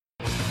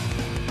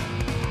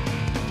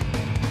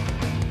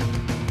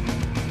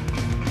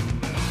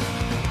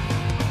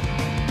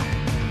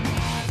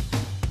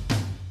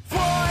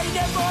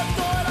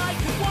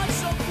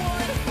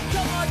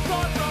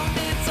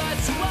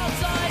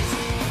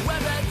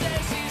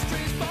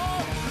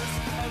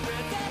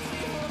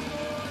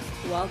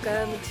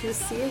welcome to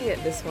Seeing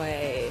It This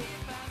Way,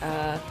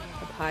 a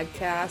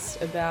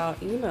podcast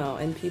about emo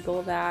and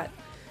people that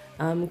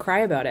cry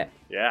about it.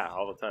 Yeah,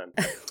 all the time.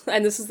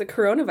 And this is the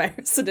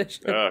coronavirus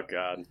edition. Oh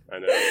God, I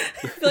know.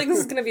 I feel like this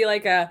is gonna be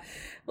like a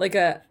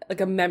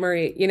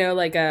memory,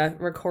 like a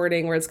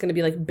recording where it's gonna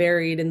be like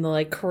buried in the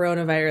like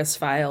coronavirus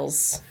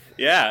files.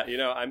 Yeah,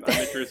 I'm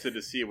interested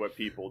to see what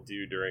people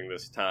do during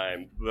this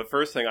time. The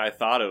first thing I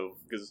thought of,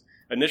 because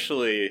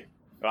initially,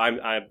 I'm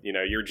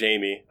you're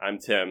Jamie, I'm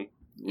Tim.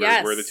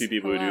 We're the two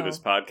people who do this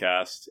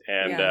podcast,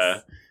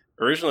 and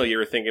originally you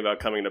were thinking about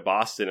coming to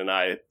Boston, and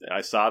I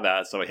saw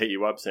that, so I hit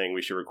you up saying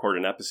we should record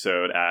an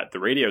episode at the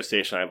radio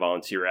station I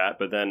volunteer at,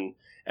 but then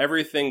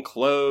everything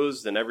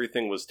closed and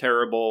everything was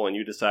terrible, and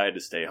you decided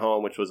to stay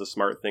home, which was a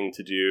smart thing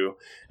to do.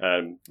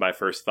 My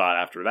first thought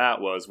after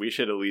that was we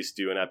should at least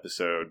do an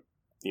episode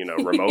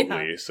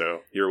remotely.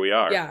 So here we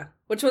are. Yeah,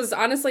 which was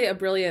honestly a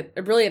brilliant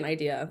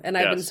idea. And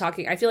I've been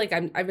talking. I feel like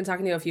I've been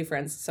talking to a few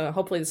friends. So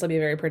hopefully this will be a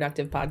very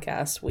productive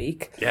podcast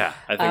week. Yeah,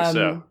 I think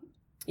so.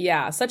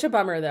 Yeah, such a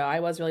bummer though.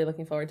 I was really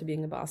looking forward to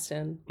being in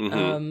Boston.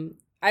 Mm-hmm.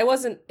 I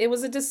wasn't. It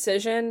was a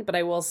decision, but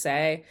I will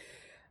say,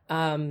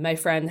 my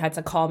friend had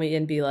to call me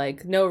and be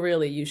like, "No,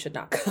 really, you should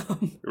not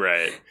come."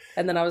 Right.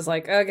 And then I was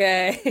like,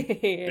 "Okay."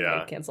 And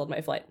yeah. I canceled my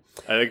flight.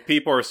 I think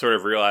people are sort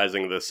of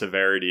realizing the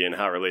severity and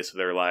how it relates to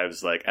their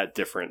lives, like at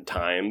different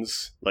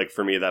times. Like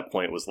for me, that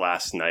point was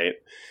last night,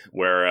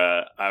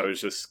 where I was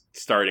just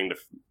starting to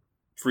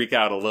freak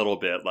out a little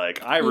bit.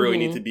 Like I really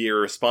need to be a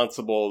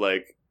responsible,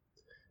 like,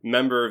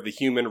 member of the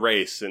human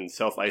race and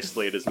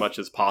self-isolate as much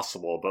as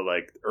possible, but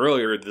like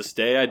earlier this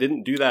day I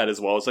didn't do that as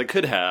well as I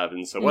could have,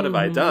 and so what have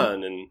I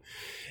done?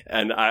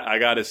 And I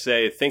gotta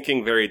say,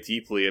 thinking very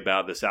deeply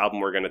about this album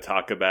we're going to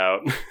talk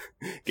about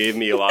gave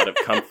me a lot of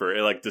comfort.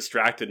 It like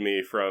distracted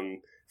me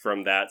from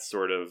that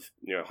sort of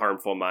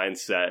harmful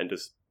mindset, and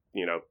just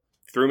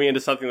threw me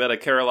into something that I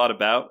care a lot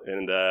about.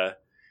 And the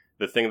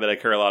thing that I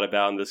care a lot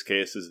about in this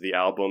case is the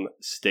album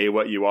Stay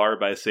What You Are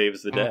by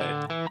Saves the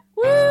Day.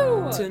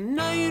 Woo!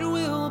 Tonight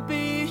will be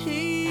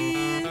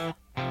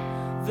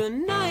the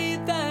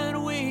night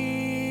that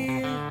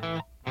we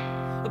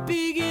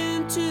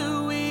begin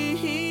to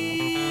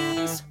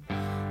ease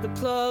the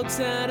plugs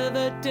out of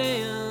the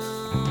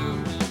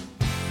dam,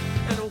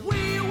 and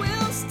we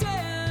will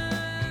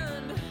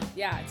stand.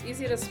 Yeah, it's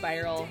easy to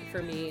spiral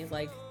for me,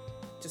 like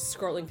just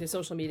scrolling through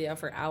social media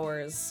for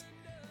hours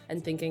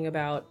and thinking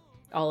about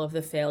all of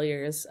the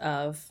failures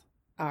of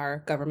our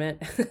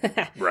government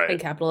right. and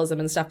capitalism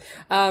and stuff.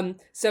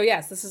 So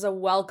yes, this is a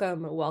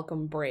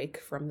welcome break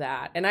from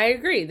that. And I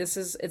agree.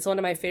 It's one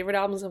of my favorite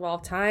albums of all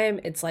time.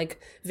 It's like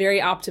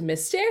very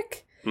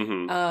optimistic,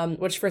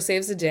 which for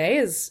Saves the Day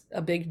is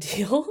a big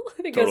deal.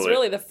 I think it's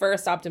really the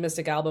first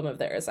optimistic album of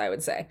theirs, I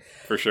would say.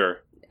 For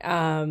sure.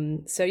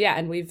 So yeah,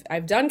 and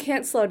I've done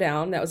Can't Slow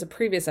Down. That was a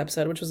previous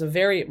episode, which was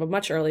a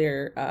much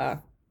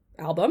earlier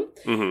album.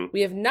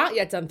 We have not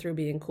yet done Through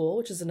Being Cool,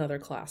 which is another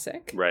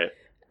classic. Right.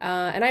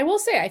 And I will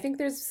say, I think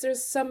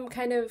there's some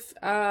kind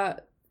of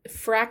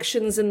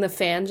fractions in the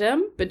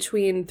fandom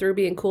between Through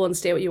Being Cool and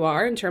Stay What You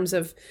Are in terms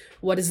of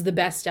what is the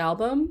best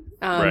album.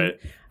 Right.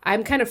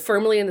 I'm kind of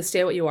firmly in the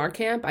Stay What You Are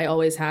camp. I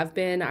always have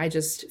been. I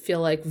just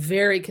feel like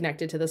very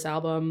connected to this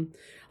album.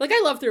 Like,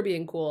 I love Through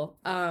Being Cool.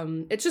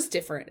 It's just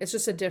different. It's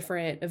just a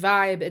different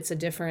vibe. It's a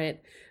different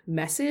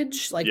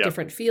message, like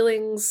different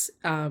feelings.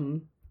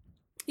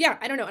 Yeah,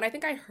 I don't know. And I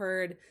think I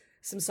heard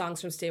some songs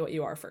from Stay What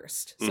You Are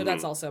first. So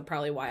that's also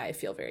probably why I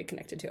feel very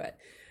connected to it.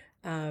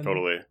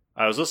 Totally.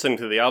 I was listening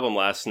to the album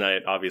last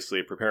night,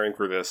 obviously preparing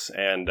for this,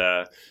 and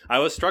I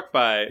was struck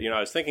by, I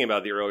was thinking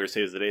about the earlier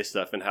Saves the Day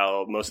stuff and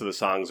how most of the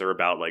songs are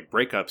about like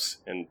breakups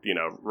and,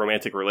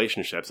 romantic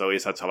relationships. At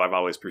least that's how I've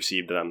always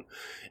perceived them.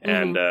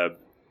 And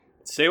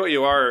Say What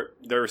You Are,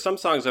 there are some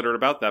songs that are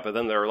about that, but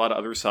then there are a lot of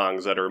other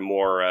songs that are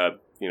more,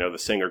 the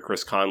singer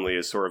Chris Conley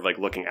is sort of like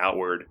looking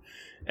outward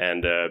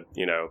and,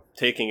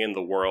 taking in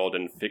the world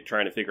and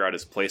trying to figure out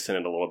his place in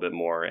it a little bit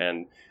more.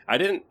 And I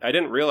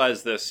didn't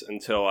realize this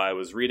until I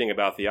was reading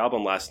about the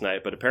album last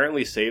night, but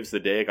apparently Saves the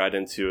Day got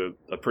into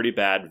a pretty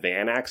bad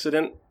van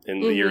accident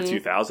in the year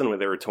 2000 when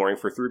they were touring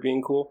for Through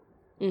Being Cool.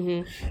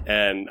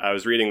 And I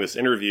was reading this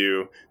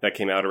interview that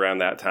came out around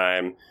that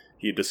time.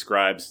 He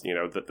describes,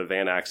 the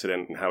van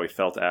accident and how he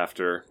felt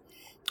after.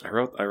 I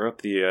wrote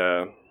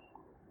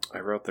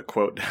the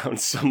quote down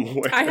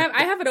somewhere.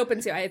 I have it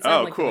open too. It's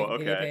on, cool. The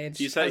Okay. page.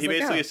 He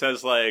basically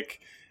says like,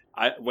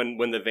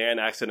 when the van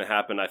accident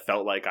happened, I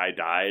felt like I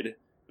died,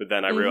 but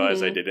then I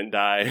realized I didn't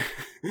die.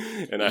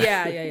 And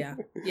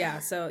Yeah.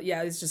 So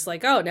yeah, it's just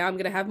like, oh, now I'm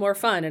gonna have more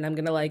fun, and I'm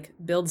gonna like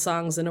build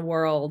songs in a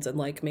world and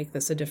like make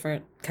this a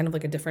different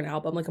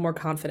album, like a more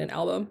confident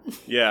album.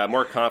 Yeah, a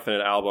more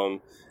confident album.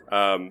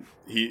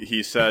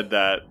 He said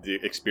that the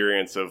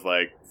experience of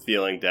like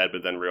feeling dead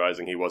but then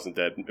realizing he wasn't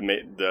dead,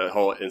 the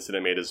whole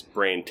incident made his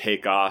brain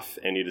take off,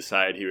 and he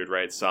decided he would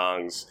write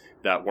songs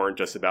that weren't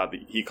just about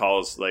he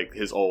calls like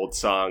his old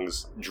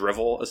songs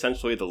drivel,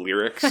 essentially the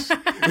lyrics.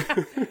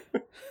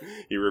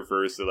 He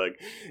refers to like,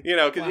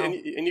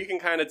 and you can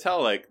kind of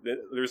tell like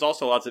there's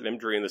also lots of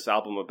imagery in this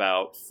album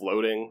about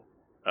floating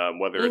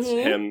whether it's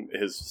him,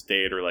 his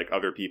state, or like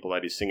other people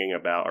that he's singing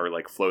about are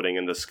like floating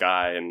in the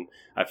sky. And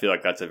I feel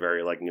like that's a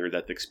very like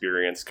near-death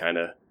experience kind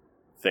of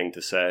thing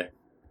to say.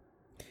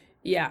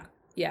 Yeah,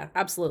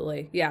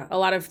 absolutely. Yeah, a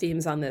lot of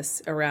themes on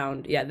this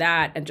around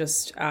that, and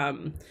just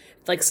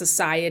like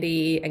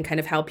society and kind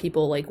of how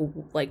people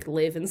like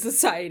live in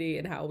society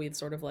and how we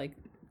sort of like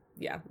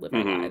live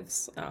our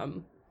lives.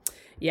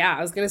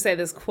 I was gonna say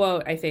this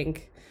quote, I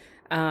think.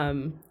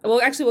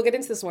 Well, actually, we'll get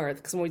into this more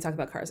because when we talk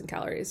about carbs and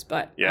calories,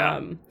 but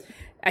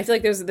I feel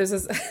like there's this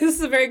this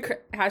is a very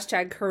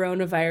hashtag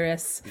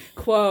coronavirus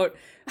quote.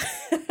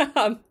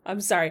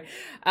 I'm sorry.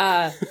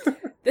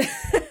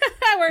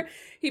 Where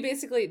he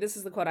basically, this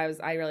is the quote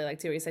I really like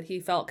too. He said he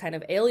felt kind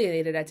of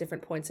alienated at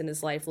different points in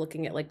his life,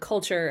 looking at like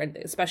culture and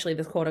especially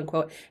this quote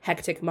unquote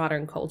hectic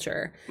modern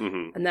culture,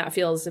 and that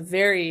feels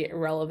very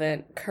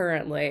relevant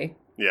currently.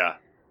 Yeah,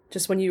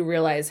 just when you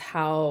realize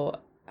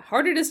how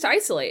hard it is to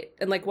isolate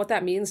and like what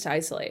that means to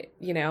isolate,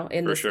 you know,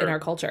 in this in our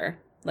culture,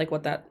 like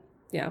what that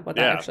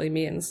actually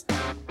means.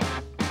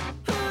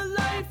 Her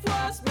life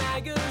was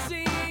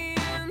magazines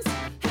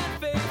and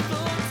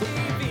faithful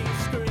TV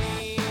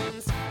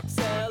screens,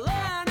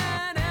 selling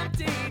an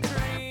empty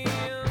dream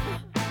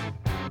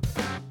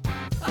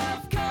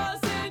of cars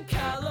and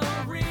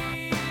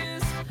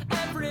calories,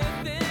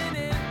 everything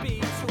in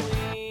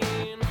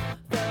between,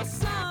 the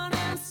sun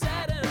and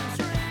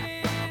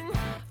sedentary,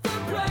 the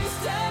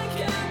price tag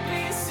can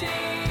be seen,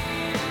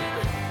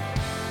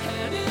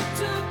 and it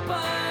took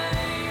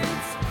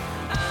bites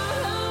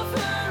out of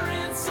her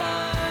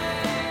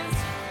insides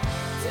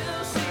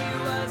till she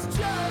was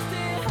just a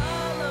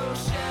hollow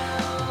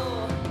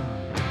shell.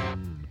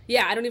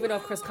 Yeah, I don't even know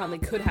if Chris Conley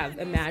could have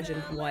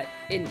imagined what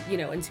in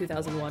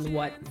 2001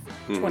 what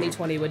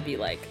 2020 would be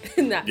like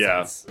in that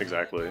sense. Yeah,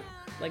 exactly.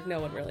 Like no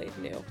one really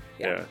knew.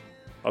 Yeah.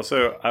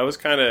 Also,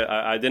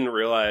 I didn't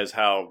realize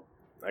how,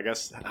 I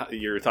guess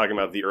you're talking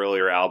about the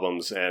earlier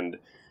albums and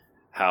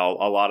how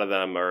a lot of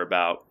them are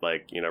about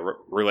like,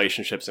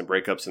 relationships and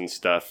breakups and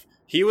stuff.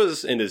 He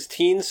was in his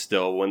teens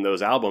still when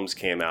those albums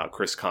came out,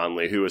 Chris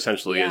Conley, who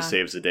essentially is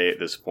Saves the Day at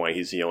this point.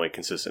 He's the only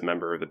consistent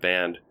member of the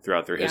band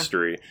throughout their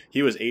history.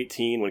 He was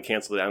 18 when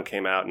Cancel It Down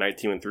came out,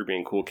 19 when Through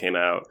Being Cool came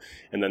out.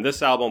 And then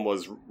this album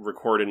was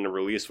recorded and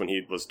released when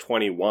he was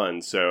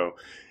 21. So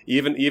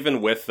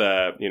even with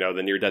the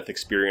near-death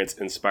experience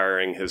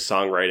inspiring his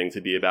songwriting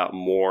to be about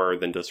more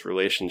than just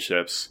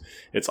relationships,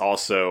 it's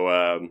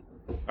also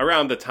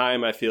around the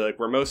time I feel like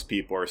where most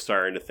people are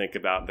starting to think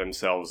about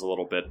themselves a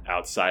little bit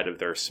outside of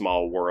their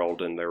small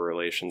world and their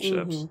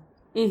relationships.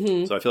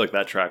 So I feel like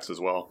that tracks as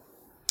well.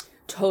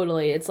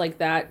 Totally. It's like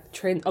that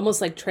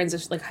almost like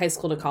transition, like high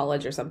school to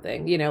college or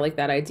something, like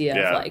that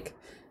idea of like,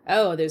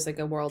 oh, there's like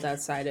a world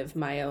outside of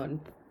my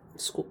own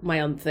school, my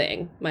own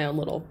thing, my own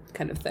little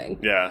kind of thing.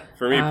 Yeah.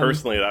 For me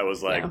personally, that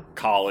was like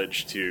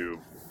college to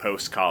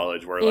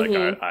post-college where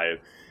like I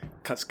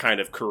kind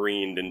of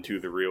careened into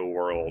the real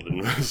world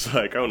and was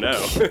like, oh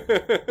no.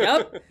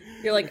 Yep.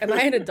 You're like, am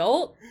I an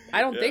adult? I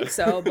don't think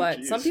so,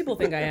 but some people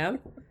think I am.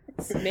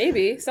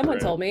 Maybe. Someone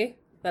told me.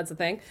 That's the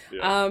thing.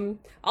 Yeah.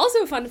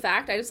 Also, fun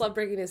fact, I just love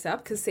bringing this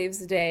up because Saves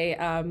the Day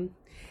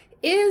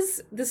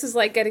this is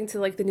like getting to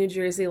like the New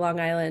Jersey, Long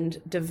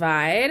Island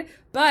divide,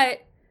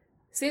 but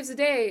Saves the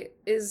Day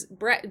is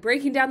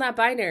breaking down that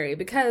binary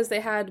because they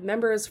had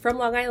members from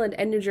Long Island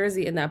and New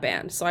Jersey in that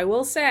band. So I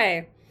will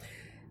say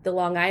the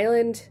Long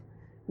Island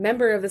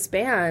member of this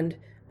band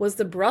was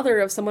the brother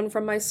of someone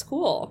from my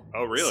school.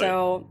 Oh, really?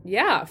 So,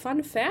 yeah,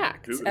 fun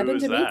fact. Who Eben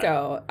is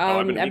D'Amico. That?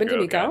 Eben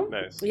D'Amico. Okay,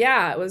 nice.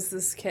 Yeah, it was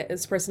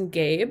this person,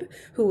 Gabe,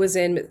 who was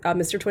in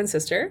Mr. Twin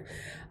Sister.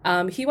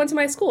 He went to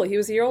my school. He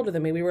was a year older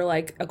than me. We were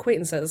like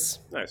acquaintances.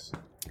 Nice.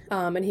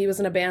 And he was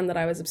in a band that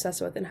I was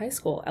obsessed with in high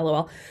school,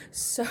 LOL.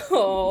 So,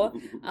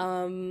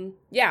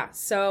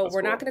 so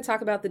we're not going to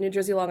talk about the New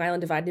Jersey Long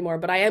Island divide anymore,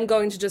 but I am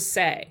going to just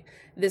say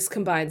this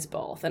combines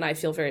both, and I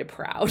feel very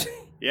proud.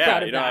 Yeah,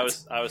 proud of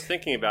that. I was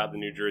thinking about the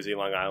New Jersey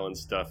Long Island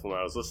stuff when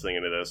I was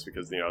listening to this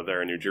because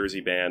they're a New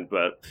Jersey band,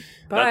 but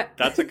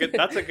that's a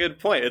good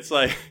point. It's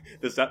like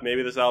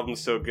maybe this album's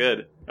so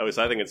good. At least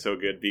I think it's so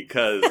good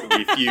because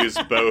we fuse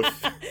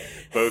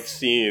both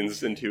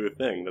scenes into a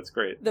thing. That's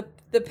great.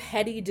 The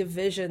petty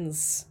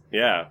divisions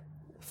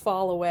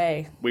fall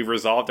away. We've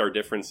resolved our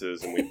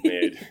differences and we've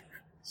made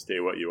Stay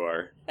What You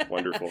Are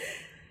wonderful.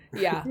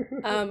 Yeah.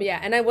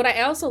 And what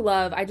I also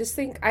love, I just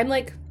think I'm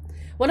like,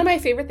 one of my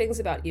favorite things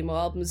about emo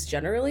albums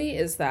generally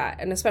is that,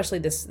 and especially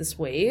this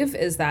wave,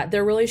 is that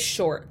they're really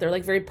short. They're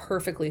like very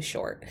perfectly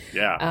short.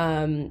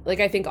 Yeah.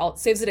 Like I think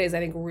Saves the Day is, I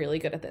think, really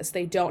good at this.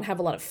 They don't have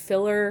a lot of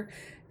filler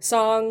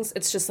songs.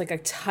 It's just like a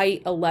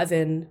tight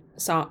 11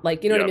 song,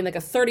 like, you know what I mean? Like a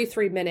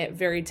 33-minute,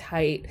 very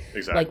tight,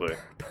 exactly, like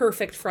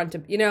perfect front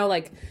to,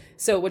 like,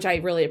 so, which I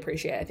really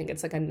appreciate. I think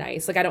it's like a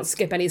nice, like I don't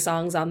skip any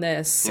songs on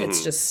this.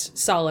 It's just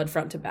solid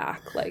front to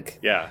back. Like,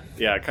 yeah,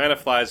 it kind of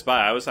flies by.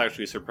 I was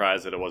actually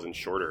surprised that it wasn't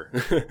shorter.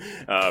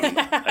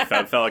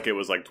 I felt like it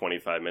was like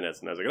 25 minutes,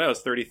 and I was like, no,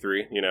 it's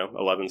 33.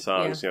 11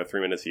 songs,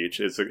 3 minutes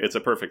each. It's a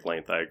perfect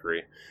length. I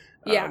agree.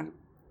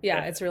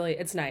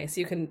 It's nice.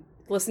 You can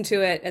listen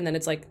to it, and then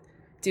it's like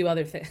do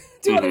other things.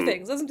 Other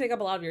things. Doesn't take up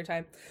a lot of your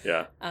time.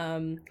 Yeah.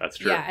 That's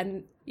true. Yeah,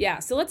 and yeah.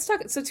 So let's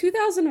talk. So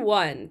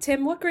 2001.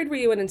 Tim, what grade were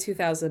you in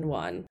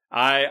 2001?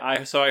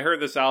 So I heard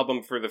this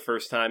album for the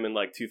first time in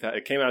like 2000.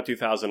 It came out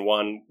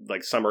 2001,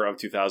 like summer of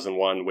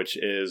 2001, which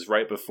is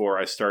right before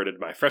I started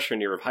my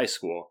freshman year of high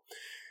school.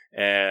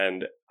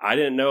 And I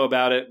didn't know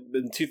about it.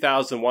 In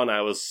 2001,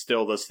 I was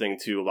still listening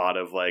to a lot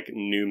of like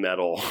nu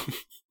metal.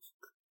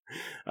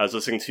 I was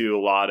listening to a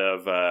lot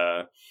of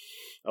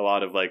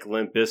like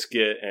Limp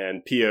Bizkit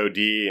and POD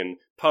and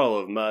Puddle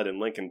of Mud and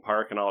Linkin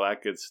Park and all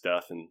that good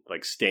stuff, and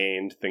like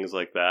Stained, things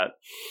like that.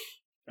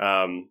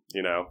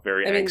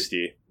 Very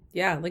angsty.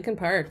 Yeah, Linkin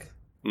Park.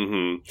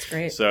 Mm-hmm. It's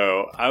great.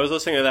 So I was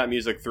listening to that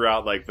music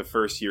throughout like the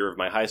first year of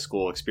my high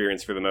school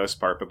experience for the most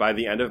part, but by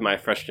the end of my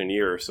freshman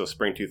year, so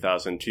spring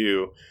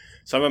 2002,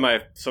 some of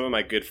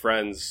my good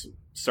friends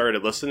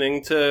started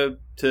listening to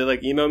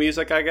like emo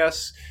music, I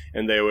guess,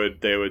 and they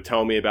would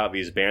tell me about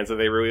these bands that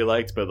they really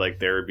liked, but like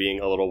they were being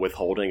a little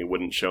withholding and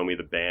wouldn't show me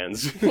the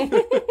bands.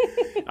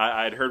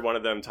 I'd heard one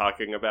of them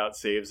talking about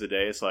Saves the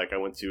Day, so like I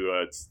went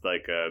to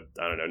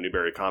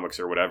Newberry Comics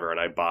or whatever, and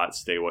I bought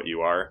Stay What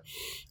You Are,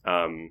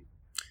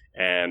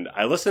 and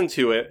I listened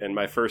to it, and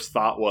my first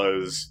thought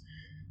was,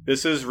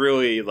 this is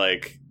really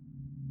like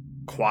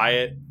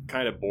quiet,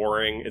 kind of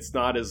boring. It's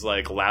not as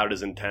like loud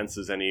as intense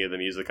as any of the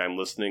music I'm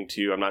listening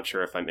to. I'm not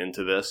sure if I'm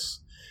into this.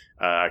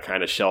 I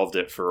kind of shelved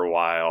it for a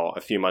while.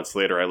 A few months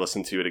later, I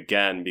listened to it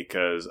again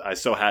because I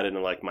still had it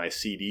in like my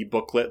CD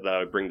booklet that I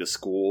would bring to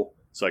school,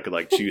 so I could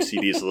like choose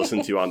CDs to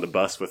listen to on the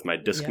bus with my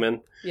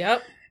Discman.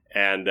 Yep.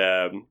 And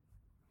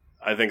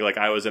I think like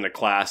I was in a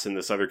class, and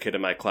this other kid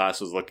in my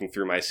class was looking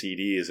through my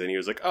CDs, and he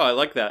was like, "Oh, I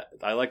like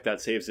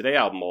that Saves the Day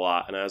album a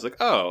lot." And I was like,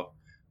 "Oh,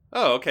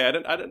 okay. I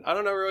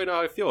don't really know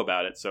how I feel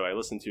about it." So I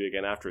listened to it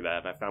again after that,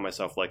 and I found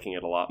myself liking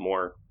it a lot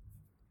more.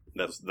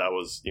 That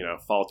was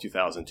fall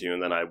 2002,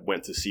 and then I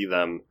went to see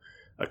them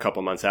a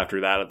couple months after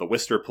that at the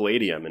Worcester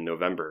Palladium in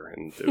November,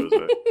 and it was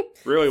a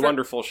really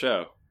wonderful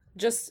show.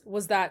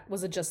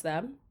 Was it just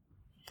them?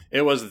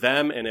 It was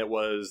them, and it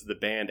was the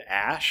band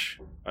Ash.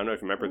 I don't know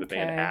if you remember the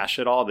band Ash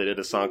at all. They did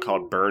a song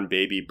called "Burn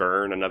Baby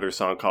Burn," another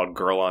song called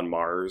 "Girl on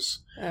Mars."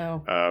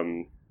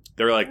 Oh.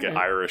 They're like an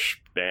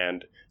Irish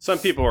band. Some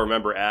people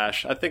remember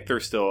Ash. I think they're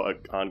still an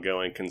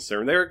ongoing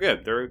concern. They're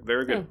good. They're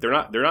good.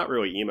 Oh. They're not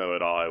really emo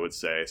at all, I would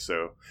say.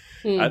 So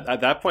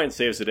at that point,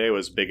 Saves the Day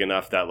was big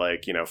enough that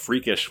like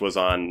Freakish was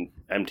on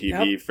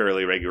MTV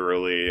fairly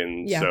regularly,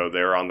 and so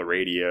they were on the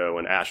radio.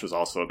 And Ash was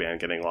also a band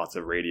getting lots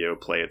of radio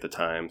play at the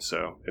time,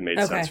 so it made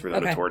sense for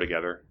them to tour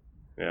together.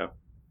 Yeah.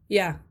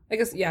 Yeah. I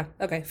guess. Yeah.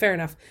 Okay. Fair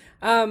enough.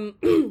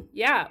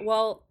 Yeah.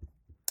 Well,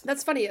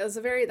 that's funny. That's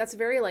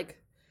very like.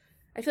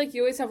 I feel like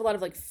you always have a lot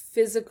of like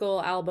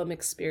physical album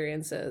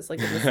experiences, like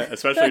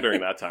especially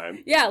during that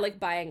time. Yeah, like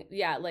buying.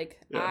 Yeah,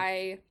 like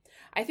I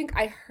think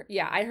I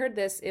heard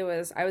this.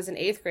 I was in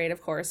 8th grade,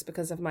 of course,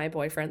 because of my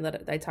boyfriend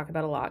that I talk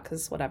about a lot,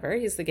 because whatever,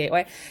 he's the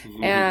gateway.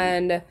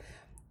 And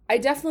I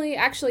definitely,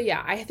 actually,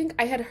 I think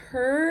I had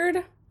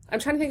heard. I'm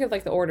trying to think of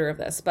like the order of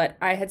this, but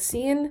I had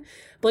seen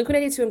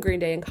Blink-182 and Green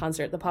Day in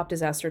concert, the Pop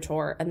Disaster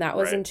tour, and that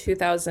was in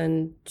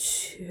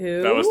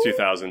 2002. That was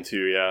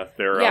 2002, yeah.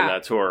 They were on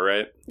that tour,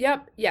 right?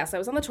 Yep. Yes, I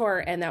was on the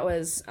tour, and that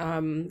was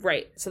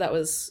right. So I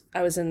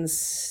was in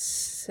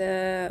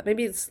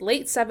maybe it's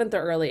late 7th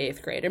or early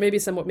 8th grade, or maybe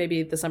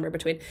the summer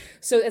between.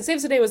 So, and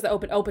Saves the Day was the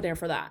open air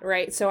for that,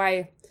 right? So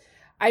I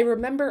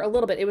remember a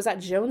little bit. It was at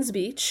Jones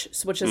Beach,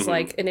 which is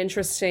like an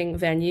interesting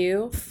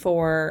venue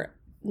for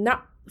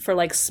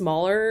like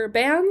smaller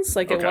bands.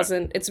 Like it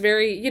wasn't, it's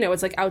very,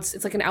 it's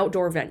like an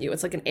outdoor venue.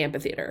 It's like an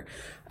amphitheater.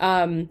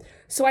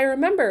 So I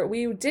remember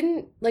I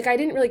didn't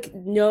really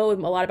know a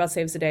lot about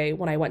Saves the Day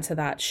when I went to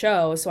that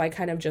show. So I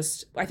kind of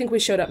I think we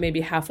showed up maybe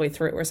halfway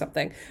through or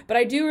something. But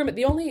I do remember,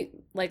 the only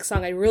like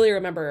song I really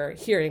remember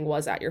hearing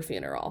was At Your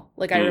Funeral.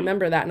 Like I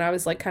remember that, and I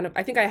was like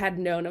I think I had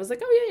known, I was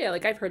like, oh yeah,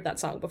 like I've heard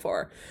that song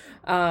before.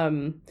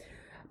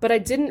 But I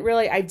didn't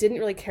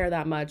really care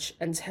that much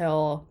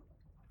until,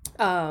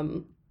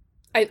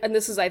 I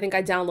think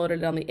I downloaded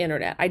it on the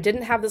internet. I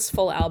didn't have this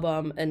full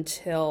album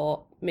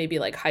until maybe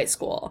like high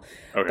school.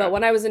 Okay. But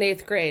when I was in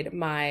 8th grade,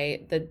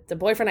 the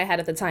boyfriend I had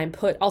at the time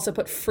also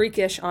put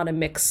Freakish on a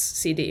mix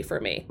CD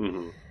for me.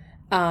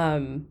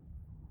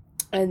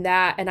 And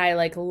I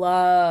like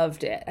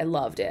loved it. I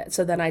loved it.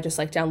 So then I just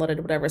like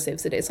downloaded whatever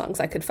Saves the Day songs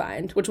I could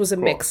find, which was a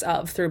mix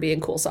of Through Being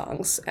Cool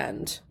songs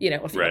and,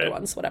 a few other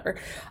ones, whatever,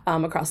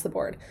 across the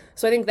board.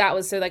 So I think that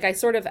was, so like I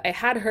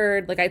had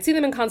heard, like I'd seen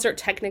them in concert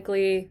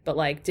technically, but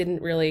like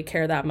didn't really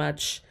care that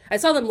much. I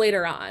saw them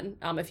later on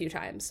a few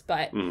times,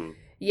 but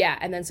yeah.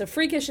 And then so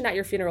Freakish and At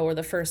Your Funeral were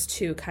the first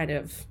two kind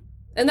of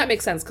And that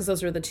makes sense because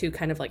those were the two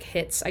kind of like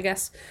hits, I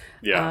guess.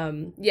 Yeah.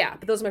 Yeah,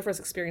 but those are my first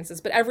experiences.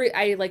 But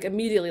I like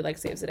immediately like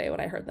Saves the Day when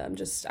I heard them.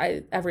 Just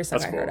every song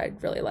That's I heard cool. I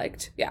really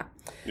liked. Yeah.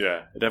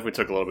 Yeah, it definitely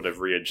took a little bit of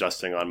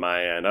readjusting on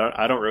my end.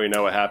 I don't really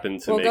know what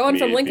happened to Well, make going me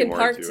from be Linkin more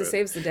Park into to it.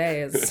 Saves the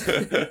Day is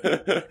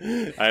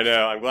I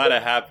know. I'm glad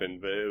it happened,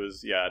 but it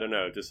was, I don't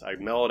know. Just I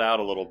mellowed out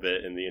a little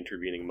bit in the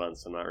intervening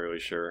months. I'm not really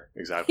sure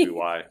exactly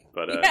why,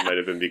 but it Yeah. might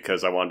have been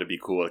because I wanted to be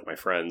cool like my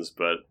friends.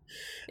 But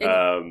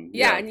and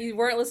you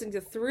weren't listening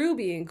to Through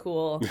being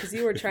cool because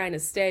you were trying to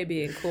stay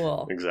being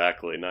cool.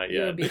 exactly, not You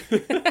yet. would be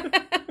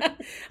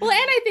well,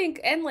 and I think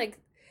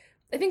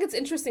it's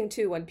interesting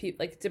too when people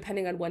like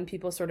depending on when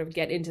people sort of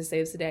get into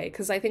Saves the Day,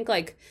 because I think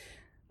like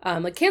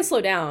Can't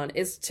Slow Down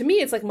is, to me,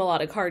 it's like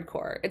melodic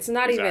hardcore. It's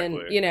not even,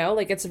 Exactly.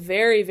 like it's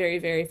very, very,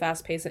 very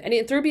fast paced.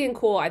 And Through Being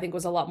Cool, I think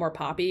was a lot more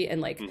poppy, and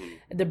like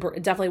it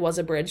definitely was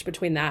a bridge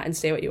between that and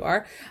Stay What You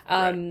Are.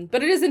 Right.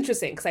 But it is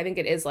interesting because I think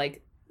it is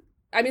like,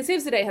 I mean,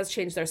 Saves the Day has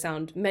changed their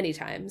sound many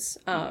times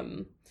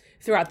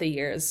throughout the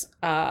years.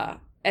 And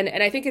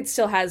I think it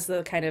still has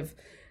the kind of,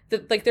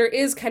 like there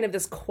is kind of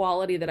this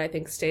quality that I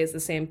think stays the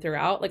same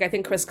throughout. Like I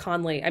think Chris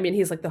Conley, I mean,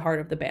 he's like the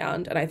heart of the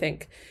band, and I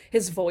think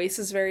his voice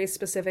is very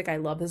specific. I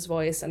love his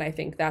voice, and I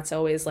think that's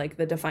always like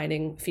the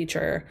defining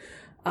feature.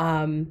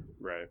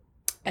 Right.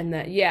 And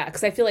that, yeah,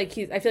 because I feel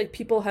like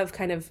people have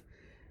kind of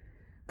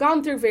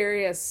gone through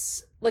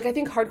various, like I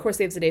think hardcore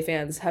Saves the Day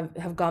fans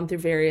have gone through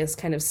various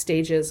kind of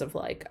stages of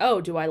like, oh,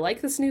 do I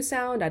like this new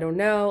sound? I don't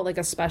know. Like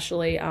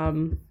especially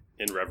In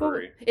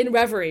Reverie. in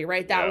Reverie,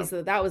 right? That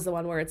Yeah. was the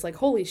one where it's like,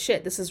 holy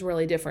shit, this is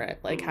really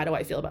different. Like, how do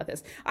I feel about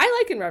this? I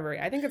like In Reverie.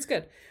 I think it's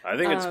good. I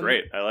think it's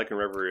great. I like In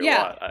Reverie a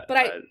yeah, lot. but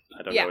I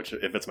don't know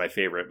if it's my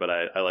favorite, but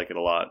I like it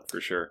a lot for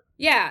sure.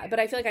 Yeah, but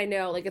I feel like I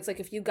know, like, it's like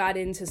if you got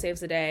into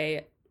Saves the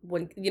Day,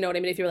 when, you know what I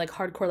mean? If you were like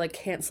hardcore, like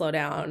Can't Slow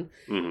Down.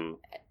 Mm-hmm.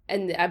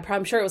 And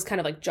I'm sure it was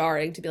kind of like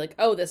jarring to be like,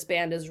 oh, this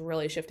band is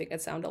really shifting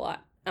its sound a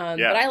lot. Yeah,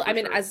 but I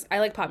mean, sure. as I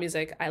like pop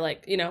music, I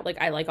like,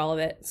 I like all of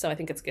it. So I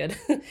think it's good.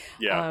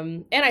 Yeah.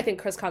 And I think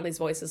Chris Conley's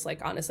voice is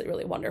like honestly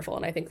really wonderful.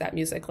 And I think that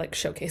music like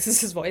showcases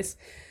his voice.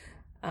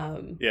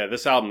 Yeah,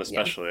 this album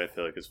especially, I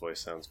feel like his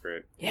voice sounds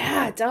great.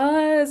 Yeah, it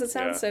does. It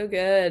sounds so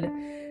good.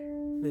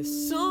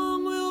 This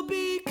song will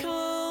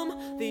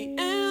become the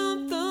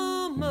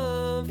anthem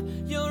of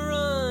your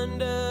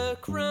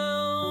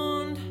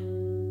underground.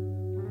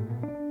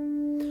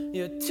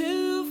 You're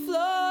 2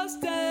 floors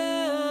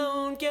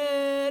down,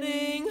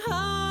 getting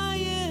high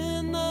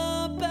in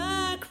the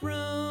back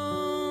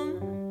room.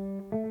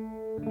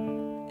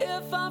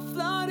 If I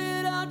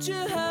flooded out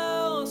your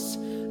house,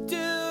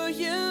 do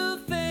you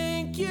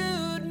think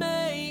you'd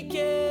make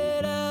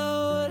it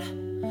out?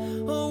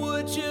 Or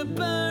would you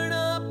burn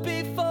up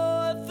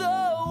before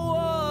the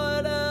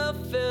water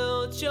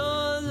filled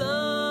your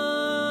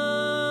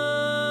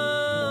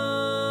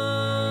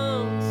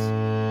lungs?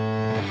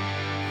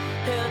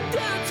 And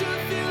at your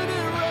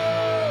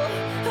funeral,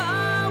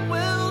 I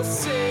will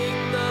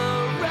sing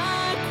the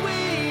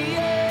requiem.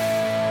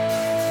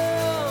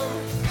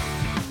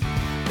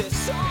 This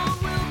song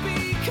will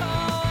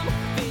become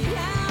the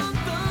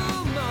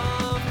anthem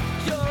of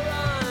your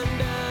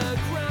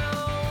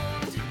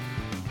underground.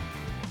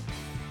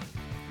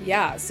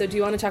 Yeah. So do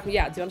you want to talk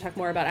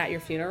more about At Your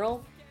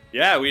Funeral?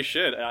 Yeah, we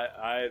should.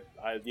 I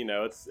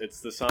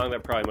it's the song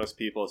that probably most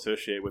people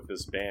associate with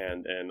this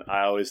band, and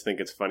I always think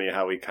it's funny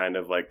how he kind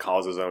of like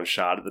calls his own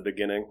shot at the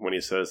beginning when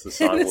he says the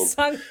song The will.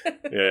 song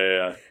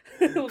Yeah,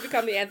 will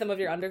become the anthem of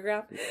your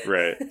underground.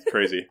 right. It's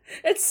crazy.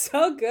 It's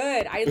so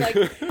good. I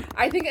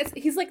think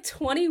he's like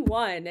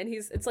 21 and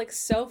it's like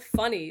so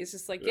funny. He's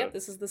just like, yep,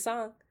 this is the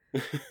song.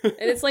 And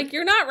it's like,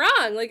 you're not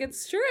wrong. Like,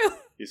 it's true.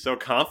 He's so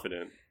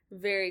confident.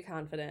 Very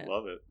confident.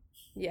 Love it.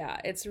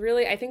 Yeah, it's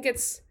really, I think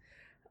it's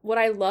what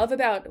I love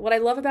about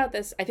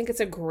this. I think it's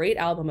a great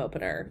album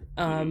opener.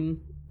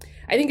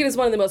 I think it is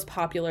one of the most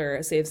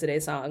popular Saves the Day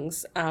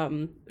songs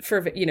for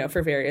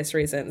various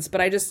reasons. But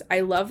I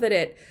love that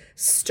it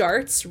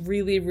starts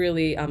really,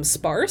 really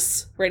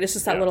sparse, right? It's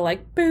just that little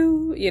like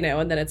boo,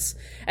 and then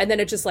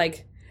it just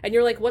like, and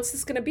you're like, what's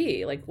this gonna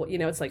be? Like, what,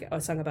 it's like a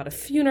song about a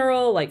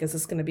funeral. Like, is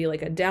this gonna be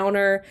like a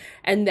downer?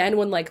 And then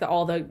when like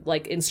all the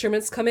like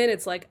instruments come in,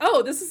 it's like,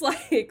 oh, this is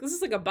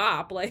like a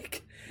bop.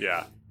 Like,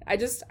 Yeah.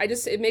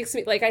 it makes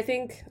me like, I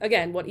think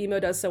again what emo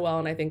does so well,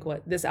 and I think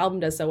what this album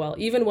does so well,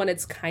 even when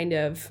it's kind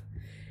of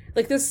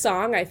like this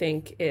song, I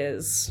think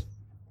is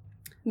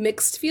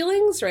mixed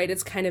feelings, right?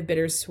 It's kind of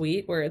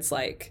bittersweet, where it's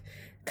like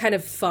kind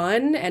of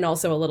fun and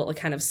also a little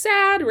kind of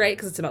sad, right?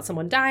 Because it's about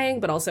someone dying,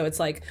 but also it's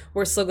like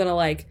we're still gonna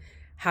like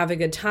have a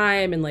good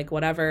time and like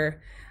whatever,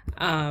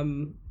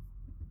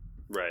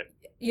 Right.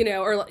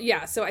 or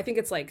yeah. So I think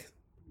it's like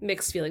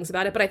mixed feelings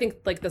about it, but I think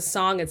like the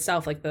song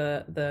itself, like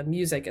the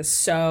music is it's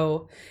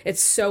so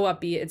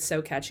upbeat, it's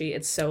so catchy,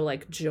 it's so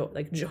like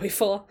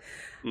joyful.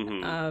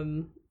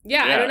 Mm-hmm.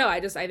 Yeah, I don't know.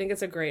 I think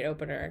it's a great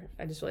opener.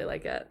 I just really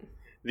like it.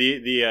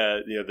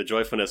 The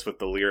joyfulness with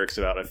the lyrics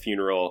about a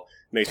funeral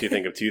makes me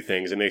think of two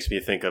things. It makes me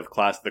think of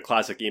the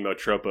classic emo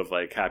trope of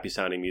like happy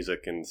sounding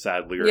music and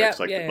sad lyrics,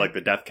 like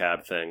the Death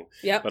Cab thing.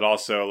 Yep. But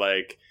also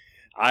like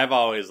I've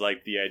always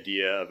liked the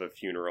idea of a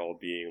funeral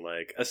being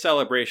like a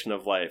celebration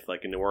of life,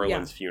 like a New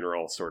Orleans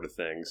funeral sort of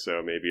thing.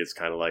 So maybe it's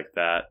kind of like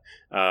that.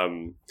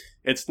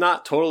 It's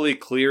not totally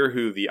clear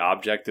who the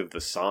object of the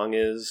song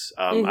is.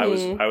 I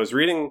was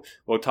reading,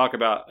 we'll talk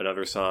about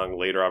another song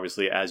later,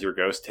 obviously, As Your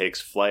Ghost Takes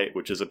Flight,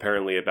 which is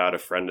apparently about a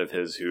friend of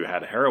his who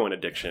had a heroin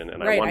addiction.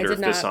 And I wonder if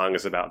this song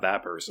is about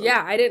that person.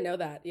 Yeah, I didn't know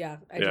that. Yeah,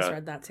 I just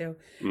read that too.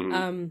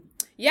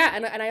 Yeah,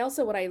 and I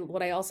also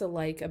what I also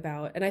like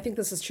about, and I think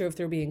this is true of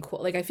Through Being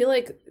Cool, like I feel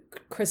like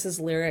Chris's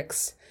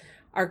lyrics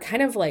are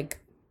kind of like,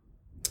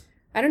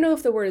 I don't know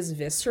if the word is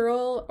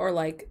visceral or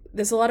like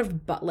there's a lot of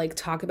like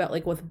talk about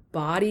like with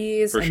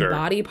bodies and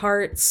body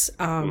parts,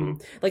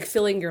 like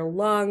filling your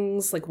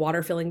lungs, like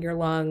water filling your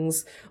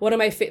lungs. One of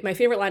my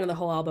favorite line on the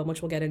whole album,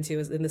 which we'll get into,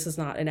 is, and this is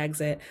not an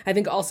exit, I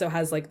think also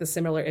has like the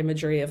similar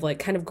imagery of like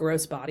kind of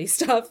gross body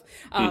stuff,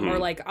 or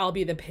like I'll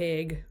be the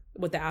pig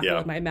with the apple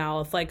in my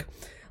mouth, like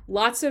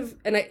lots of,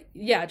 and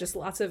just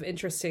lots of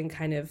interesting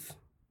kind of,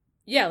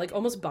 like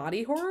almost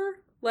body horror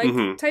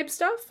like type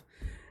stuff.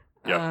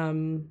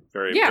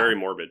 Very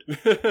morbid.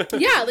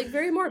 Yeah, like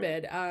very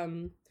morbid.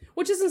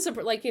 Which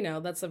isn't like, you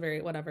know, that's a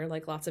very whatever,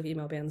 like lots of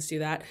emo bands do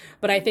that.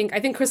 But I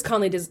think Chris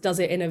Conley does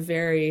it in a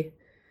very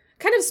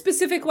kind of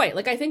specific way.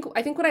 Like I think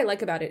what I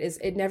like about it is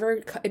it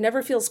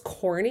never feels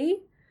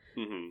corny.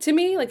 To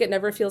me, like it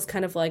never feels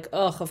kind of like,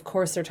 oh, of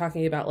course they're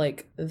talking about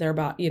like their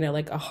body, you know,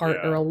 like a heart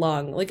or a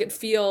lung. Like it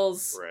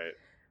feels,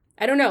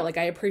 I don't know, like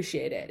I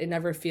appreciate it. It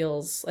never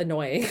feels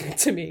annoying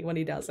to me when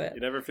he does it.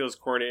 It never feels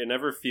corny. It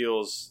never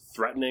feels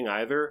threatening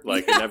either.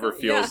 Like it never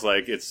feels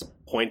like it's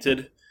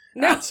pointed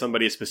at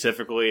somebody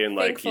specifically and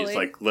like he's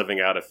like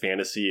living out a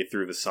fantasy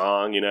through the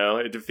song, you know?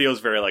 It feels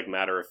very like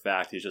matter of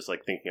fact. He's just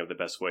like thinking of the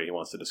best way he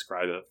wants to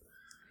describe it.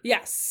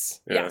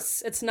 Yes.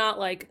 It's not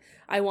like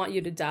I want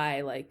you to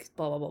die, like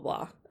blah blah blah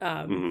blah.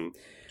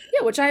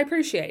 Yeah, which I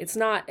appreciate. It's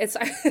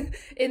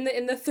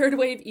in the third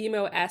wave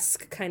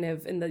emo-esque kind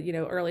of in the, you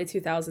know, early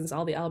 2000s,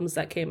 all the albums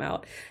that came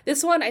out.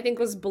 This one I think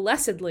was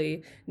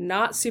blessedly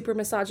not super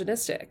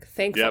misogynistic,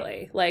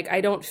 thankfully. Like I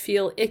don't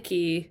feel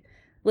icky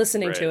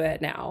listening to it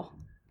now.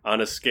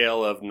 On a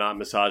scale of not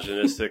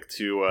misogynistic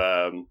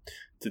to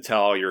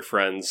tell all your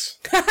friends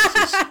this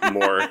is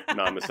more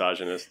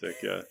non-misogynistic,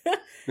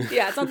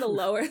 yeah, it's on the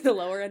lower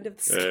end of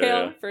the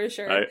scale for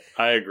sure.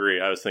 I agree.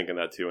 I was thinking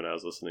that too when I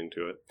was listening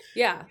to it.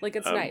 Yeah, like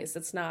it's nice.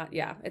 It's not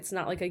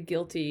like a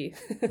guilty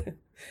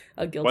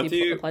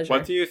pleasure.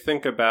 What do you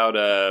think about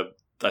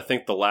I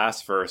think the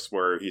last verse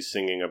where he's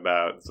singing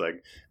about, it's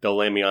like, they'll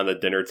lay me on the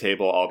dinner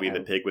table, I'll be the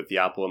pig with the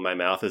apple in my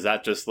mouth. Is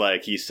that just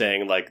like he's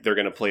saying like they're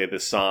gonna play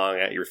this song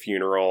at your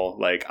funeral?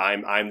 Like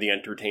I'm the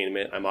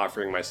entertainment. I'm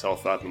offering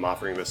myself up. I'm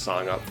offering this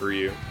song up for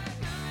you.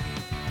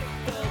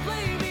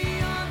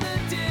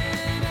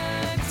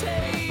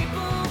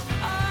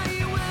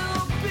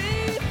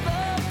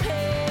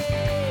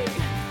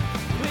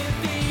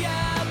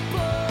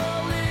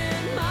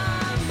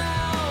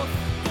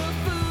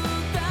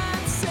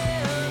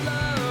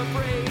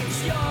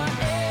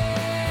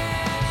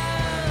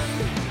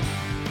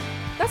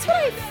 That's what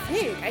I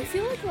think. I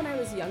feel like when I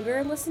was younger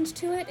and listened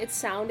to it, it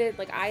sounded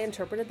like I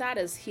interpreted that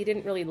as he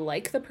didn't really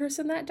like the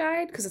person that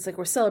died, because it's like,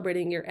 we're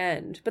celebrating your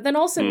end. But then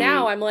also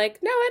now I'm like,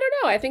 no, I don't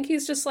know. I think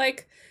he's just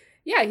like,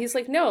 he's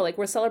like, no, like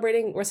we're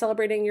celebrating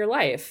your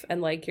life,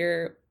 and like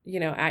you're, you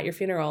know, at your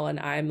funeral, and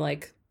I'm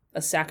like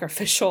a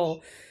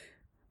sacrificial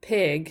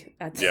pig.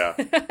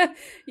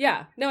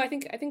 Yeah. No, I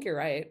think you're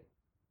right.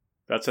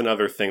 That's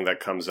another thing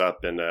that comes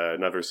up in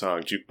another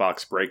song,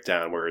 Jukebox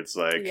Breakdown, where it's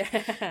like,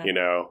 you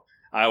know,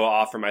 I will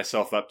offer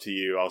myself up to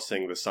you. I'll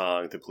sing the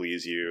song to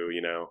please you, you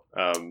know.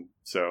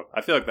 So I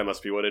feel like that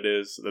must be what it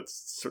is.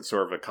 That's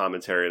sort of a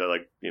commentary that,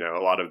 like, you know,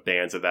 a lot of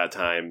bands at that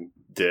time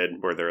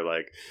did, where they're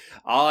like,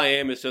 all I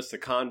am is just a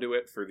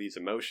conduit for these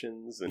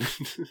emotions. And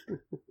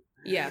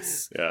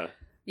yes.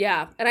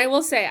 Yeah. And I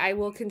will say, I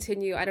will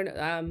continue. I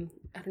don't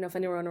know if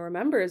anyone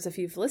remembers if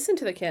you've listened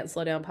to the Can't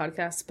Slow Down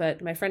podcast,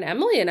 but my friend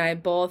Emily and I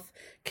both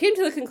came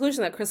to the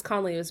conclusion that Chris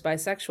Conley was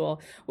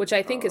bisexual, which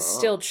I think is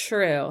still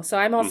true. So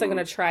I'm also going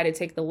to try to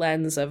take the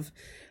lens of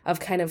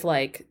kind of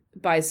like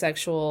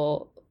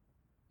bisexual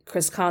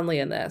Chris Conley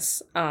in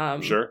this.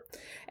 Sure.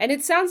 And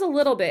it sounds a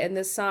little bit in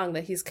this song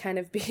that he's kind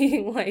of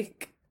being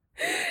like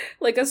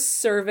a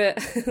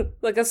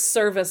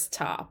service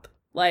top.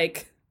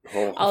 Like,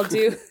 I'll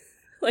do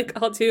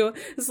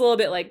this a little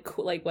bit like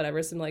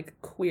whatever, some like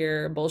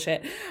queer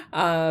bullshit.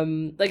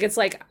 Like it's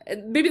like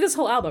maybe this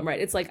whole album, right?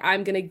 It's like,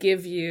 I'm gonna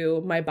give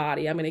you my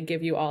body. I'm gonna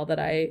give you all that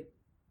I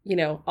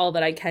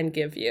can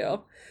give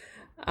you.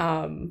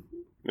 Interesting.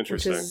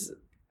 Which is,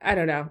 I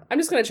don't know. I'm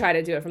just gonna try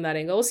to do it from that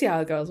angle. We'll see how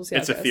it goes.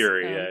 It's a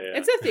theory.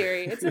 It's a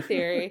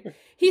theory.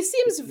 He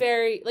seems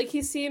very like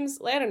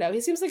I don't know.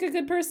 He seems like a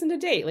good person to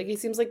date. Like he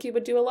seems like he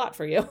would do a lot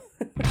for you.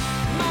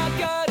 My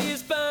God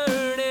is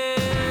burning.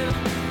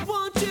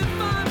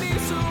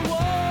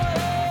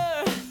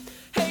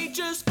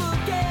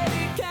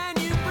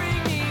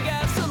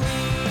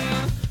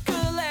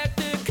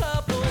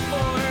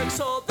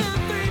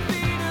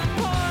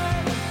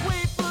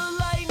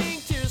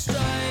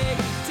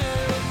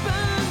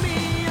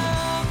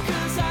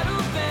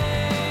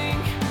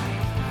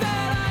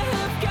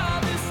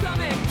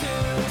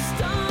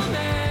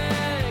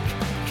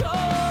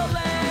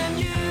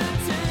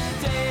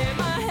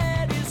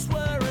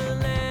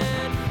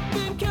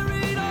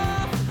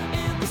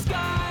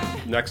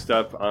 next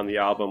up on the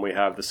album, we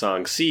have the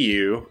song "See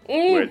You,"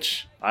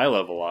 which I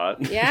love a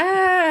lot.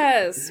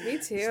 Yes, me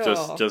too.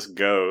 just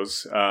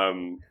goes.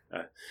 The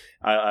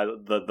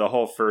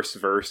whole first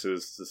verse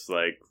is just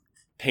like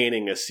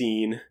painting a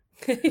scene.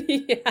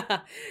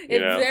 Yeah,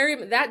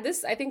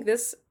 I think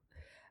this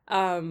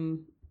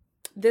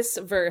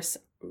verse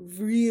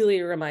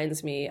really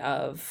reminds me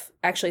of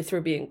actually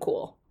Through Being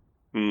Cool.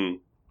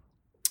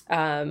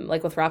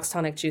 Like with Rock's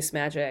Tonic Juice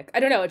Magic. I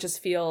don't know, it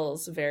just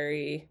feels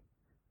very,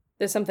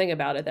 there's something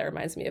about it that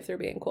reminds me of Through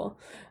Being Cool.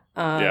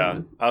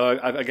 I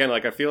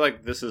feel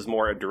like this is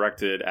more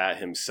directed at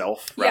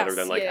himself rather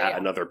than at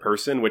another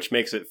person, which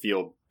makes it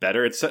feel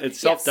better. It's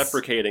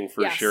self-deprecating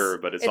for sure,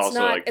 but it's also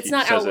not, like it's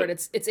not outward.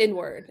 It's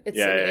inward. It's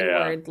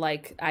inward. Yeah.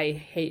 Like I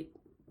hate.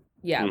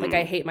 Yeah, like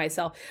I hate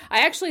myself.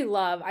 I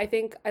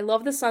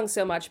love this song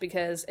so much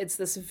because it's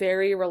this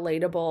very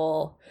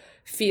relatable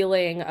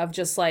feeling of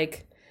just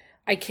like,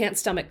 I can't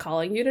stomach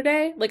calling you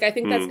today. Like, I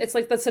think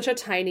that's such a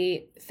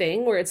tiny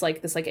thing where it's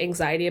like this like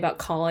anxiety about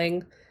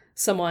calling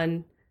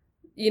someone,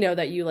 you know,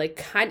 that you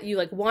like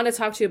want to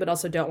talk to, but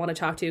also don't want to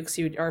talk to because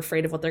you are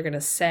afraid of what they're going to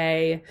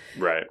say.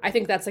 Right. I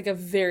think that's like a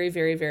very,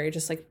 very, very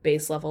just like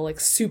base level, like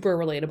super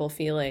relatable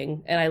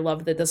feeling. And I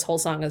love that this whole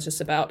song is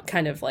just about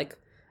kind of like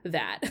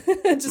that,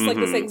 just like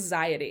this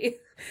anxiety.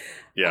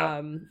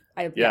 Yeah.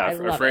 I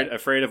love it.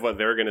 Afraid of what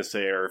they're going to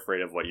say or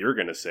afraid of what you're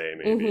going to say,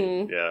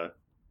 maybe. Yeah.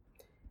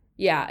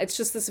 Yeah. It's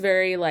just this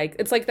very like,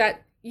 it's like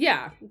that.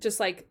 Yeah. Just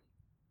like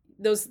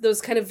those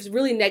kind of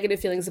really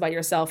negative feelings about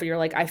yourself where you're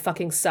like, I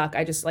fucking suck.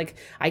 I just like,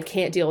 I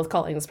can't deal with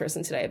calling this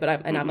person today, but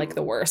I'm like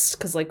the worst.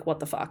 Cause like,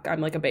 what the fuck?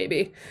 I'm like a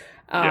baby.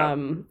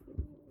 And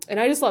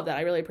I just love that.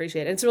 I really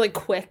appreciate it. It's really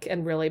quick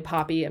and really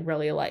poppy and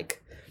really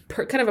like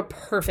kind of a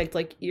perfect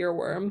like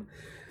earworm.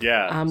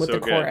 Yeah. With so the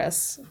good.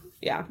 Chorus.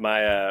 Yeah.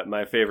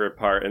 My favorite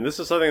part, and this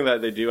is something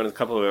that they do in a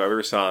couple of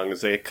other songs,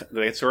 they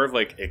sort of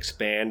like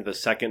expand the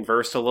second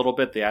verse a little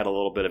bit. They add a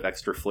little bit of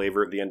extra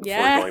flavor at the end before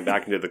going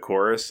back into the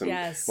chorus.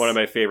 And one of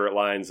my favorite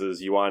lines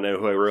is, "You want to know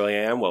who I really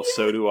am? Well,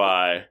 so do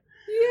I."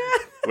 Yeah.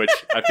 Which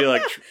I feel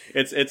like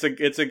it's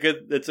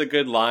a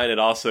good line. It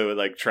also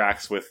like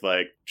tracks with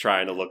like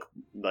trying to look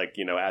like,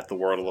 you know, at the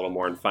world a little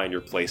more and find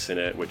your place in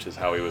it, which is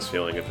how he was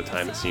feeling at the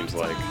time, it seems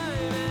like.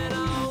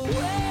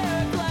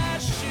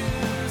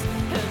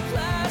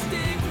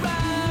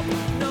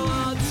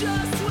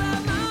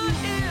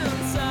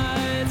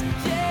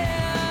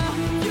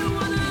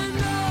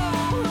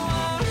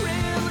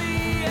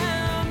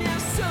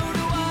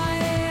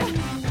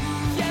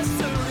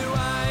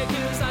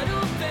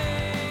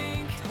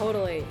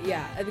 Totally.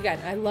 Yeah. Again,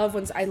 I love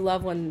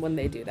when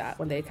they do that,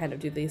 when they kind of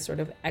do these sort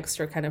of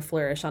extra kind of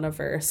flourish on a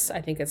verse. I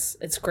think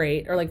it's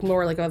great, or like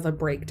more like of a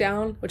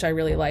breakdown, which I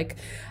really like.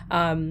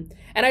 And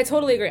I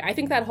totally agree. I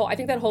think that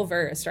whole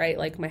verse, right?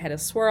 Like my head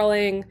is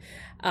swirling.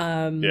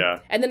 And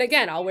then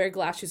again, I'll wear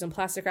glass shoes and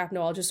plastic wrap.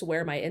 No, I'll just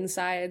wear my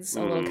insides.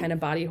 A little kind of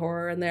body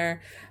horror in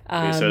there.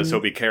 He says he'll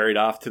be carried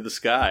off to the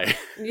sky.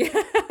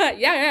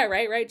 yeah,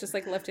 right. Just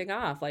like lifting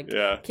off. Like,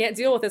 can't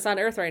deal with this on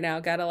Earth right now.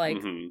 Gotta like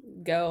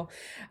go.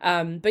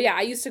 But yeah,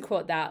 I used to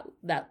quote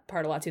that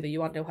part a lot too. That you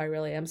want to know who I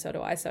really am, so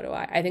do I.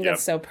 I think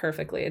that's so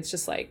perfectly. It's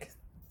just like,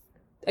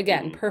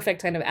 again,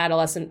 perfect kind of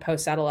adolescent,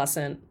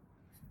 post-adolescent.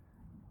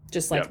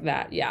 Just like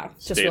that,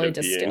 just State really of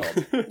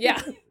distilled. yeah.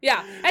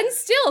 And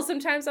still,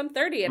 sometimes I'm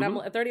 30 and I'm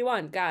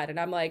 31, God, and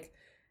I'm like,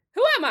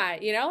 who am I?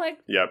 You know, like,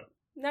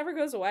 never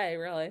goes away,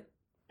 really.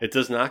 It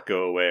does not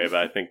go away,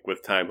 but I think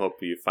with time,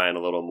 hopefully you find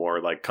a little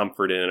more like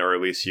comfort in it, or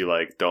at least you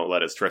like don't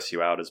let it stress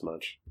you out as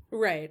much.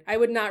 Right. I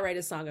would not write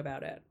a song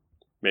about it.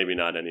 Maybe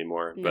not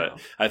anymore, No. but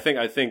I think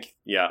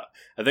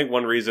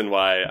one reason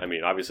why, I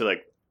mean, obviously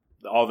like,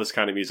 all this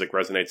kind of music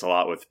resonates a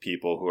lot with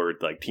people who are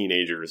like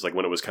teenagers, like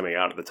when it was coming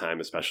out at the time,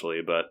 especially.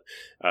 But,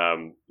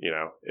 you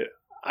know,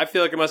 I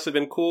feel like it must have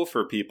been cool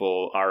for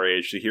people our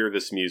age to hear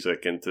this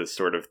music and to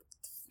sort of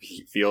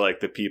feel like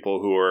the people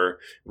who are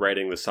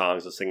writing the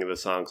songs and singing the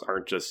songs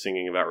aren't just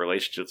singing about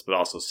relationships, but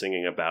also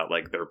singing about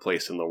like their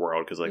place in the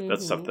world. Cause like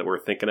that's stuff that we're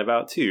thinking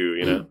about too,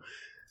 you know?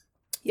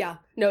 Yeah,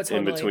 no,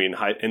 totally.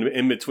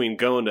 In between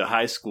going to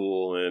high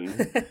school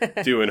and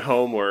doing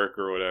homework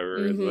or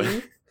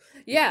whatever.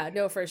 Yeah,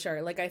 no, for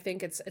sure. Like, I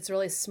think it's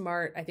really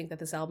smart. I think that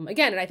this album,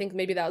 again, and I think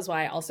maybe that was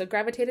why I also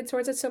gravitated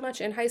towards it so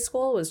much in high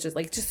school, was just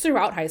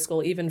throughout high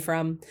school, even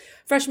from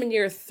freshman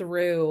year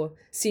through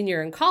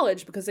senior in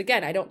college, because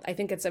again, I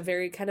think it's a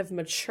very kind of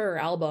mature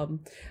album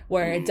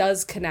where it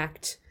does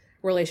connect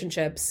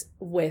relationships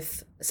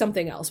with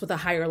something else, with a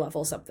higher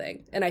level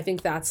something. And I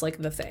think that's like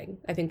the thing.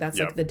 I think that's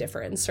like the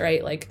difference,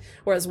 right? Like,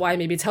 whereas why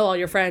maybe tell all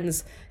your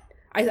friends,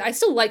 I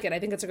still like it. I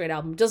think it's a great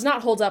album. Does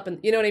not hold up,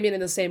 you know what I mean, in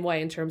the same way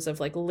in terms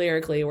of like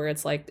lyrically, where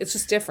it's like, it's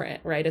just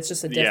different, right? It's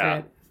just a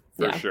different.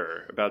 For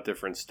sure. About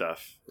different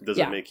stuff. It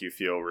doesn't make you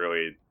feel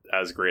really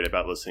as great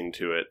about listening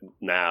to it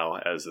now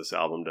as this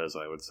album does,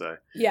 I would say.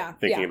 Yeah.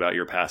 Thinking about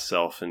your past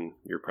self and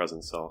your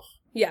present self.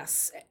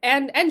 Yes.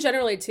 And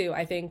generally too,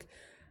 I think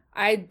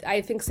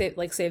I think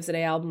Saves the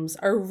Day albums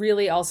are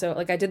really also,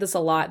 like, I did this a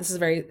lot. This is a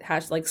very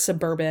like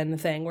suburban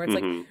thing where it's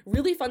like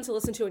really fun to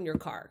listen to in your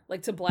car,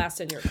 like to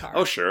blast in your car.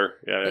 Oh, sure.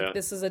 Yeah.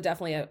 This is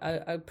definitely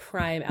a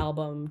prime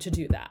album to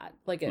do that.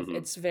 Like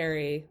it's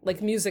very, like,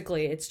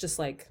 musically, it's just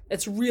like,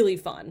 it's really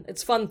fun.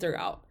 It's fun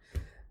throughout.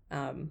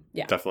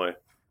 Yeah. Definitely.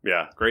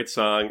 Yeah. Great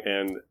song.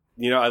 And,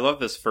 I love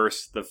the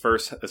first,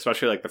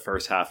 especially like the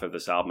first half of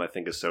this album, I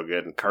think is so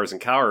good. And Cars and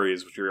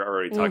Calories, which we were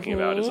already talking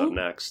about, is up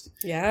next.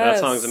 Yeah. That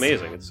song's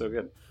amazing. It's so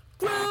good.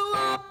 Grew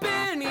up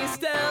in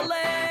East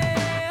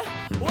LA,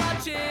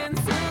 watching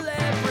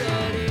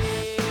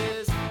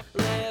celebrities,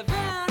 living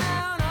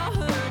out all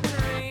her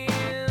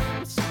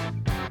dreams.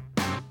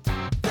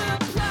 The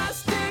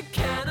plastic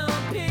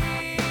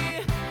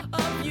canopy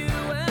of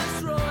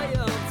U.S.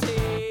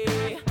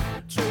 royalty,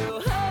 drew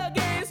her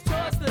gaze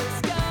towards the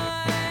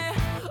sky,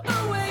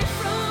 away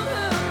from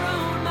her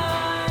own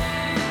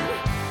mind,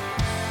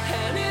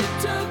 and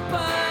it took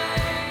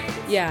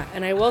bite. Yeah,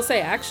 and I will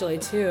say, actually,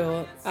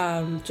 too,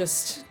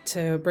 just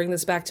to bring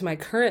this back to my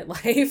current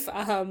life,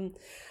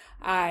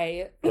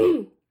 I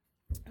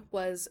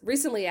was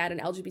recently at an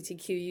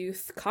LGBTQ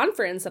youth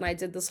conference, and I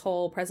did this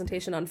whole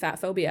presentation on fat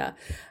phobia,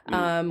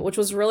 which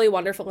was really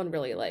wonderful and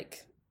really,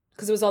 like,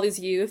 because it was all these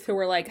youth who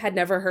were, like, had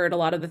never heard a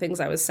lot of the things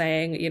I was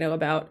saying,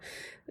 about,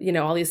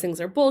 all these things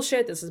are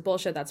bullshit, this is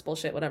bullshit, that's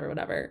bullshit,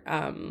 whatever.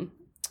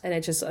 And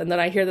then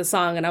I hear the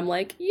song and I'm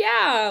like,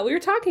 yeah, we were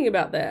talking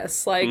about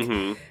this. Like,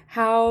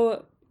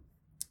 how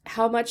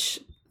much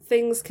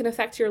things can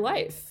affect your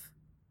life.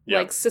 Yep.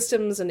 Like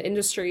systems and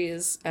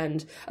industries,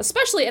 and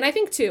especially, and I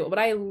think too, what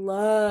I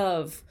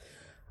love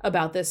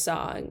about this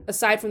song,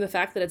 aside from the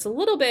fact that it's a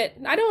little bit,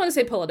 I don't want to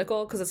say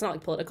political because it's not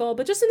like political,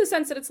 but just in the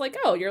sense that it's like,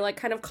 oh, you're like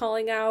kind of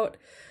calling out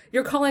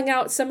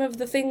some of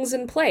the things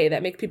in play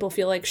that make people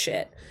feel like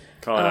shit.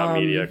 Calling out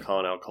media,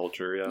 calling out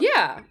culture,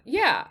 yeah.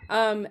 Yeah.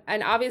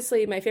 And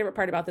obviously my favorite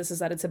part about this is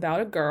that it's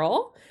about a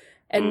girl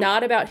and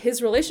not about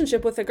his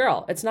relationship with the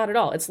girl. It's not at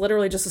all. It's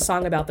literally just a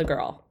song about the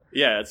girl.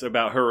 Yeah, it's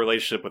about her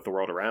relationship with the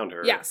world around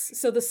her. Yes.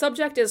 So the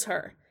subject is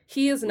her.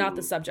 He is not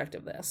the subject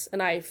of this.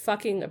 And I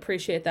fucking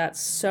appreciate that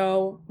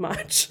so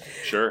much.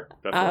 Sure,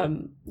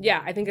 definitely.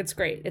 Yeah, I think it's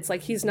great. It's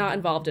like he's not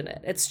involved in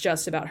it. It's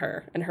just about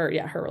her and her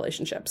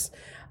relationships.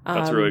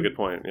 That's a really good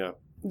point, yeah.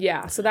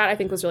 Yeah, so that I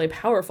think was really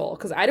powerful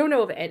because I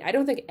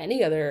don't think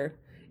any other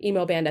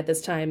emo band at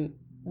this time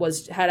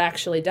had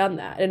actually done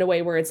that in a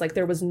way where it's like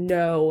there was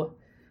no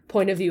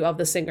point of view of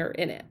the singer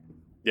in it.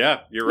 Yeah,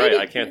 you're right.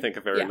 I can't think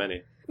of very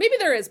many. Maybe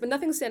there is, but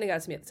nothing's standing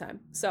out to me at the time.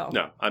 So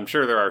no, I'm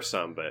sure there are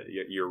some, but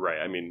you're right.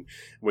 I mean,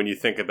 when you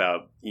think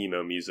about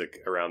emo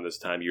music around this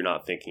time, you're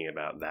not thinking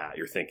about that.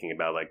 You're thinking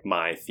about like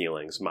my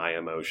feelings, my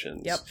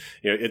emotions. Yep.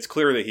 It's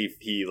clear that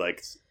he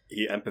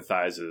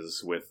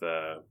empathizes with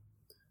the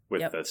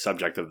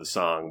subject of the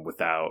song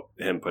without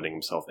him putting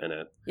himself in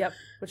it. Yep,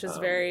 which is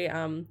very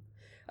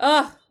what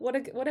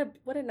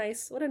a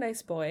nice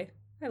boy.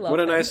 I love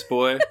what him. A nice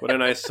boy. What a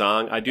nice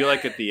song. I do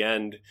like at the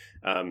end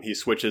he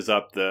switches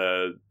up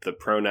the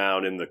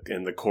pronoun in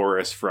the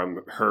chorus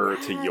from her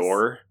to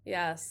your.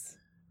 Yes.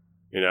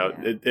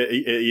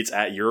 It's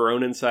at your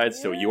own inside,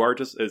 so you are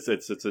just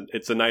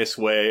it's a nice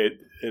way,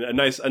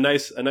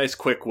 a nice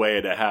quick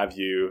way to have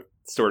you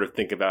sort of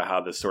think about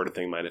how this sort of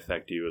thing might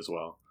affect you as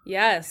well.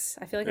 Yes,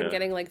 I feel like I'm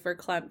getting like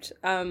verklempt.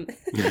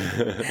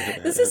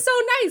 This is so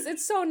nice.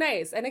 It's so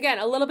nice. And again,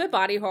 a little bit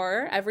body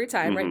horror every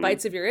time, right?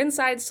 Bites of your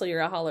insides till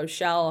you're a hollow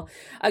shell.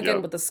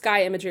 Again, with the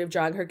sky imagery of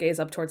drawing her gaze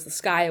up towards the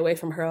sky, away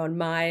from her own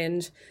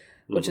mind,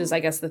 which is,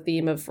 I guess, the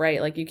theme of, right?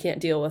 Like you can't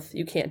deal with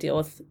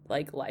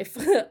like life.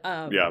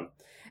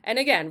 And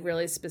again,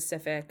 really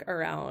specific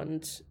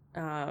around.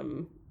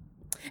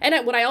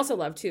 And what I also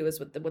love too is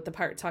with the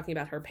part talking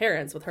about her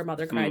parents, with her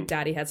mother cried,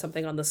 daddy had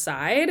something on the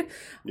side.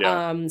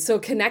 Yeah. So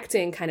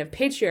connecting kind of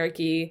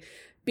patriarchy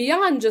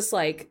beyond just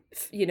like,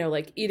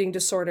 like eating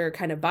disorder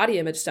kind of body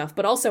image stuff,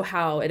 but also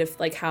how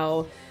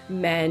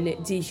men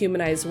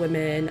dehumanize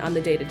women on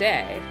the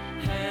day-to-day.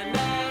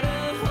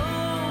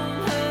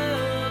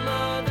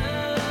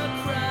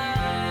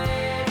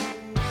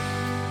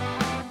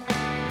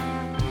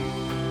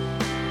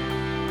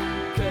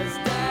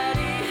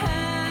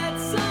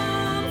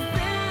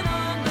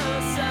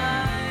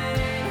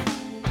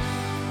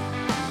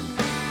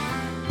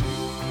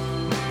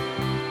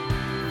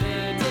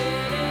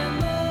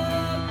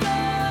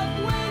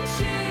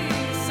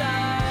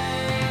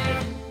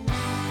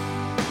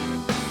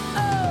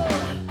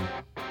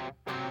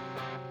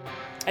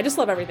 I just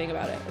love everything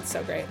about it. It's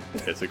so great.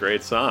 It's a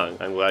great song.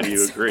 I'm glad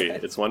you agree. So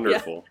it's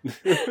wonderful.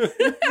 Yeah.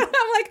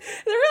 I'm like,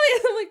 there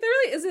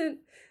really isn't.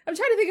 I'm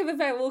trying to think of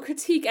if I will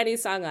critique any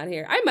song on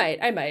here. I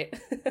might.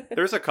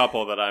 There's a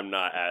couple that I'm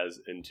not as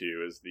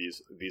into as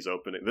these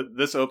opening.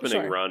 This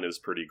opening run is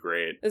pretty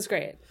great. It's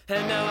great.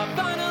 And now I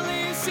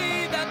finally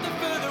see that the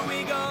further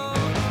we go,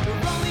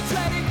 we're only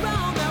treading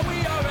ground that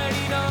we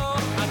already know.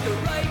 I could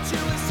write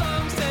you a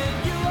song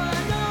saying you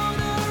are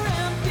known or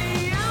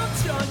empty out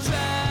your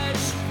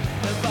trash,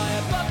 and buy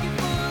a bucket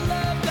full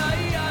of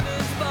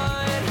diamonds,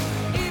 but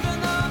even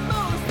the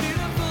most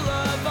beautiful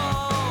of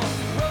all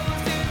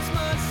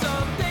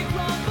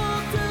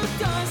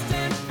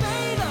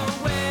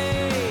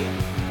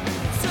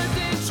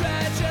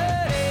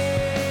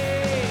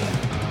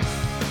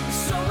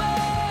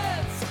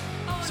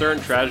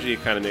certain tragedy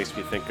kind of makes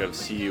me think of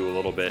See You a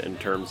little bit in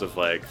terms of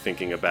like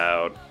thinking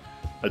about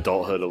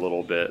adulthood a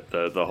little bit.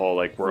 The whole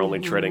like we're only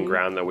treading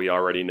ground that we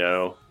already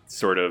know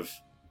sort of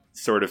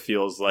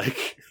feels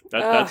like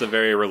that's a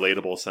very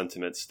relatable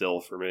sentiment still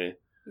for me.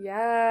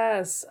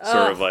 Yes.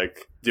 Sort of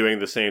like doing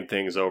the same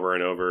things over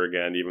and over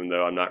again, even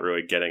though I'm not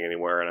really getting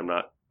anywhere and I'm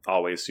not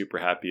always super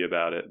happy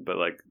about it. But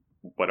like,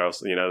 what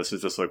else? You know, this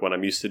is just like what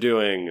I'm used to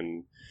doing,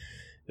 and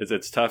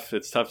it's tough.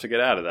 It's tough to get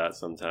out of that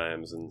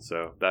sometimes, and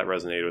so that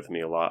resonated with me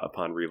a lot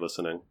upon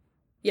re-listening.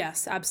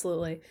 Yes,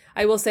 absolutely.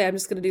 I will say I'm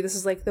just going to do this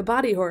as like the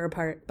body horror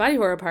part. Body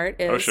horror part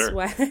is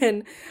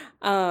when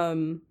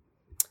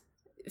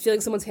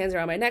feeling someone's hands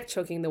around my neck,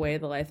 choking away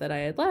the life that I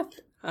had left.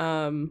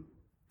 I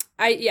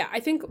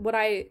think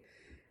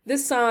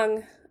this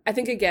song, I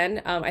think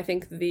again, I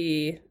think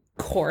the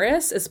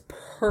chorus is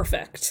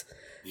perfect.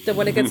 That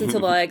when it gets into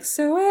like,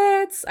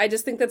 I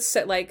just think that's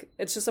like,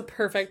 it's just a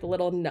perfect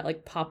little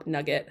like pop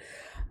nugget.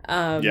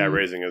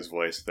 Raising his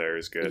voice there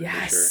is good.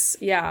 Yes. For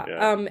sure.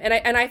 Yeah.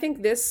 And I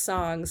think this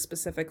song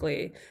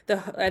specifically,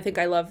 I think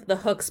I love the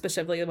hook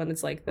specifically when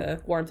it's like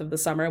the warmth of the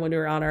summer when we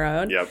were on our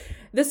own. Yep.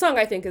 This song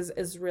I think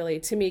is really,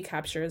 to me,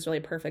 captures really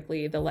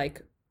perfectly the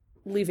like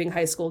leaving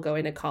high school,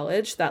 going to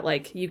college, that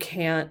like you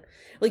can't,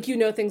 like, you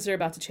know, things are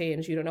about to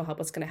change. You don't know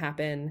what's going to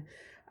happen.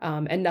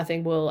 And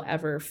nothing will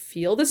ever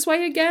feel this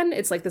way again.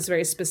 It's like this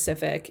very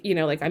specific, you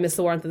know, like I miss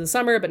the warmth of the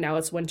summer, but now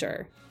it's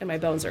winter and my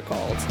bones are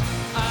cold.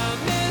 I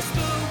miss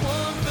the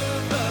warmth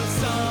of the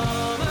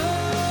summer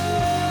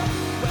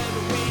when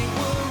we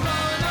were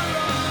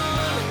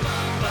on,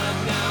 but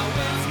now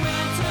it's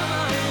winter,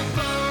 my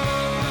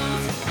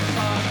bones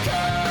are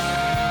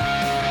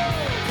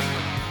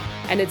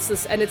cold. And it's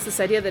this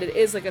idea that it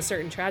is like a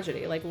certain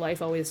tragedy, like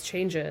life always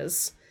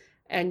changes.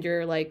 And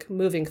you're like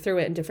moving through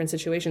it in different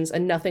situations,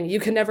 and you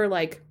can never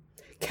like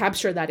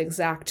capture that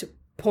exact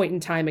point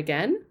in time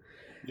again.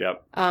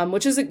 Yep.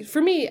 Which is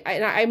for me,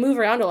 I move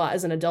around a lot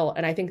as an adult,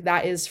 and I think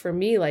that is for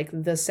me like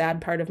the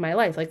sad part of my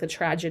life, like the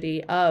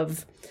tragedy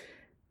of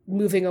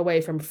moving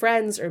away from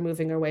friends or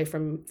moving away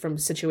from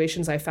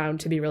situations I found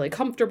to be really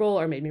comfortable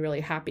or made me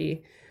really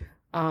happy.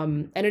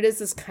 And it is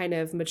this kind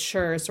of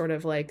mature sort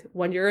of like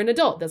when you're an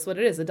adult, that's what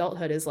it is.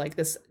 Adulthood is like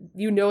this,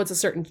 you know, it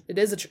is going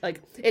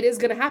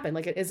to happen.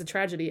 Like it is a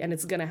tragedy and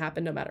it's going to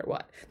happen no matter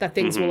what, that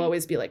things will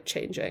always be like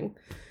changing.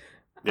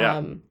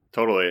 Yeah,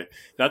 totally.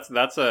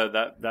 That's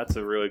a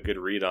really good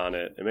read on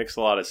it. It makes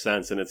a lot of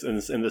sense. And it's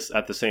in this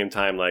at the same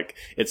time, like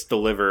it's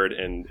delivered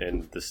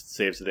in the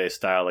Save Today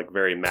style, like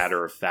very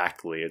matter of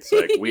factly. It's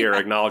like, we are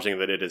acknowledging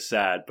that it is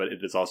sad, but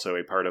it is also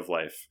a part of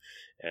life.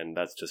 And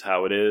that's just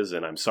how it is,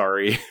 and I'm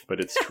sorry,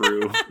 but it's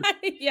true.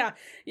 Yeah.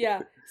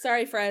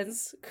 Sorry,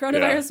 friends.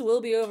 Coronavirus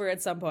will be over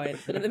at some point,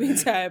 but in the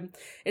meantime,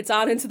 it's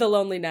on into the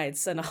lonely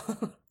nights and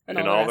all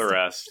the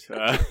rest.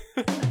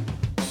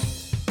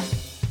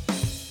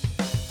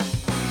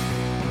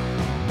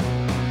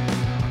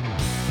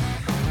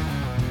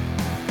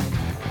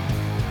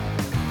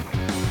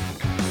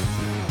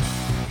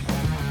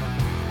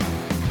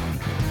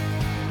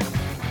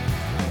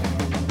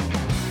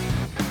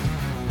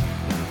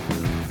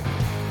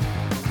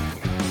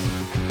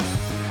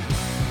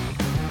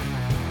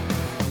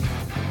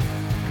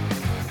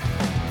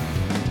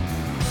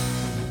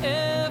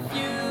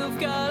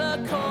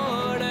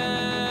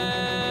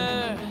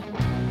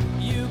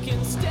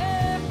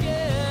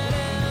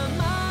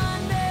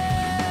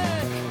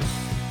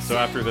 So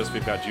after this,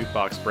 we've got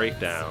Jukebox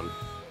Breakdown.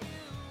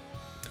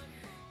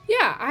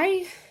 Yeah,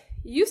 I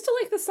used to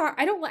like the song.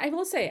 I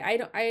will say,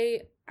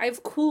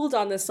 I've cooled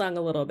on this song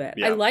a little bit.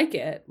 Yeah. I like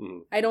it.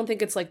 I don't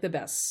think it's like the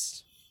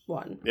best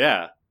one.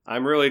 Yeah.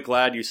 I'm really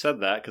glad you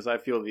said that because I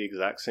feel the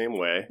exact same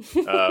way.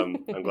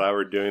 I'm glad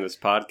we're doing this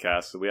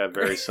podcast. So we have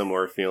very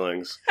similar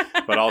feelings,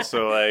 but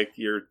also like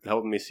you're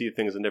helping me see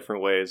things in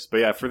different ways. But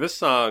yeah, for this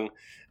song,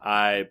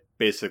 I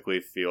basically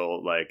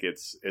feel like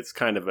it's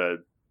kind of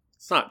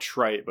it's not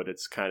trite, but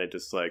it's kind of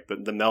just like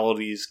the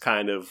melody's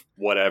kind of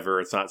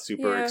whatever. It's not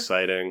super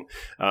exciting.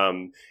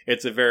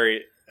 It's a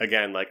very,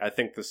 again, like I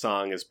think the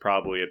song is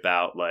probably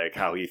about like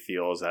how he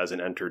feels as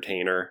an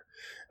entertainer.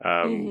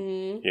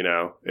 You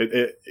know,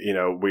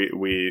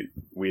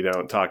 we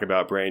don't talk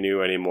about Brand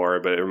New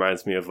anymore, but it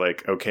reminds me of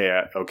like,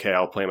 okay,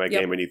 I'll play my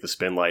game beneath the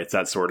spin lights,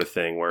 that sort of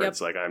thing, where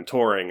it's like, I'm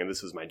touring and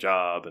this is my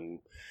job, and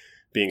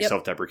being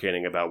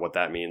self-deprecating about what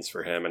that means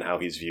for him and how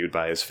he's viewed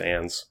by his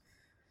fans.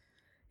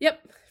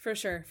 Yep, for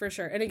sure.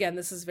 And again,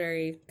 this is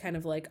very kind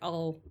of like,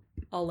 I'll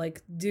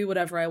like do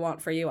whatever I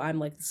want for you. I'm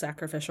like the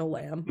sacrificial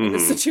lamb in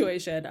this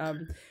situation.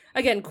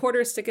 Again,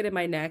 quarter stick it in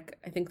my neck.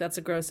 I think that's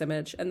a gross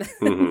image. And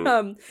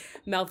then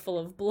mouthful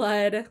of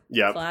blood.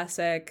 Yep.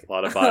 Classic. A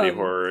lot of body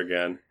horror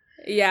again.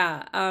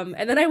 Yeah.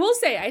 And then I will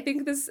say, I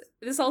think this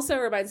also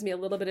reminds me a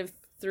little bit of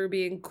Through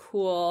Being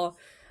Cool.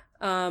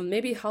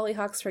 Maybe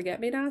Hollyhocks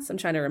Forget-Me-Nots. I'm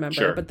trying to remember.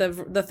 Sure. But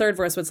the third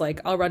verse was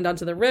like, I'll run down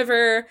to the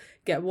river,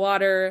 get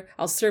water,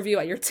 I'll serve you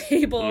at your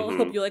table,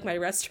 hope you like my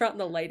restaurant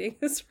and the lighting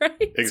is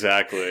right.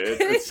 Exactly.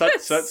 It's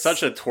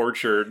such a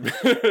tortured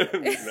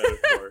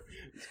metaphor.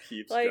 It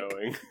keeps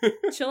going.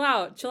 chill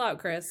out,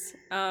 Chris.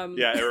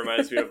 Yeah, it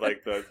reminds me of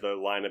like the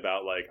line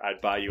about like, I'd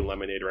buy you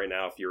lemonade right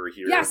now if you were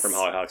here, from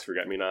Hollyhocks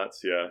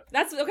Forget-Me-Nots. Yeah.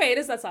 That's okay, it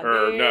is that song.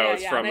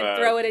 It's from and I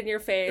throw it in your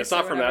face. It's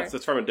not from that,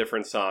 it's from a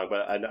different song,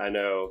 but I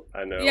know.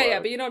 Yeah,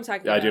 but you know what I'm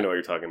talking about. I do know what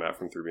you're talking about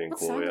from Through Being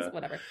Cool, yeah.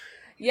 Whatever.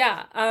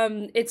 Yeah,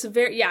 it's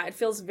it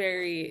feels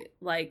very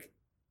like,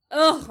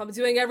 oh, I'm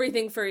doing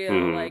everything for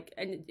you, like,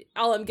 and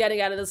all I'm getting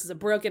out of this is a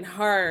broken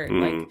heart,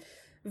 like,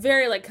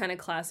 very like kind of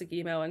classic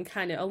emo and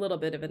kind of a little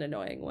bit of an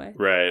annoying way.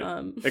 Right.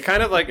 It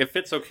kind of like, it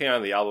fits okay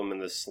on the album in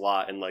this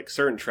slot, and like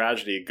Certain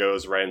Tragedy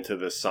goes right into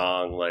this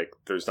song, like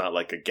there's not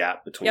like a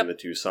gap between the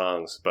two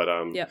songs. But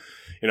you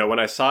know, when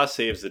I saw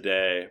Saves the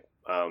Day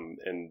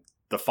in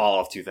the fall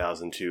of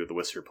 2002, the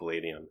Whistler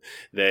Palladium,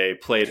 they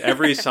played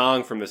every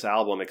song from this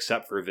album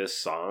except for this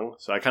song.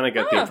 So I kind of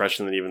get the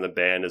impression that even the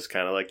band is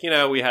kind of like, you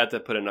know, we had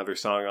to put another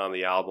song on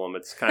the album.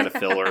 It's kind of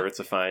filler. It's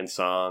a fine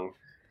song.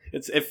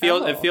 It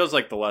feels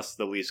like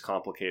the least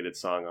complicated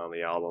song on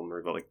the album,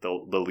 or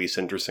the least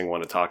interesting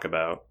one to talk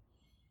about.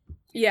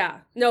 Yeah,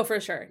 no, for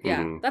sure.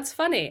 Yeah, that's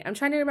funny. I'm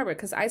trying to remember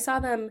because I saw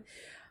them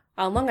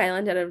on Long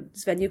Island at a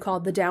venue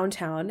called the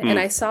Downtown, and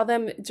I saw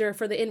them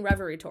for the In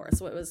Reverie tour.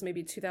 So it was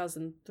maybe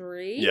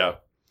 2003. Yeah.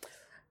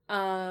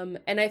 And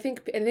I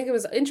think it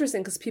was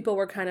interesting because people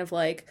were kind of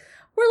like,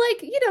 we're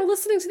like, you know,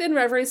 listening to the In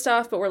Reverie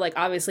stuff, but we're like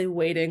obviously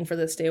waiting for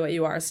the Stay What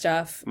You Are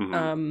stuff.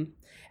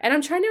 And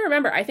I'm trying to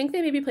remember. I think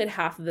they maybe played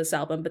half of this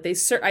album, but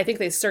I think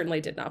they certainly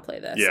did not play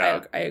this.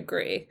 Yeah. I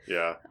agree.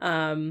 Yeah.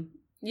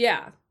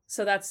 Yeah.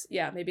 So that's,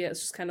 maybe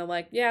it's just kind of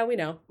like, yeah, we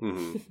know.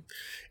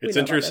 It's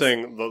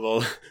interesting.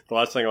 The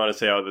last thing I want to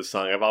say about this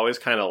song, I've always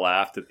kind of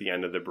laughed at the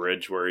end of the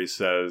bridge where he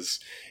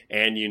says,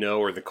 and you know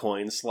where the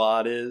coin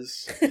slot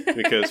is?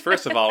 Because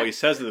first of all, he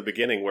says at the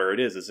beginning where it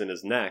is in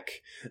his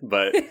neck.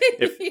 But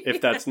if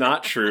that's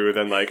not true,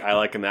 then like I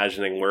like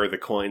imagining where the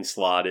coin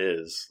slot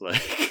is.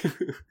 Like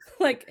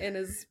like in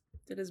his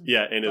in his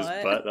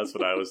butt. That's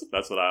what I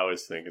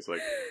always think. It's like,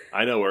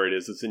 I know where it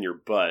is. It's in your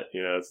butt.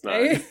 You know, it's not.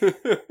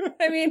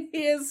 I mean,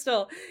 he's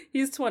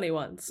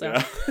 21, so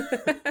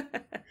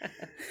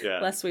yeah.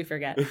 Lest we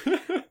forget.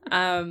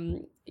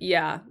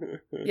 Yeah,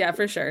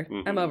 for sure.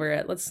 I'm over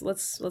it. Let's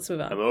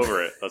move on. I'm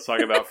over it. Let's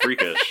talk about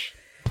Freakish.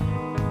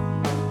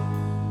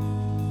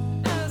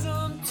 As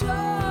I'm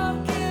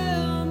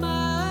talking,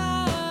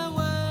 my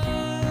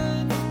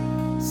words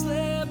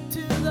slip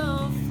to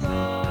the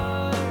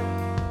floor,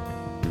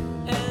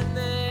 and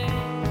they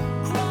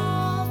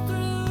crawl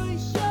through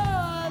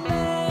your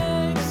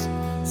legs,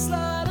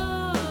 slide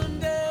under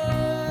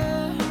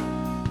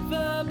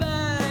the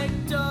back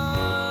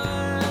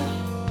door.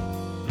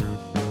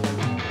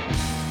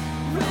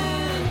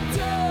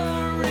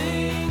 Rendering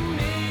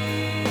me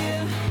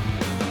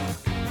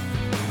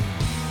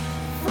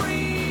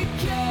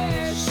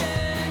freakish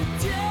and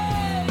days.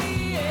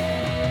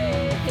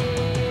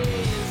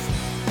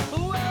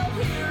 Well,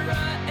 here I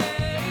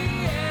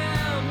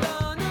am,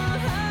 don't know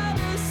how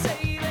to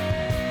say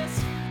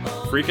this.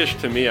 Freakish,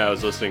 to me, I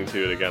was listening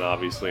to it again,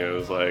 obviously, and it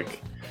was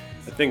like,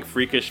 I think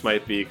Freakish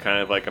might be kind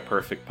of like a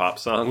perfect pop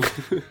song.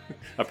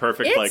 A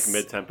perfect like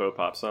mid-tempo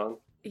pop song.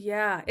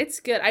 Yeah, it's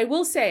good. I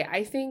will say,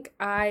 I think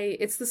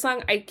it's the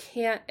song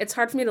it's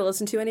hard for me to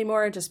listen to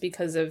anymore just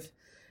because of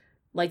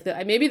like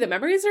maybe the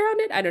memories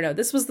around it. I don't know.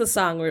 This was the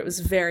song where it was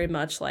very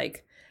much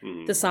like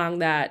the song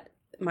that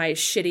my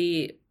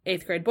shitty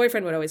 8th grade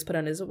boyfriend would always put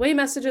on his away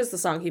messages, the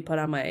song he put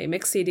on my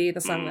mix CD, the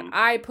song that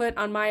I put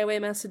on my away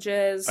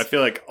messages. I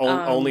feel like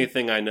only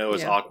thing I know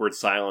is Awkward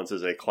Silence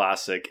is a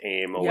classic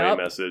AIM away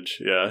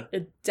message. Yeah.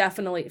 It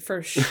definitely,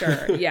 for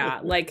sure. Yeah.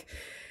 Like,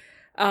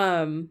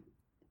 and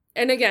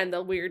again,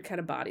 the weird kind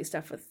of body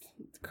stuff with,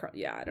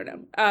 I don't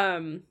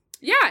know.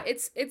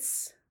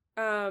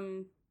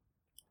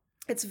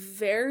 It's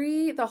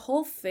very, the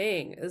whole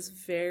thing is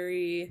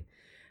very,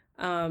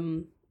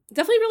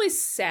 definitely really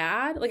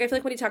sad. Like, I feel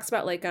like when he talks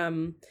about like,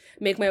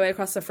 make my way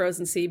across the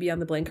frozen sea beyond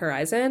the blank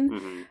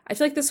horizon, I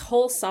feel like this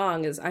whole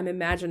song is, I'm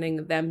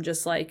imagining them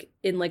just like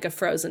in like a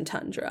frozen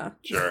tundra.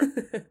 Sure.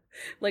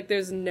 Like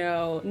there's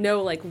no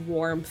like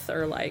warmth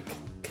or like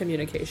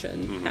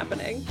communication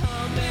happening.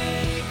 I'll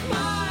make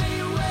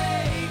my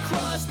way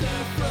across the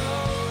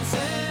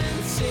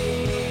frozen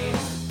sea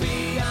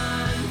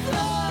beyond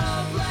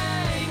the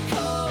blank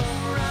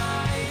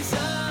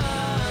horizon,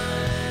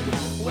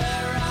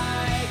 where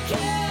I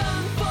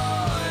can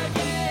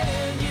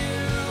forget you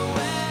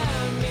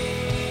and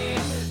me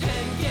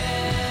and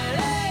get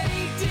a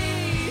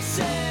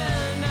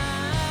decent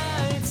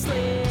night's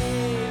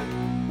sleep.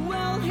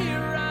 Well,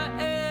 here I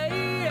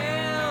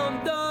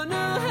am, don't know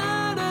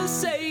how to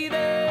say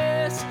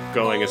this.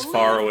 Going as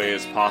far away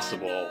as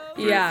possible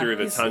through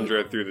the he's-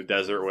 tundra, through the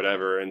desert,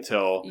 whatever,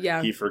 until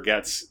he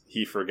forgets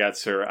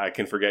her. I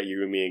can forget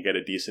you and me and get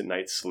a decent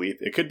night's sleep.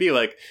 It could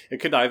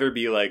either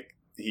be like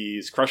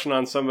he's crushing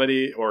on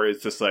somebody, or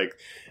it's just like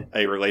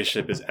a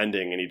relationship is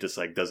ending and he just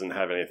like doesn't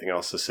have anything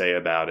else to say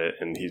about it,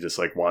 and he just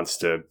like wants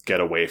to get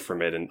away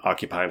from it and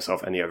occupy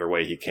himself any other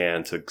way he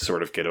can to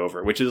sort of get over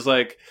it, which is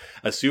like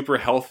a super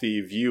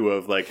healthy view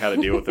of like how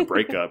to deal with the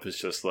breakup. It's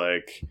just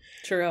like,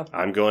 true,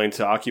 I'm going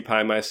to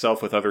occupy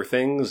myself with other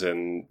things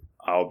and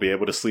I'll be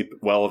able to sleep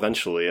well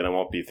eventually, and I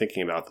won't be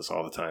thinking about this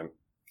all the time.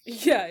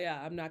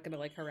 Yeah. I'm not going to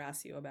like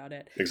harass you about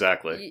it.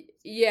 Exactly.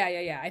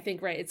 Yeah. I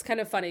think, right. It's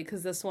kind of funny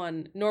because this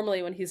one,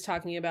 normally when he's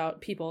talking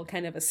about people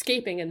kind of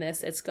escaping in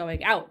this, it's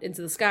going out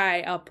into the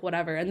sky, up,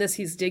 whatever. And this,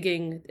 he's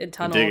digging a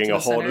tunnel. Digging a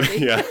hole.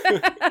 Yeah.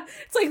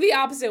 It's like the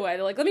opposite way.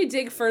 They're like, let me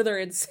dig further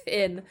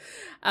in.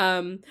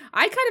 I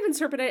kind of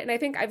interpret it, and I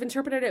think I've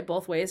interpreted it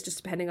both ways,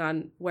 just depending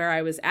on where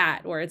I was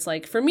at, where it's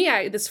like, for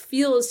me, this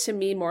feels to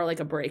me more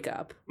like a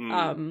breakup.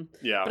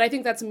 Yeah. But I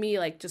think that's me,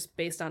 like, just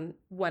based on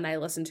when I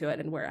listen to it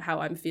and how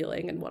I'm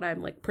feeling and what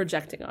I'm like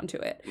projecting onto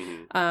it.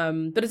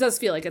 But it does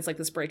feel like it's like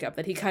this breakup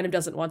that he kind of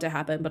doesn't want to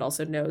happen, but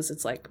also knows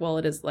it's like, well,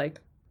 it is like,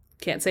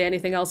 can't say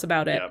anything else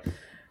about it.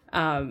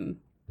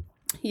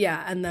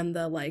 Yeah. And then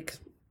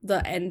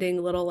the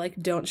ending little like,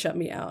 don't shut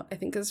me out, I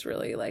think is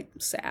really like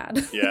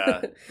sad.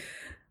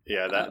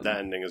 Yeah, that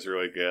ending is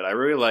really good. I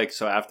really like,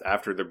 so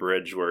after the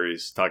bridge where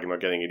he's talking about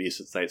getting a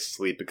decent night's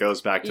sleep, it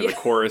goes back to the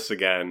chorus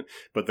again,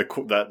 but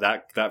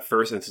that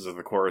first instance of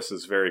the chorus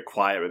is very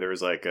quiet, where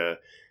there's like a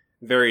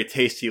very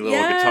tasty little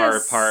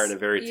guitar part and a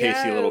very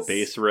tasty little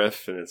bass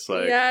riff, and it's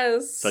like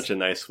such a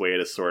nice way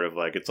to sort of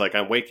like, it's like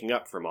I'm waking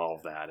up from all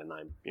of that, and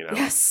I'm,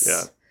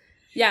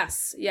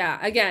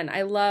 Again,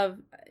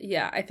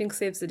 I think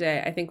Saves the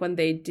Day. I think when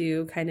they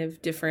do kind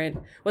of different,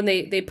 when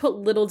they put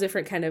little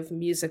different kind of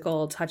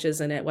musical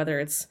touches in it, whether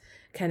it's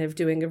kind of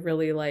doing a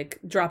really like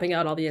dropping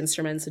out all the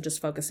instruments and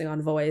just focusing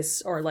on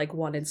voice, or like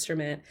one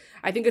instrument,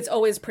 I think it's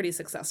always pretty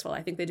successful.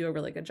 I think they do a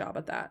really good job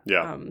at that.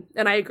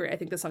 And I agree. I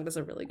think the song does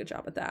a really good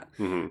job at that.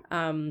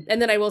 And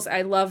then I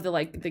love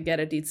the get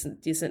a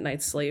decent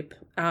night's sleep.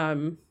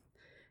 Don't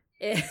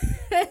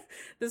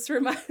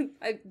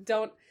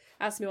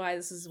ask me why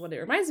this is what it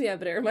reminds me of,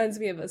 but it reminds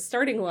me of a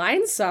Starting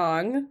Line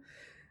song.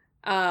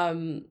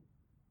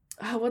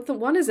 What the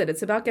one is it?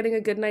 It's about getting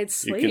a good night's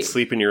sleep. You can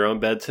sleep in your own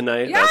bed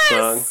tonight. Yes! That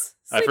song.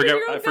 I forget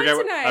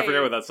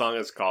what that song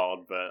is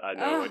called, but I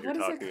know what you're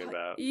talking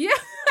about. Yeah,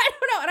 I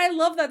don't know, and I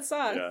love that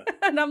song.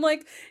 And I'm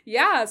like,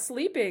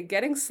 sleeping,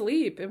 getting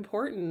sleep,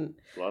 important.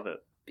 Love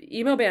it.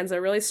 Emo bands are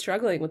really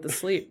struggling with the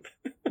sleep,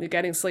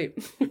 getting sleep.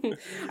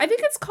 I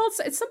think it's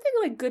something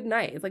like good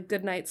night, like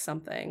good night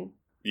something.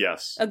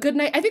 Yes. A good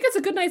night. I think it's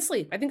a good night's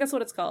sleep. I think that's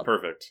what it's called.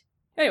 Perfect.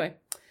 Anyway.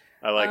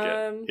 I like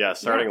it. Yeah,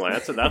 Starting Line.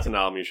 That's an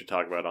album you should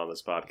talk about on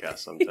this podcast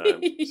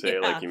sometime. Say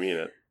it like you mean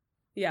it.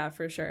 Yeah,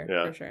 for sure.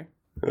 Yeah. For sure.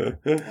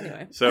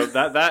 Anyway. So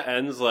that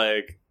ends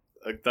like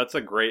that's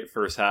a great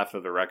first half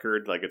of the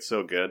record. Like, it's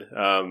so good.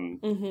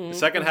 The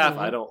second half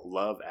I don't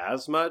love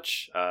as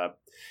much.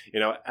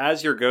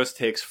 As Your Ghost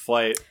Takes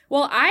Flight.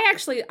 Well,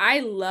 I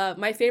love,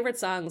 my favorite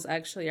songs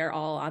actually are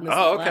all on this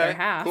latter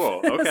half.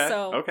 Cool. Okay.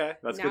 So okay.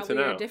 That's good to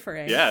now know. we're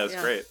differing. Yeah, it's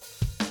great.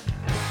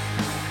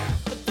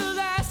 The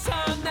last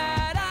time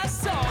that I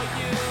saw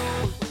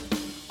you,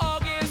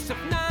 August of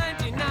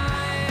 '99,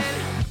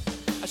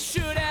 I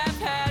should have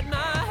had my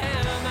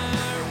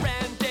hammer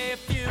and a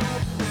few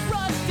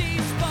rusty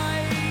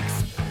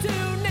spikes to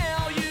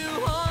nail you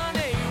on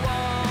a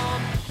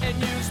wall, and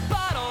use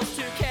bottles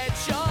to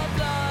catch your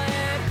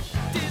blood,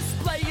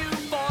 display you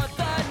for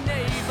the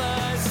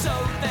neighbors so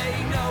they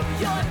know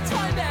your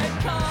time had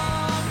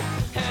come,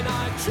 and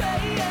I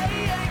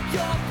drank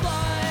your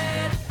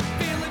blood,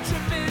 feeling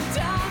tripping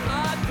down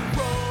my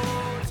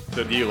throat.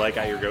 So do you like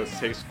At Your Ghost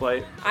Takes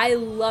Flight? I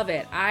love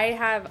it.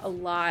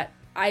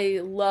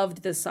 I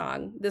loved this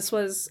song. This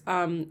was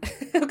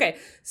okay.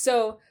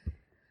 So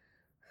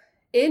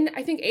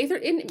I think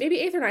maybe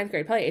 8th or 9th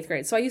grade, probably 8th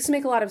grade. So I used to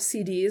make a lot of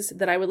CDs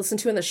that I would listen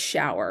to in the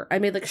shower. I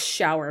made like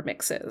shower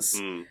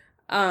mixes.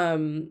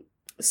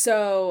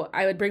 So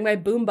I would bring my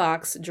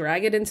boombox,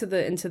 drag it into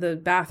the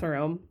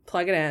bathroom,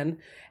 plug it in,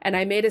 and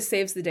I made a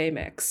Saves the Day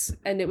mix.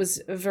 And it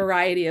was a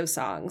variety of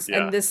songs.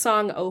 Yeah. And this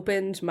song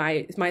opened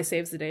my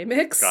Saves the Day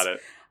mix. Got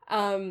it.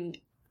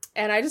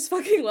 And I just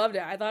fucking loved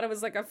it. I thought it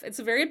was like it's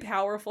a very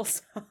powerful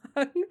song.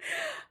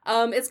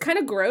 It's kind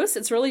of gross.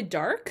 It's really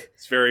dark.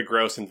 It's very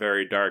gross and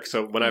very dark.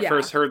 So when I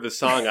first heard the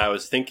song, I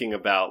was thinking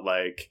about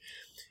like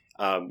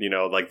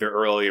their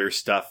earlier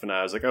stuff, and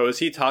I was like, oh, is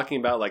he talking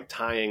about like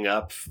tying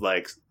up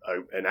like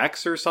an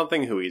ex or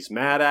something who he's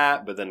mad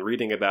at? But then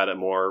reading about it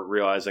more,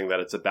 realizing that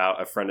it's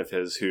about a friend of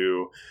his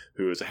who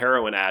is a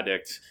heroin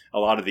addict, a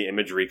lot of the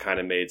imagery kind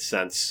of made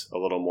sense a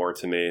little more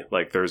to me.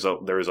 Like there's a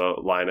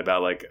line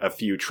about like a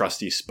few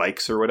trusty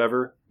spikes or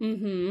whatever.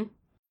 And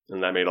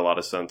that made a lot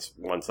of sense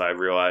once I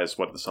realized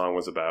what the song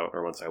was about,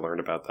 or once I learned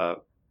about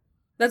that.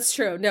 That's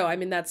true. No, I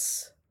mean, that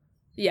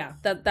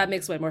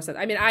makes way more sense.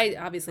 I mean, I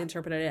obviously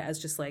interpreted it as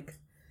just like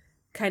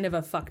kind of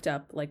a fucked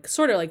up, like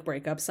sort of like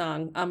breakup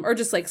song, or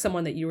just like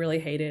someone that you really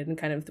hated and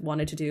kind of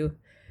wanted to do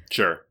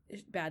sure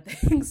bad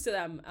things to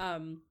them.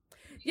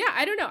 Yeah,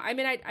 I don't know. I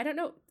mean, I don't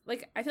know.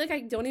 Like, I feel like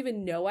I don't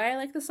even know why I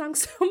like the song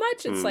so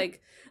much. It's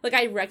like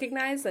I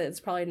recognize that it's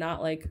probably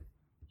not like,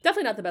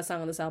 definitely not the best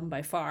song on this album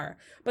by far.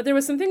 But there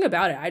was something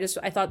about it.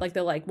 I thought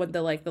like when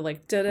the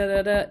da da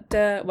da da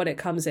da when it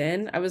comes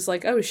in, I was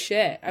like, oh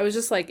shit. I was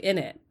just like in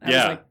it.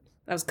 I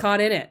was caught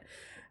in it.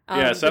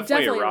 Yeah, it's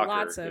definitely a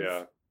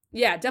rocker.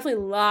 Yeah,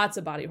 definitely lots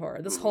of body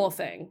horror. This whole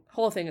thing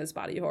is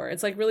body horror.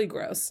 It's like really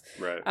gross.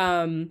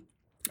 Right.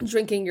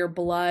 Drinking your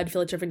blood,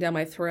 feel it dripping down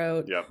my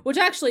throat. Yep. Which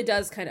actually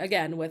does kind of,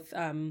 again, with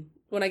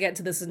when I get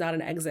to This Is Not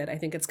an Exit, I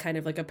think it's kind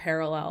of like a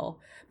parallel,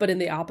 but in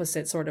the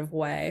opposite sort of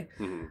way.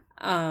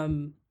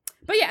 Mm-hmm.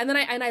 But yeah, and then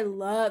I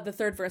love the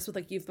third verse with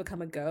like You've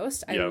Become a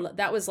Ghost.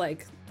 That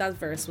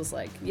verse was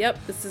like, yep,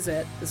 this is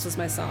it. This was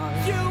my song.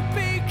 You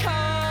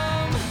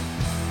become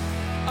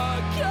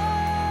a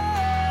ghost.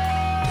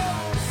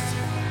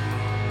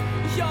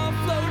 You're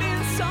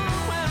floating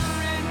somewhere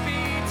in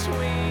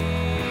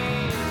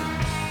between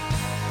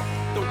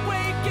the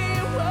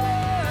waking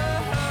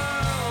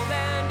world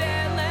and a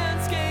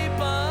landscape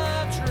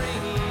of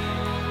dreams.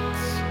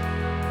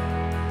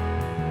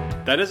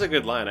 That is a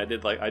good line. I do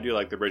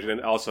like the bridge, and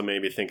it also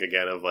made me think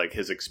again of like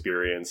his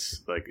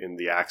experience, like in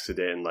the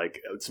accident, and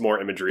like it's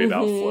more imagery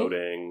about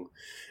floating,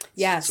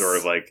 yes, sort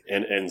of like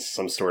in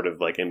some sort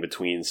of like in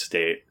between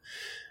state.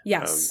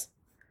 Yes,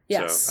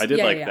 yes. So I did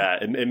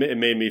that. It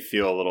made me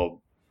feel a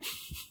little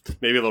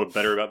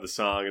better about the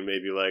song, and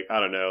maybe like I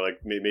don't know,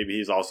 like maybe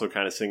he's also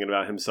kind of singing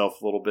about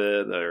himself a little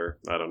bit, or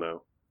I don't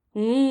know.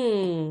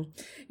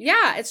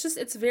 Yeah,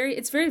 it's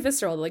very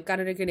visceral. Like, got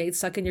a grenade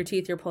stuck in your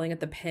teeth, you're pulling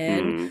at the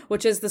pin,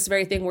 which is this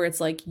very thing where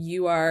it's like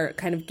you are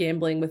kind of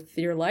gambling with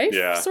your life,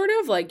 sort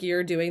of like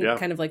you're doing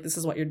kind of like this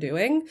is what you're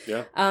doing.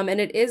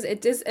 And it is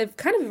a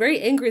kind of a very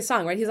angry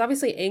song, right? He's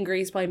obviously angry,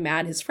 he's probably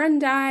mad his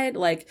friend died,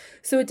 like,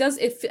 so I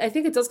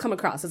think it does come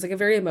across as like a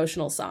very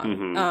emotional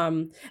song.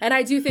 And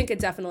I do think it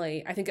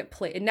definitely,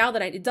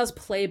 it does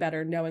play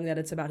better knowing that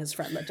it's about his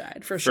friend that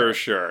died, for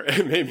sure.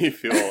 It made me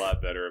feel a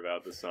lot better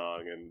about the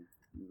song and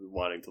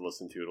wanting to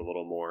listen to it a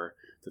little more,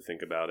 to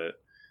think about it.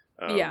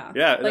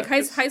 Like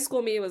high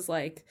school me was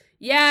like,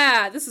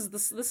 yeah, this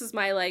is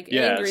my like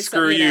angry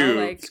screw stuff, you,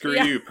 know? Like, screw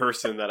you,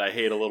 person that I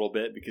hate a little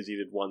bit because you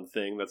did one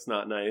thing that's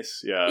not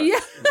nice. Yeah,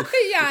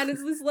 and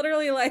it's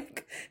literally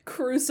like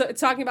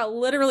talking about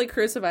literally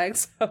crucifying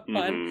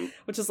someone,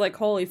 which is like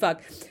holy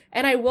fuck.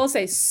 And I will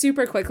say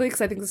super quickly,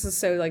 because I think this is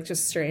so like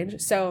just strange.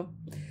 So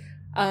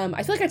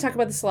I feel like I talk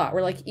about this a lot,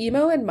 where like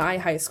emo in my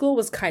high school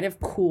was kind of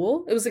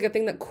cool. It was like a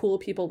thing that cool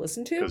people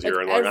listened to. Because like,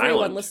 you're in Long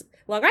Island.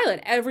 Long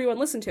Island, everyone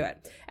listened to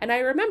it. And I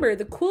remember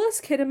the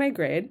coolest kid in my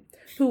grade,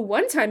 who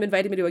one time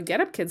invited me to a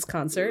Get Up Kids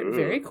concert. Ooh.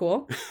 Very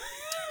cool.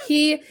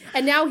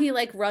 Now he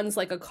like runs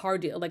like a car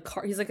deal,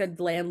 he's like a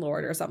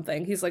landlord or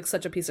something. He's like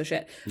such a piece of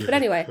shit. But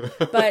anyway,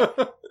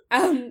 but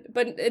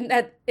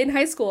in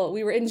high school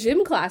we were in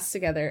gym class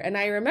together, and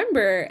I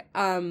remember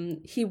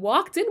he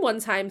walked in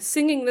one time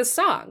singing this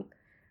song.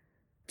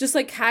 Just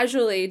like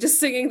casually just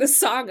singing this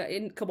song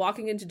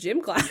walking into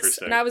gym class.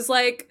 And I was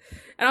like,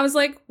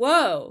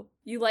 whoa,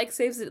 you like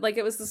Saves the, like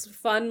it was this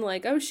fun,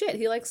 like, oh shit,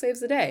 he like Saves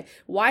the Day.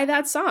 Why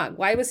that song?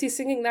 Why was he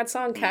singing that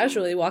song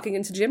casually walking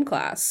into gym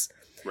class?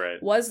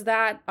 Right. Was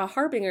that a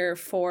harbinger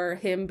for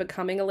him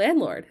becoming a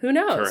landlord? Who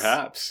knows?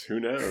 Perhaps. Who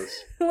knows?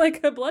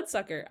 Like a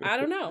bloodsucker. I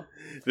don't know.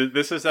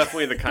 This is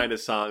definitely the kind of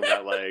song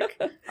that, like,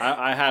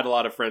 I had a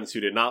lot of friends who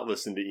did not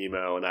listen to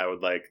emo, and I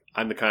would, like,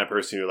 I'm the kind of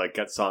person who, like,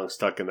 gets songs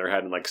stuck in their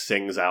head and, like,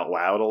 sings out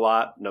loud a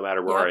lot, no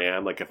matter where I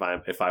am. Like, if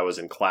I was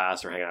in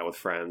class or hanging out with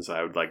friends,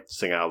 I would, like,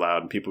 sing out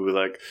loud, and people would be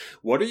like,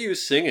 what are you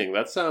singing?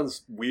 That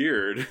sounds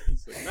weird.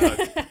 It's like,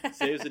 no, it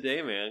saves the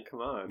day, man. Come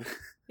on.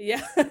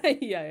 Yeah.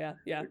 Like,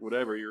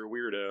 whatever, you're a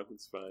weirdo.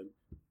 It's fine.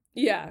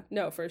 Yeah,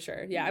 no, for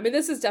sure. Yeah, I mean,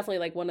 this is definitely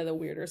like one of the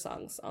weirder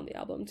songs on the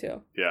album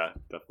too. Yeah,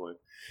 definitely.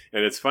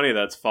 And it's funny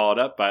that's followed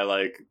up by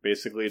like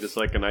basically just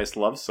like a nice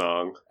love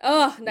song.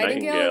 Oh,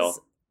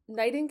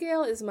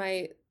 Nightingale is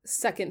my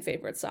second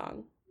favorite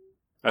song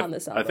on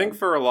this album. I think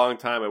for a long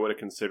time I would have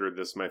considered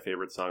this my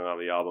favorite song on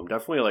the album.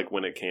 Definitely like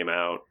when it came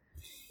out.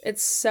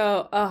 It's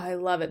so I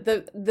love it.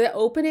 The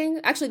opening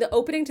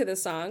to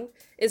this song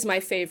is my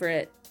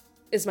favorite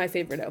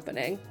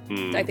opening.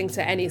 I think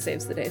to any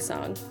Saves the Day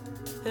song.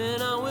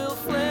 And I will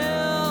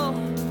flail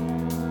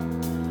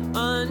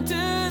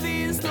under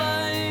these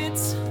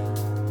lights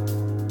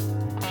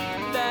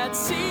that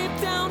seep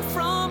down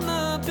from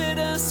the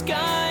bitter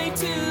sky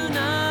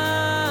tonight.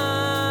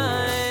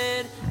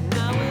 And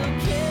I will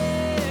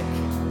kick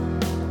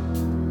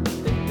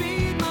and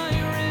beat my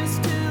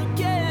wrist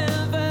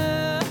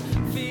together.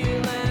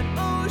 Feel an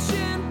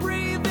ocean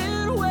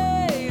breathing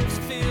waves.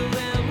 Feel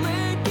them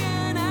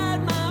licking at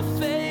my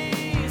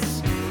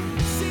face.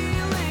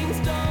 Ceilings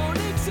don't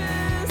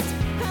exist,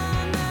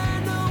 and there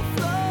are no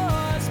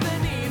floors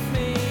beneath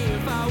me.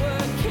 If I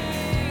were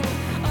king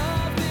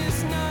of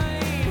this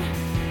night,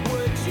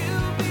 would you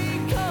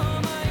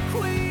become my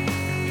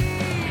queen?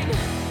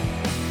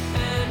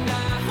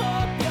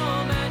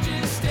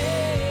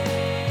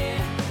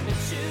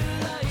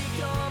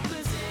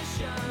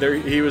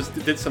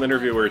 did some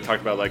interview where he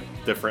talked about like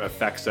different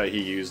effects that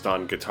he used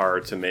on guitar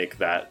to make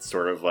that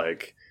sort of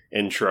like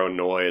intro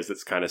noise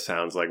that kind of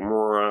sounds like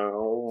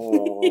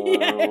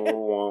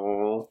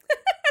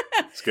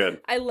it's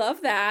good. I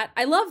love that.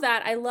 I love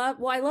that.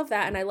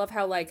 And I love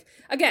how, like,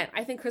 again,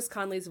 I think Chris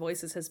Conley's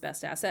voice is his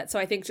best asset. So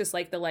I think just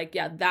like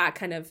that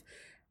kind of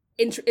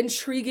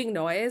intriguing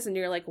noise, and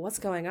you're like, what's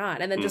going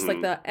on? And then just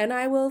like and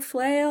I will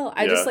flail.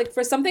 I just like,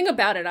 for something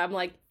about it, I'm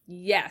like,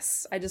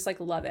 yes, I just like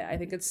love it. I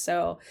think it's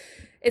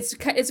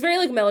very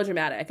like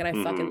melodramatic, and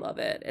I fucking love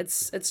it.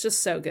 It's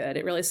just so good.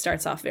 It really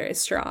starts off very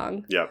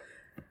strong. Yeah.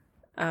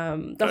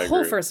 The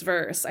whole first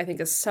verse I think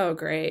is so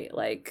great.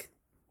 Like,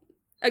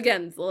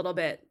 again, a little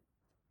bit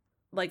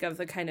like of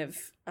the kind of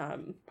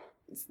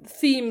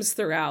themes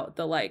throughout,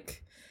 the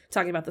like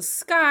talking about the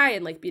sky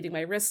and like beating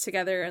my wrists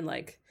together and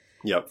like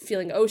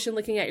feeling ocean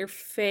looking at your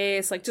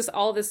face, like just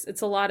all this.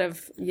 It's a lot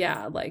of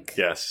like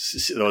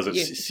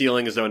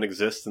ceilings don't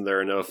exist and there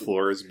are no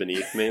floors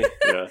beneath me.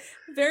 Yeah.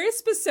 Very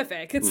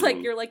specific. It's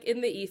like you're like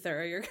in the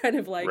ether. You're kind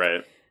of like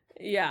right.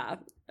 Yeah.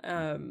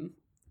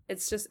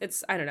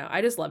 It's I don't know.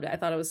 I just loved it. I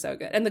thought it was so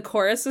good. And the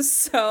chorus is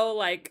so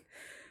like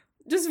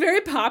just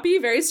very poppy,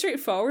 very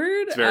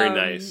straightforward. It's very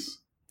nice.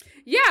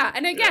 Yeah,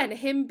 and again,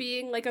 him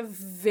being like a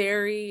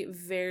very,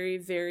 very,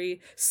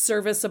 very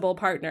serviceable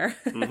partner.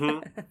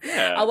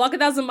 Yeah. I'll walk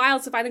 1,000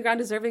 miles to find the ground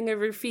deserving of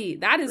your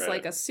feet. That is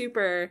like a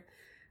super,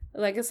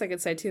 well, I guess I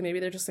could say too, maybe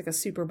they're just like a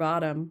super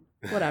bottom,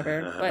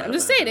 whatever. But I'm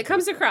just saying,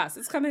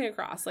 it's coming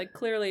across like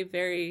clearly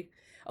very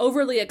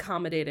overly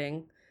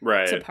accommodating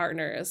to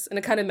partners in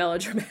a kind of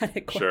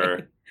melodramatic way. Sure.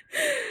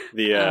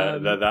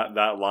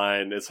 That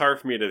line, it's hard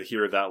for me to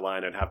hear that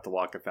line. I'd have to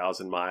walk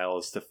 1,000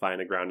 miles to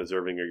find a ground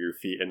deserving of your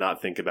feet, and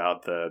not think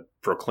about the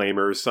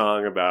Proclaimers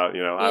song about,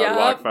 I would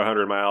walk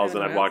 500 miles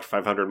and I've walked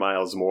 500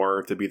 miles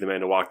more to be the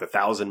man who walked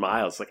 1,000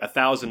 miles. Like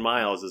 1,000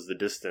 miles is the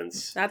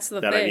distance that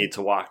thing I need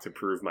to walk to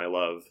prove my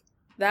love.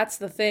 That's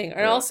the thing.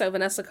 And also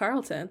Vanessa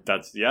Carlton.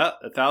 That's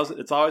 1,000.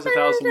 It's always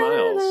 1,000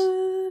 miles.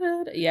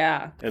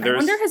 Yeah. And I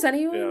wonder, has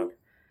anyone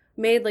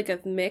made like a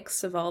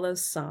mix of all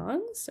those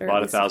songs? Or a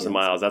lot of 1,000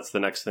 miles. That's the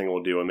next thing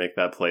we'll do. We'll make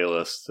that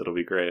playlist. It'll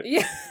be great.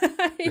 Yeah.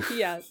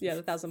 The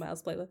 1,000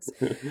 miles playlist.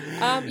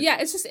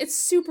 It's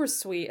super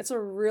sweet. It's a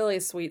really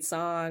sweet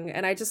song.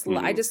 And I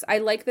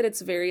like that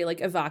it's very like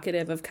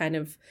evocative of kind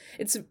of,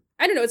 it's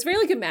very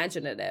like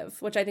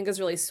imaginative, which I think is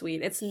really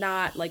sweet. It's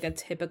not like a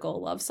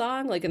typical love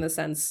song, like in the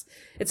sense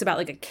it's about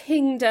like a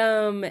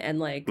kingdom and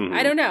like,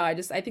 I don't know. I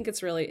think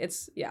it's really, I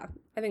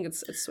think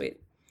it's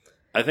sweet.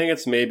 I think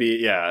it's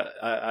maybe,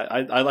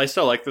 I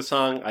still like the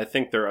song. I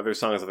think there are other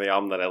songs on the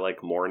album that I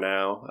like more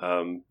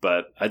now,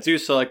 but I do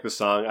still like the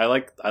song. I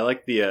like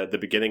the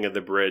beginning of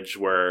the bridge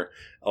where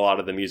a lot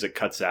of the music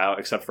cuts out,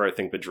 except for I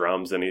think the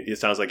drums, and it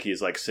sounds like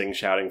he's like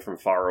shouting from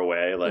far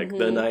away, like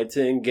the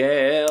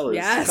nightingale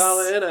is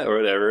calling, or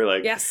whatever.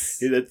 Like,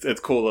 it's a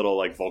cool little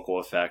like vocal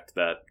effect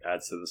that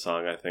adds to the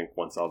song, I think,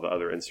 once all the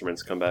other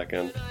instruments come back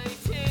in.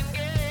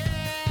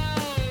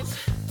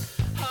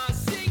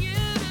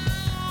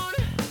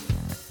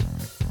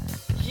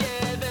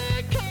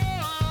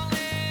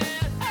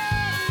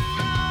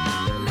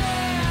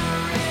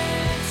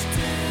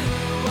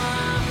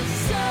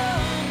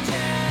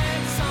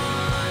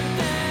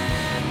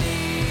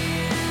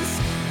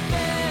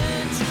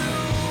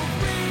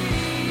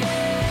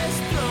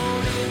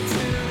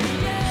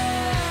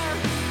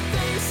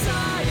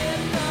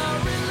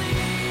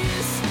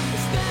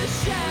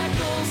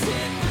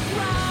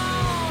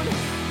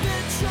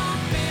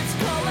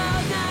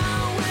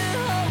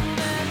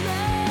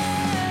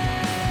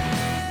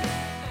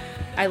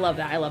 I love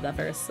that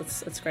verse.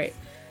 It's great.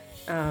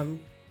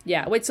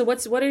 Wait, so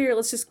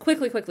let's just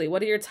quickly,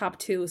 what are your top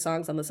 2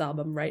 songs on this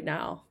album right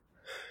now?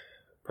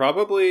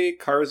 Probably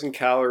Cars and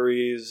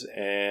Calories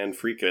and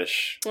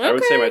Freakish. Okay. I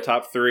would say my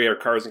top 3 are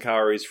Cars and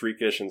Calories,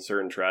 Freakish, and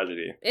Certain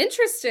Tragedy.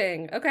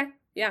 Interesting. Okay.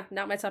 Yeah,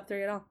 not my top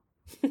 3 at all.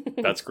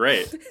 That's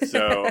great.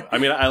 So, I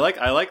mean, I like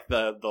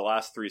the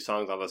last 3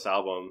 songs on this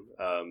album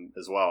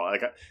as well.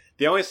 Like,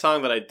 the only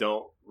song that I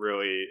don't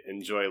really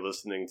enjoy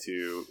listening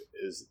to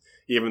is,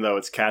 even though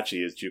it's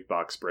catchy, is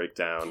Jukebox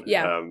Breakdown.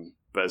 Yeah.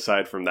 But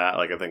aside from that,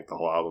 like, I think the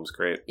whole album's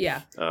great.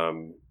 Yeah.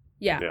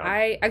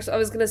 I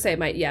was gonna say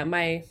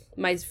my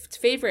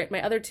favorite,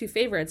 my other 2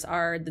 favorites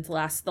are the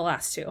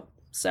last 2.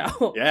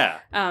 So yeah,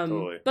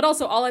 totally. But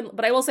also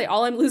I will say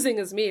All I'm Losing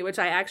Is Me, which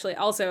I actually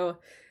also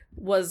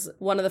was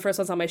one of the first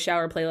ones on my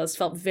shower playlist.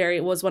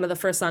 Was one of the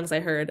first songs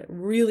I heard.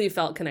 Really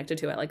felt connected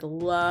to it. Like,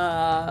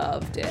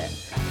 loved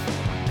it.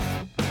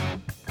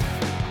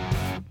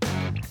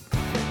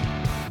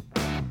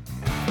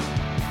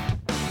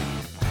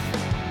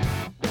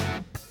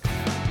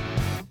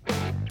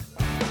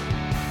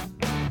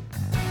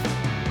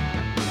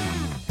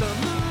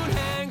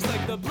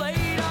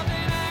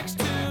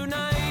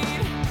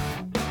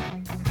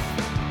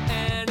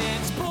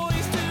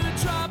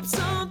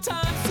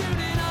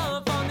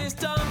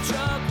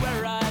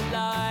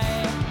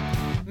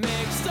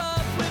 Mixed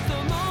up with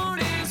the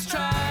morning's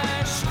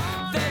trash,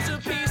 there's a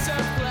piece of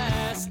glass.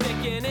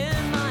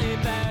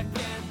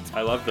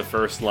 love the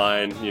first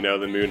line, you know,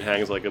 the moon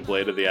hangs like a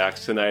blade of the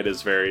axe tonight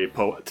is very,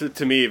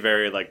 to me,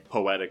 very, like,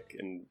 poetic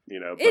and, you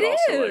know, but it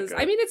also is. like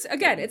I mean, it's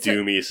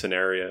doomy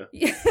scenario.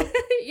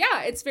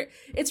 Yeah, it's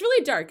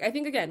really dark. I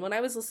think, again, when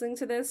I was listening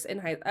to this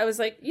I was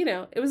like, you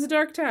know, it was a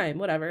dark time,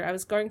 whatever. I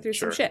was going through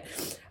some shit.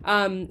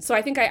 So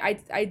I think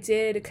I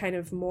did kind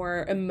of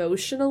more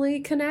emotionally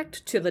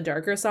connect to the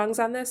darker songs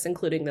on this,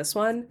 including this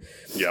one.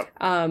 Yep.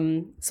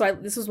 So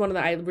this was one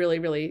that I really,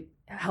 really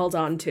held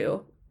on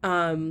to.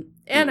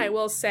 And I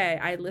will say,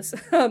 I listen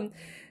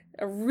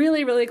a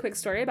really, really quick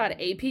story about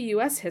AP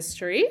US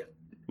history.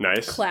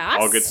 Nice.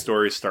 Class. All good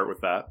stories start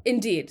with that.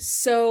 Indeed.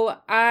 So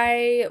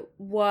I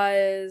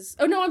was,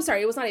 it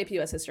was not AP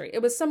US history.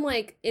 It was some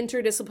like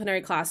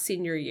interdisciplinary class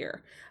senior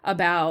year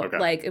about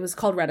like, it was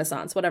called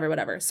Renaissance,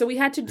 whatever. So we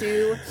had to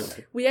do,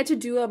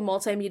 a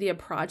multimedia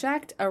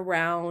project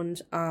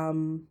around,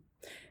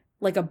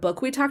 like a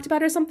book we talked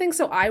about or something.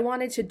 So I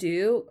wanted to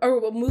do,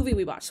 or a movie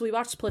we watched. So we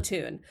watched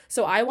Platoon.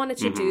 So I wanted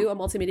to do a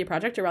multimedia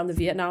project around the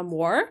Vietnam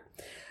War.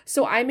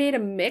 So I made a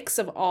mix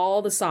of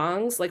all the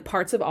songs, like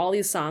parts of all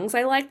these songs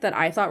I liked that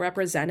I thought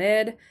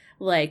represented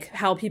like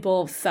how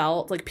people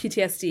felt, like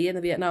PTSD in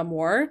the Vietnam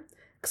War.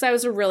 Because I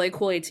was a really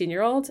cool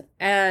 18-year-old.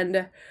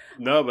 And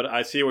no, but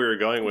I see where you're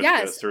going with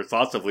this. There's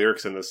lots of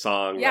lyrics in this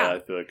song that I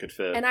feel like could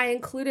fit. And I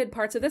included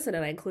parts of this in it.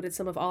 I included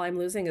some of All I'm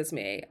Losing Is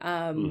Me.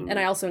 And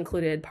I also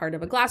included part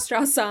of a Glass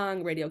Straw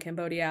song, Radio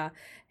Cambodia,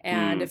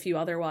 and a few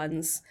other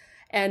ones.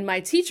 And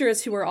my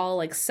teachers, who were all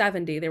like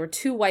 70, they were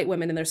two white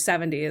women in their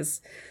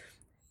 70s.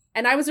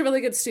 And I was a really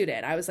good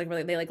student. I was like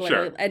really, they like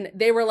literally, and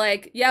they were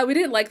like, yeah, we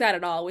didn't like that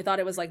at all. We thought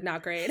it was like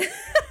not great.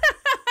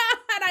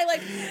 I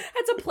like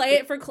had to play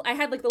it I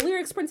had like the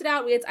lyrics printed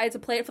out. I had to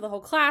play it for the whole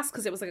class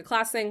because it was like a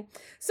class thing.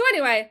 So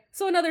anyway,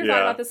 another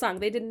thought about this song.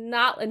 They did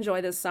not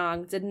enjoy this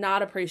song, did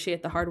not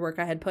appreciate the hard work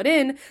I had put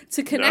in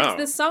to connect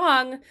this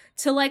song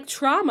to like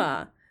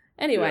trauma.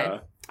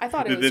 Anyway, I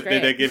thought it was great.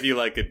 Did they give you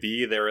like a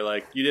B? They were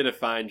like, you did a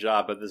fine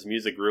job, but this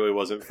music really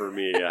wasn't for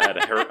me. I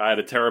had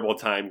a terrible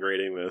time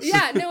grading this.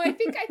 Yeah, no, I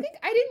think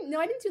I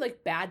didn't do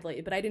like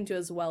badly, but I didn't do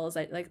as well as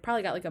I like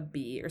probably got like a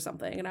B or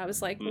something. And I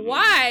was like,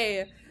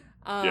 why?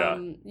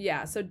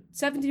 So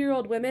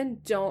 70-year-old women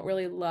don't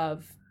really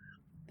love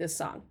this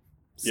song.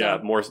 So. Yeah,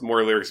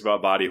 more lyrics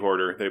about body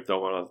hoarder. They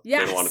don't want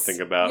to think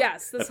about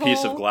a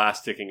piece of glass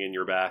sticking in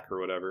your back or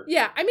whatever.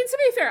 Yeah, I mean, to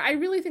be fair, I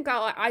really think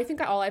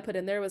all I put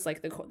in there was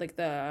like the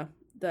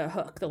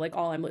hook, the like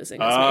All I'm Losing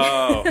Is Me.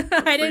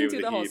 I didn't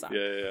do the whole song.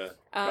 Yeah.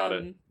 Got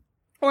it.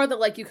 Or the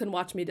like You Can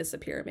Watch Me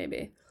Disappear,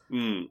 maybe.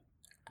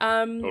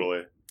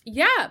 Totally.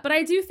 Yeah, but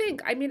I do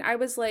think, I mean, I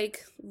was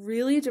like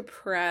really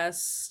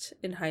depressed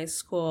in high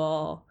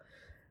school.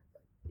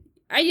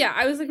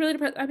 I was like really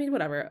depressed. I mean,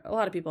 whatever. A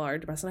lot of people are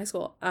depressed in high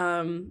school.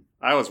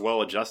 I was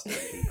well adjusted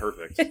and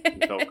perfect.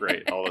 It felt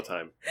great all the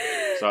time.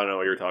 So I don't know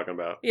what you're talking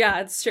about. Yeah,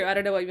 it's true. I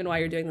don't know even why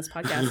you're doing this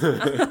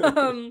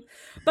podcast.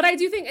 But I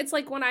do think it's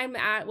like when I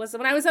was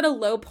at a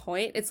low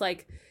point, it's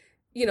like,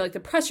 you know, like the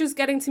pressure's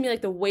getting to me,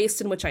 like the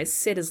waist in which I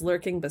sit is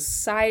lurking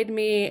beside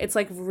me. It's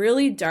like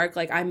really dark.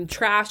 Like I'm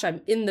trash.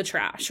 I'm in the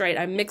trash, right?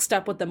 I'm mixed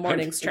up with the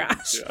morning's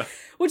trash,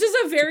 which is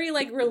a very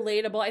like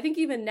relatable. I think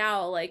even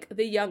now, like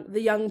the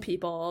young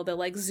people, the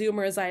like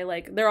Zoomers,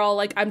 they're all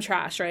like, I'm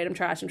trash, right? I'm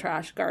trash,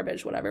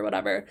 garbage,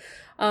 whatever.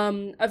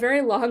 A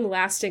very long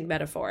lasting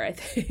metaphor, I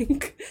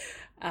think,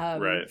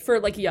 for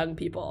like young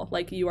people,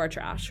 like you are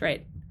trash,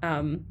 right?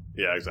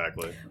 Yeah,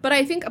 exactly. But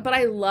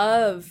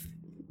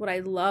what I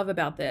love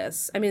about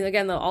this, I mean,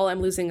 again, the All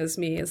I'm Losing Is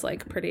Me is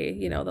like pretty,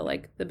 you know,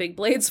 the big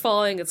blade's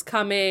falling, it's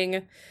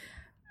coming.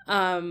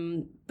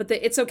 But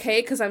it's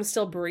okay because I'm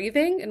still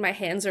breathing and my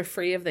hands are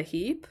free of the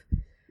heap.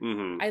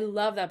 I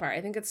love that part.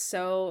 I think it's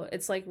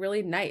like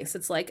really nice.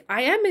 It's like,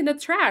 I am in the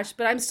trash,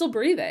 but I'm still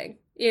breathing,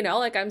 you know,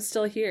 like I'm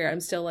still here. I'm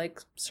still like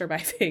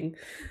surviving.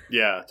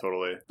 Yeah,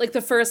 totally. Like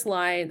the first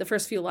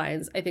few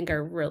lines I think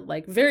are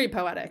like very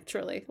poetic,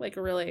 truly, like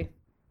really,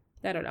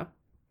 I don't know.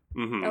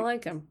 I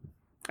like him.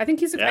 I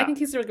think he's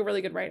like a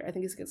really good writer. I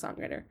think he's a good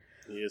songwriter.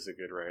 He is a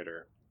good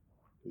writer.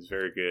 He's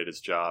very good at his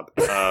job.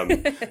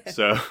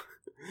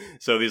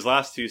 So these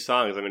last two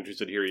songs, I'm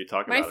interested to hear you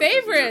talk about. My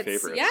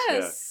favorites.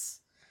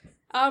 Yes.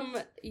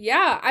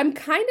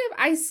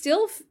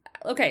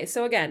 Okay,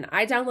 so again,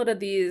 I downloaded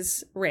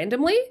these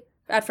randomly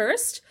at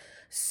first.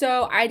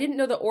 So I didn't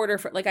know the order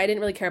I didn't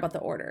really care about the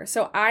order.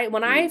 So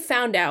when I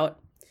found out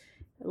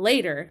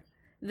later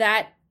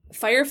that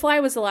Firefly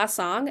was the last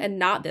song and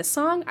not this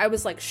song, I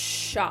was like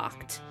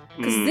shocked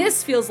because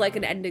this feels like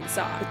an ending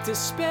song. But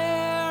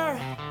despair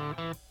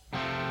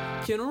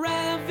can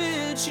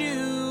ravage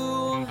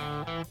you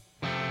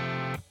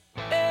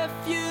if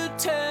you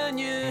turn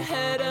your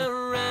head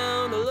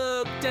around and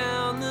look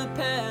down the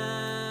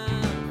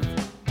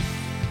path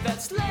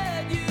that's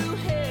led you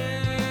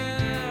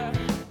here.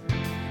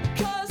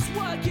 'Cause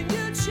what can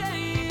you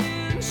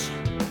change?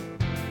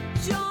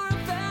 You're a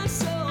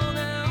vessel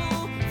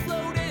now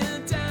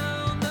floating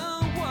down the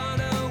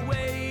water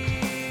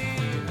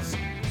waves.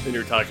 And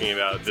you're talking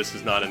about This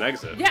Is Not an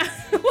Exit. Yeah.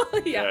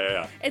 Well,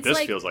 Yeah. It's this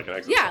like, feels like an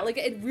exit. Yeah, song. like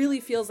it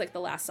really feels like the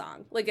last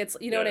song. Like it's,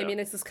 you know what I mean?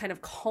 It's this kind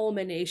of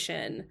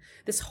culmination,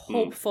 this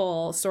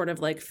hopeful sort of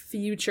like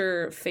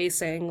future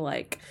facing,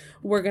 like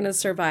we're going to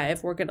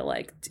survive. We're going to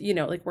like, you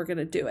know, like we're going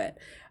to do it.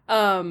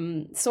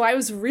 So I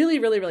was really,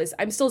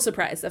 I'm still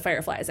surprised that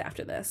Firefly is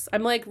after this.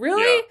 I'm like,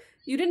 really? Yeah.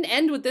 You didn't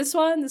end with this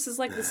one? This is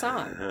like the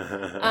song.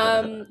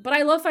 But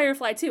I love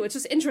Firefly too. It's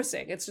just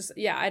interesting. It's just,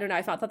 yeah, I don't know.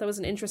 I thought that was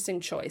an interesting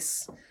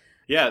choice.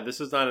 Yeah, This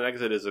Is Not an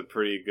Exit is a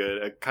pretty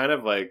good, kind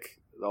of like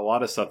a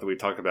lot of stuff that we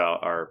talk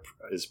about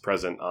is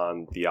present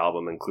on the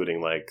album,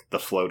 including like the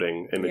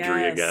floating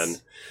imagery again.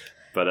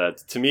 But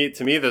to me,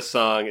 this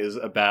song is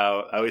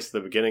about, at least the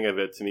beginning of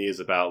it to me is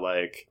about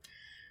like,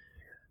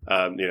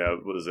 you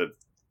know, what is it?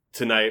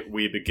 Tonight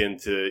we begin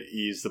to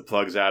ease the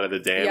plugs out of the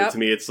dam. Yep. To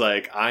me, it's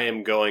like I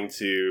am going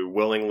to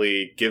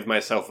willingly give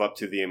myself up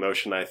to the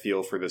emotion I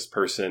feel for this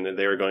person, and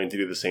they are going to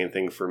do the same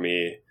thing for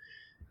me.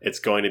 It's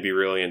going to be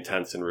really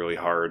intense and really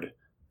hard,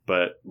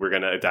 but we're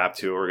going to adapt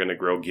to it. We're going to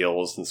grow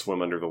gills and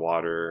swim under the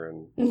water.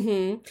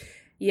 And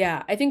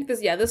Yeah, I think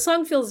this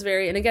song feels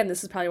very, and again,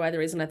 this is probably why the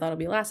reason I thought it'll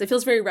be last. It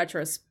feels very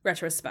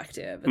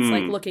retrospective. It's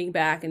like looking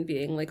back and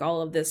being like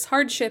all of this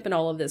hardship and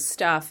all of this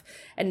stuff,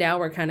 and now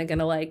we're kind of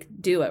gonna like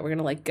do it. We're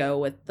gonna like go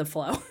with the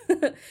flow.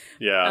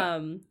 Yeah.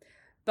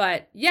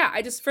 But yeah,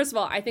 I just, first of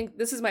all, I think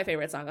this is my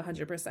favorite song,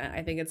 100%.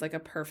 I think it's like a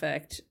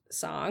perfect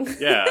song.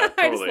 Yeah, totally.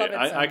 I just love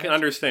it so I can much.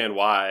 understand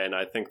why, and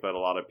I think that a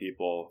lot of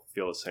people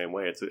feel the same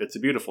way. It's a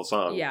beautiful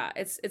song. Yeah,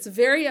 it's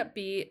very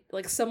upbeat.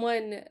 Like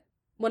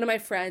one of my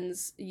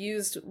friends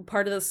used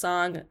part of the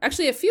song.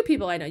 Actually, a few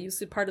people I know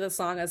used part of the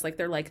song as like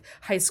their like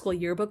high school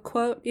yearbook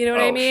quote. You know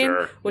what I mean?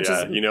 Sure. Which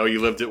is, you know,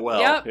 you lived it well.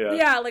 Yep. Yeah.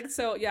 Yeah. Like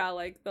so. Yeah.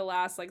 Like the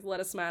last like let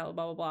us smile.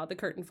 Blah blah blah. The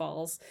curtain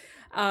falls.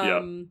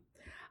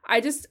 I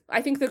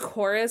think the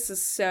chorus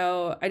is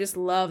so. I just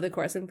love the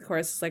chorus. I think the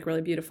chorus is like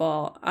really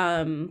beautiful.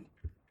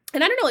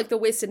 And I don't know, like the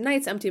wasted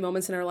nights, empty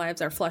moments in our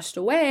lives are flushed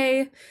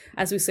away,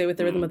 as we say with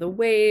the rhythm of the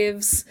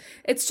waves.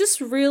 It's just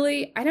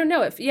really, I don't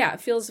know, it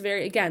feels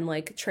very, again,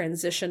 like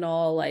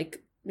transitional,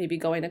 like maybe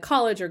going to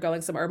college or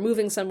going somewhere or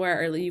moving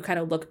somewhere, or you kind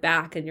of look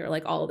back and you're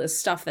like, all this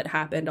stuff that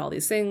happened, all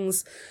these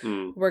things,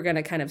 we're going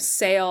to kind of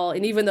sail.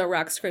 And even though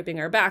rocks scraping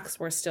our backs,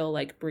 we're still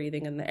like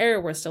breathing in the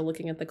air. We're still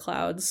looking at the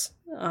clouds.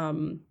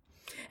 And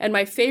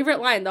my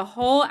favorite line, the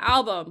whole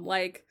album,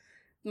 like,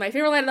 my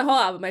favorite line of the whole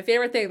album, my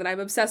favorite thing that I'm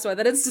obsessed with,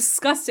 and it's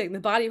disgusting, the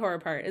body horror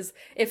part, is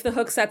if the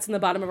hook sets in the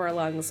bottom of our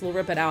lungs, we'll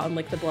rip it out and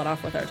lick the blood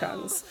off with our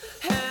tongues.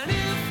 And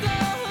if the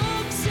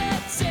hook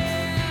sets in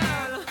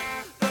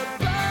the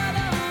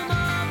bottom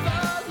of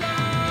our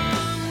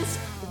lungs,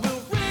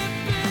 we'll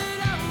rip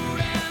it out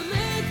and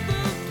lick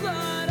the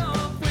blood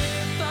off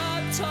with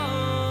our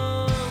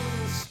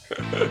tongues.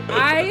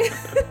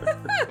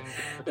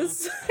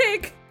 It's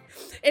like,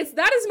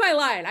 that is my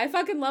line. I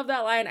fucking love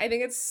that line. I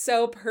think it's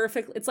so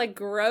perfect. It's like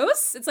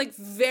gross. It's like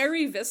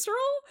very visceral.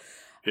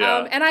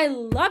 Yeah. And I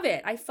love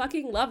it. I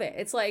fucking love it.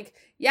 It's like,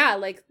 yeah,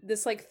 like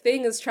this like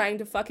thing is trying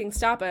to fucking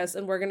stop us,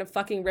 and we're gonna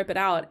fucking rip it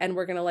out, and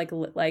we're gonna like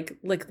lick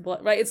the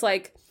blood, right? It's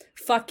like,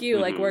 fuck you,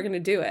 like we're gonna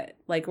do it.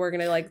 Like we're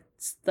gonna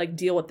like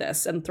deal with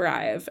this and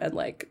thrive and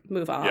like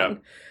move on. Yeah.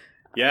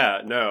 Yeah,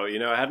 no, you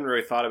know, I hadn't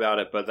really thought about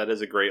it, but that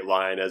is a great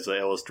line as an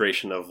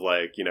illustration of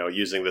like, you know,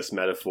 using this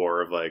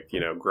metaphor of like, you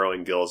know,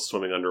 growing gills,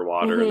 swimming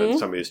underwater, and then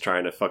somebody's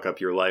trying to fuck up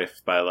your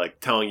life by like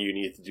telling you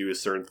need to do a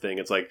certain thing.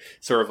 It's like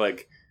sort of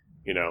like,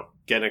 you know,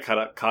 getting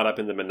caught up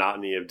in the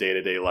monotony of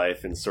day-to-day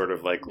life and sort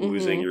of like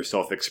losing your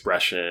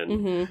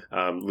self-expression,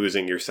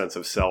 losing your sense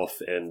of self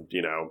and,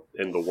 you know,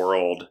 in the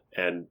world,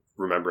 and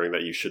remembering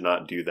that you should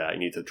not do that. You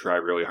need to try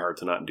really hard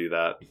to not do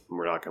that, and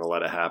we're not going to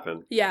let it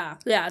happen. Yeah,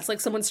 it's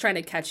like someone's trying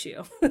to catch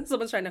you.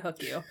 Someone's trying to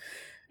hook you.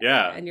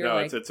 Yeah, and you're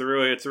like, it's a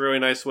really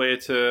nice way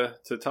to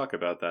talk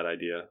about that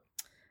idea.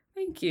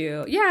 Thank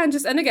you. Yeah,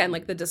 and again,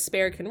 like the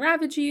despair can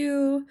ravage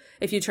you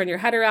if you turn your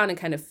head around and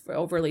kind of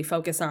overly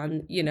focus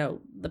on, you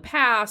know, the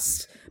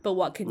past. But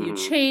what can you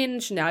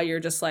change? Now you're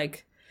just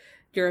like,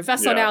 you're a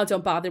vessel now.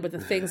 Don't bother with the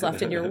things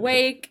left in your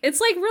wake.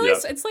 It's like really,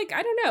 it's like,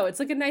 I don't know. It's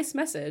like a nice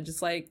message.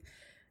 It's like,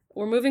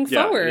 we're moving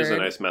forward. Yeah, it is a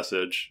nice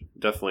message.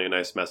 Definitely a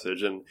nice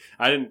message. And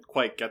I didn't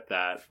quite get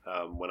that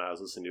when I was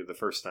listening to it the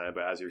first time,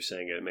 but as you're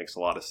saying it makes a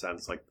lot of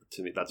sense. Like,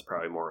 to me, that's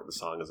probably more what the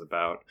song is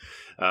about.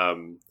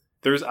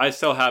 I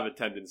still have a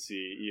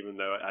tendency, even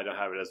though I don't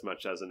have it as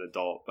much as an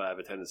adult, but I have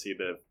a tendency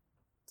to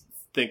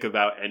think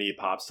about any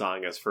pop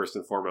song as first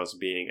and foremost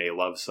being a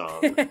love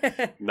song,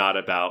 not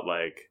about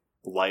like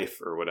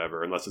life or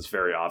whatever, unless it's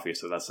very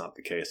obvious that that's not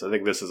the case. I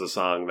think this is a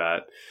song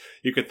that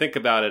you could think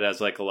about it as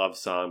like a love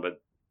song,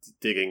 but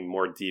digging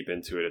more deep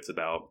into it, it's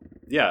about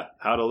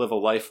how to live a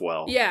life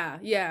well.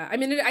 I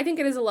mean, I think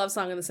it is a love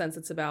song in the sense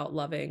it's about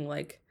loving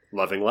life,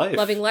 loving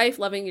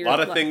your, a lot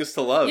of things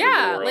to love in the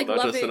world, like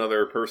not just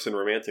another person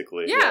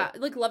romantically.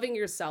 Like loving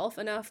yourself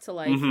enough to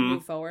like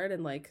move forward,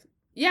 and like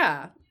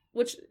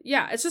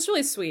it's just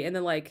really sweet. And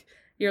then like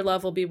your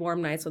love will be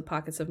warm nights with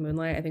pockets of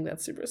moonlight. I think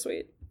that's super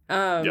sweet.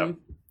 I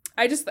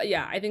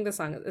think the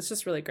song, it's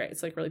just really great.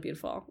 It's like really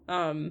beautiful.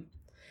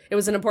 it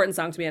was an important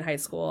song to me in high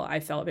school.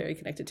 I felt very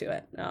connected to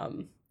it.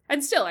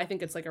 And still, I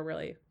think it's like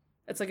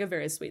a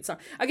very sweet song.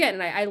 Again,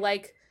 and I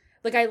like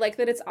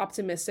that it's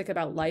optimistic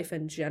about life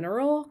in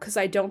general, because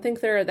I don't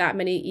think there are that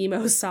many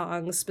emo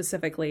songs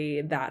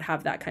specifically that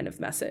have that kind of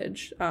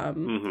message.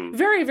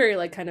 Very, very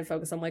like kind of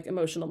focus on like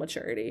emotional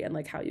maturity and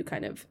like how you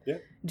kind of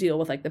deal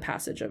with like the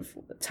passage of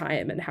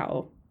time and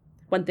how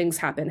when things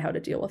happen, how to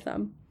deal with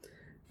them.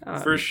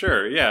 For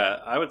sure. Yeah.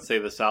 I would say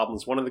this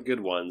album's one of the good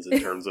ones in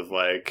terms of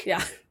like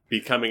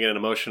becoming an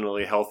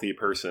emotionally healthy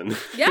person.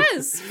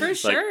 Yes, for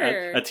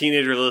sure. A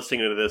teenager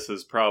listening to this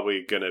is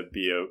probably going to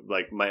be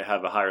might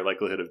have a higher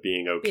likelihood of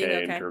being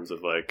okay in terms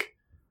of like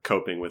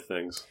coping with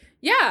things.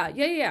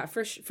 Yeah,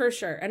 for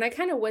sure. And I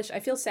kind of wish, I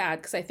feel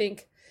sad because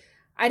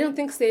I don't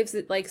think Saves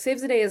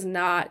the Day is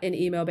not an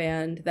emo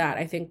band that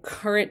I think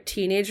current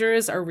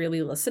teenagers are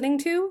really listening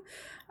to.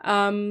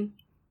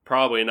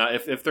 Probably not.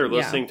 If they're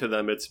listening to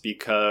them, it's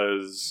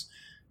because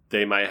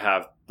they might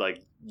have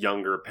like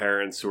younger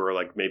parents who are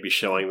like maybe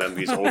showing them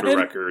these older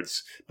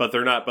records, but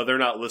they're not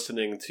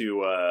listening to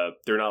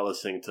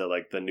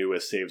like the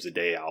newest Saves the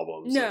Day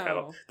albums.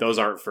 No, like, those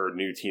aren't for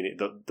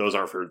those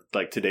aren't for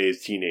like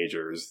today's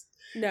teenagers.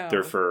 No,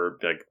 they're for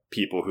like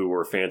people who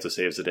were fans of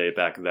Saves the Day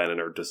back then and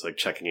are just like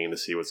checking in to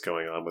see what's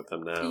going on with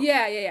them now.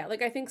 Yeah.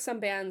 Like I think some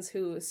bands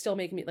who still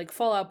make me like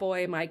Fall Out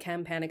Boy, My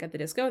Chem, Panic at the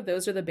Disco.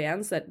 Those are the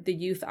bands that the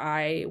youth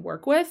I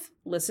work with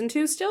listen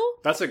to still.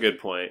 That's a good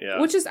point. Yeah,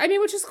 which is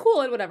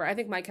cool and whatever. I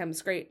think My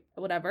Chem's great,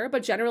 whatever.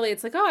 But generally,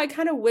 it's like, I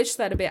kind of wish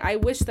that a bit. I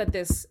wish that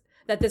this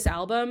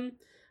album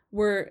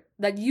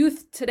that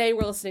youth today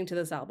were listening to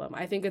this album.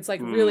 I think it's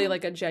like really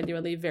like a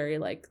genuinely very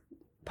like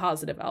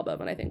positive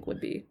album, and I think would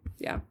be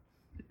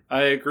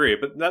I agree,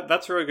 but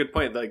that's a really good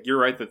point. Like you're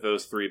right that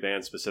those three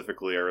bands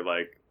specifically are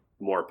like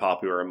more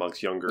popular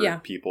amongst younger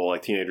people,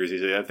 like teenagers.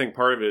 I think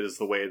part of it is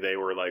the way they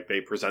were like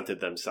they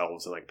presented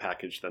themselves and like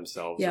packaged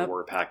themselves and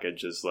were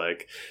packaged as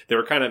like they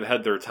were kind of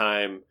ahead their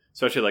time,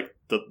 especially like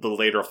the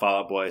later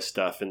Fall Out Boy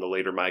stuff and the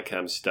later My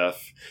Chem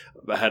stuff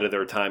ahead of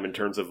their time in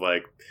terms of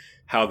like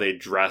how they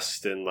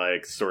dressed and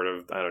like sort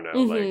of I don't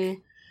know like.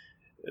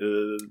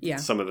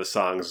 Some of the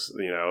songs,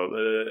 you know,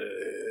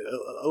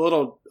 a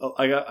little.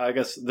 I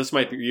guess this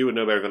might be you would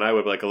know better than I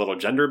would, but like a little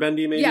gender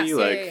bendy, maybe. Yes,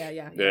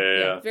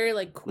 yeah. Very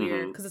like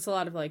queer because it's a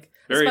lot of like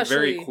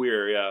very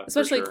queer,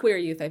 especially queer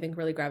youth. I think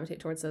really gravitate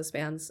towards those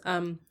bands,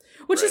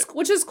 which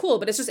is cool.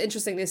 But it's just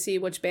interesting to see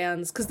which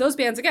bands, because those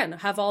bands again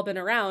have all been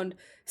around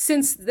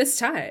since this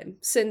time,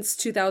 since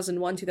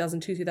 2001,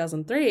 2002,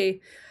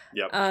 2003.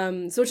 Yep.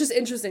 So it's just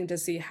interesting to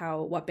see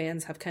what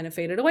bands have kind of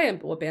faded away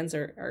and what bands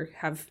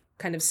have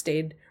kind of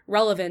stayed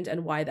relevant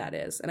and why that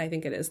is. And I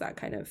think it is that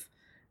kind of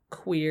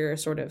queer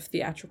sort of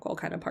theatrical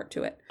kind of part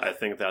to it. I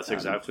think that's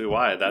exactly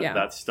why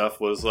that stuff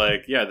was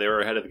like, they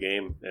were ahead of the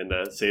game, and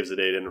Saves the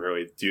Day didn't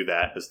really do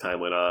that as time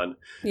went on.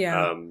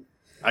 Yeah.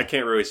 I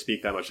can't really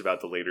speak that much about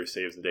the later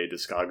Saves the Day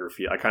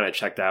discography. I kind of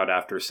checked out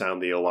after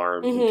Sound the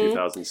Alarm in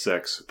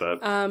 2006,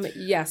 but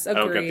yes, agreed.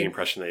 I don't get the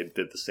impression they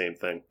did the same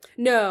thing.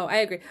 No, I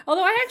agree.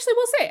 Although I actually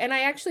will say, and I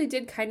actually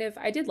did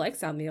I did like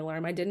Sound the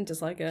Alarm. I didn't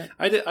dislike it.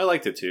 I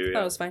liked it too. Yeah.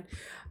 Oh, it was fine.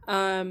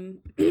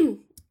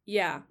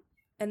 Yeah.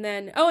 And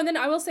then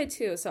I will say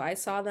too, so I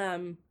saw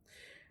them,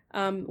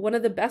 one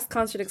of the best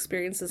concert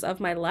experiences of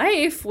my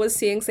life was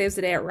seeing Saves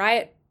the Day at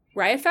Riot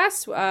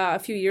Fest a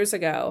few years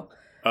ago.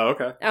 Oh,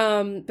 okay.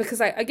 Because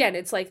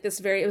it's like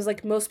it was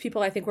like most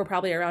people I think were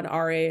probably around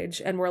our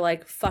age and were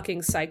like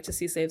fucking psyched to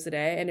see Saves the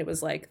Day. And it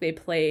was like, they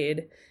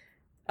played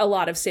a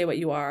lot of Say What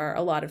You Are,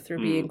 a lot of Through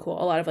Being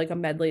Cool, a lot of like a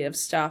medley of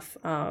stuff.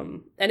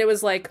 And it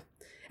was like,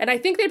 and I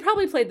think they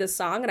probably played this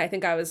song and I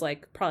think I was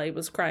like, probably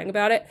was crying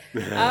about it.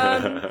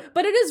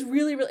 But it is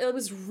really, really, it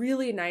was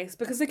really nice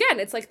because again,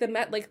 it's like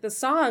the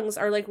songs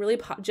are like really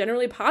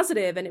generally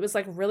positive, and it was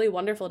like really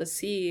wonderful to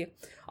see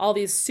all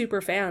these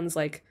super fans,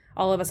 like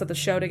all of us at the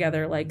show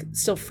together, like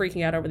still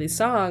freaking out over these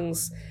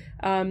songs.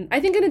 I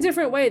think in a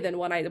different way than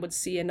when I would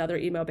see another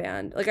emo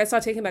band. Like I saw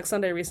Taking Back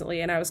Sunday recently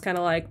and I was kind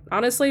of like,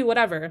 honestly,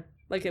 whatever.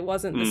 Like it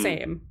wasn't the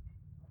same.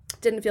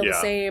 Didn't feel the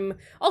same.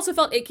 Also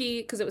felt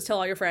icky because it was Tell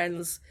All Your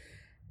Friends.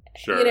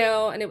 Sure. You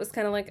know, and it was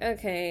kind of like,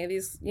 okay,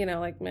 these, you know,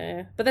 like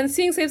meh. But then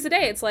seeing Saves the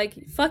Day, it's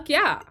like, fuck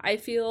yeah, I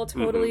feel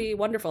totally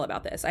wonderful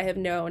about this. I have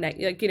no,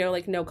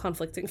 no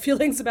conflicting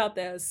feelings about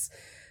this.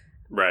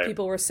 Right.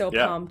 People were so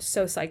pumped,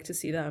 so psyched to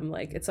see them.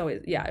 Like, it's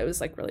always, it was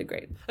like really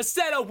great. I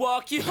said I'll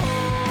walk you home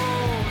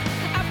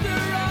after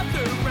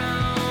other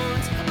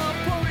rounds of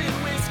pouring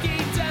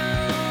whiskey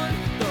down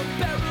the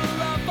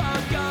barrel of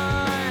our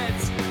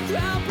guns.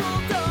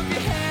 Grappled on your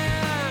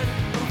head.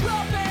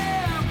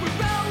 We're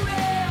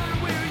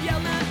rolling, we're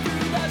yelling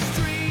through the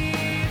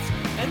streets.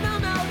 And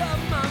I'm out of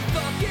my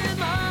fucking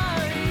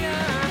mind.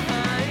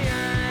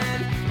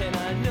 And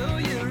I know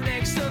you're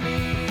next to me.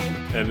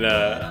 And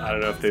I don't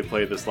know if they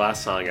played this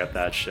last song at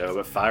that show,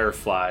 but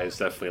Firefly is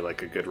definitely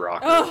like a good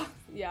rocker. Oh,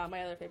 yeah,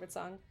 my other favorite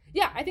song.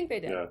 Yeah, I think they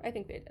did. Yeah. I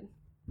think they did.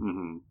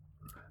 Mm-hmm.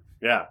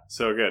 Yeah,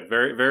 so good.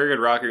 Very, very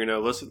good rocker. You know,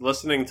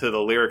 listening to the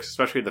lyrics,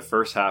 especially the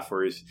first half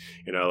where he's,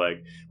 you know,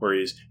 like where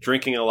he's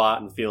drinking a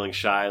lot and feeling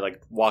shy,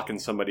 like walking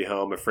somebody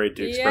home, afraid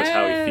to express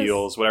how he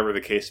feels, whatever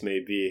the case may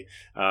be.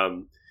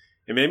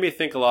 It made me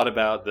think a lot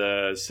about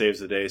the Saves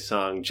the Day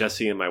song,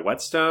 Jesse and My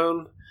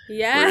Whetstone.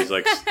 Yeah. Where he's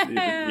like,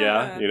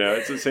 yeah, you know,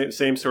 it's the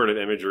same sort of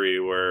imagery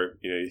where,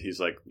 you know, he's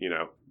like, you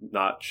know,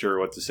 not sure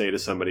what to say to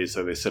somebody.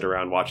 So they sit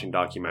around watching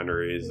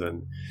documentaries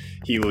and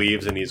he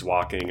leaves and he's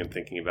walking and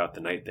thinking about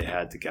the night they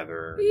had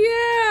together.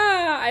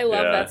 Yeah. I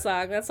love that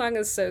song. That song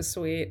is so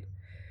sweet.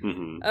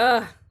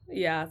 Mm-hmm.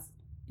 Yeah.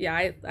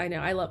 Yeah, I know.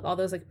 I love all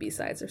those like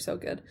B-sides are so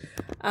good.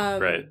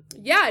 Right.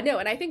 Yeah, no,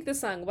 and I think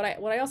this song, what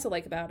I also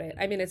like about it,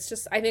 I mean, it's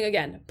just, I think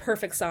again,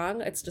 perfect song.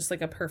 It's just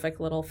like a perfect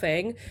little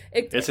thing.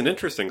 It's an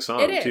interesting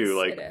song too,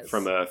 like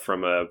from a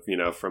you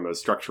know, from a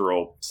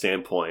structural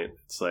standpoint.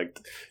 It's like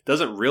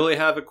doesn't really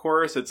have a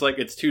chorus. It's like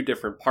it's two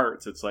different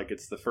parts. It's like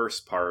it's the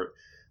first part.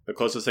 The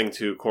closest thing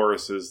to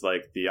chorus is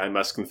like the I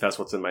must confess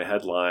what's in my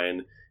head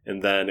line,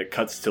 and then it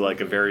cuts to like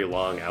a very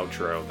long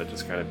outro that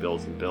just kind of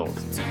builds and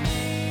builds.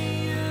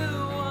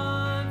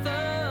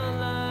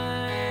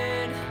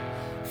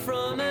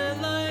 From a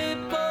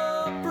light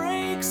bulb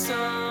breaks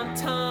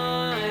sometimes,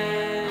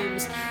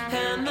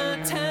 and the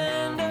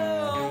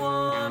tender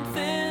warmth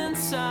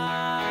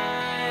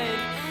inside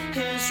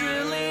is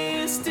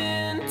released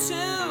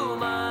into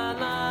my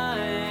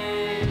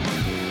life.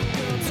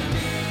 To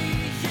me,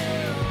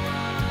 you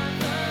are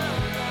the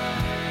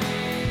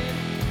light.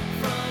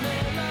 From a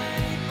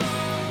light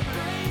bulb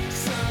breaks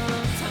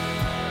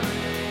sometimes.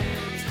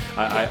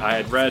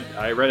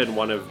 I read in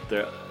one of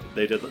the.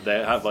 They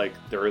have like,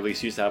 the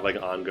release used to have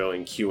like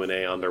ongoing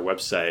Q&A on their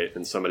website,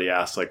 and somebody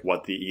asked like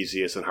what the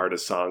easiest and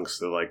hardest songs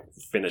to like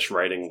finish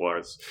writing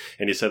was,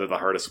 and he said that the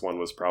hardest one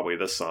was probably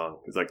this song.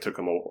 It's like took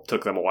them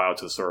a while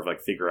to sort of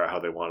like figure out how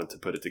they wanted to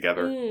put it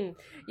together.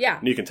 Yeah,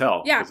 and you can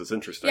tell because it's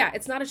interesting. Yeah,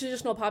 it's not a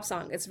traditional pop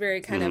song. It's very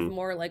kind of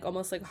more like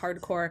almost like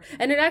hardcore,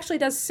 and it actually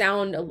does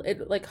sound,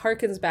 it like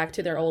harkens back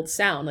to their old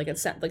sound. Like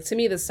it's like, to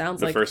me this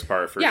sounds the like the first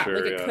part for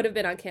sure. Like it could have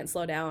been on Can't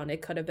Slow Down.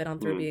 It could have been on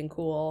Through Being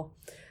Cool.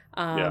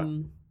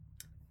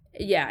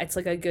 Yeah, it's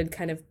like a good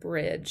kind of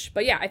bridge.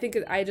 But yeah, I think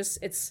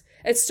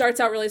it starts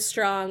out really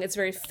strong. It's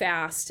very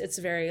fast. It's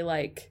very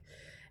like,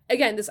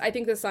 again, I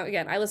think this song,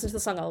 again, I listen to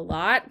the song a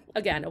lot.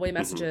 Again, Away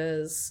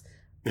Messages,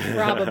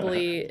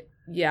 probably,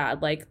 yeah,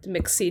 like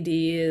mix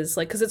CDs,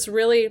 like, because it's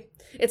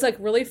like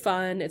really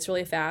fun. It's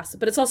really fast,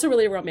 but it's also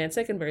really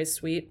romantic and very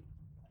sweet.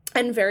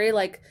 And very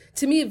like,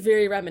 to me,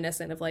 very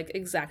reminiscent of like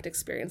exact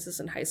experiences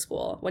in high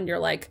school when you're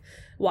like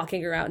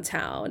walking around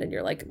town and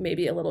you're like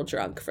maybe a little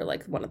drunk for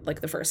like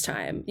the first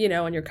time, you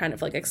know, and you're kind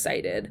of like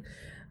excited.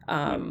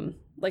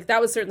 Like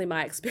that was certainly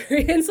my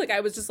experience. Like I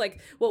was just like,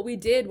 what we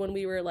did when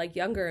we were like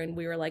younger and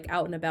we were like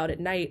out and about at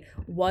night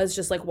was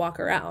just like walk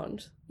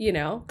around, you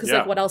know, because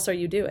like what else are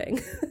you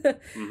doing?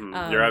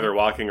 You're either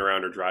walking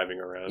around or driving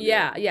around.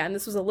 Yeah. And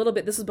this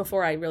was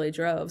before I really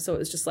drove. So it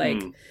was just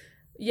like,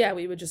 yeah,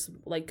 we would just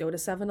like go to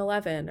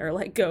 7-Eleven or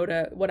like go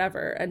to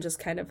whatever and just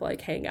kind of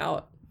like hang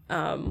out.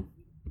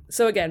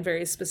 So again,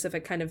 very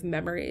specific kind of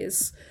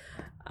memories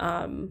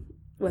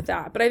with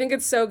that. But I think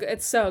it's so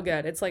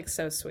good. It's like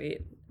so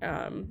sweet.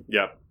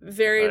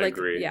 Very like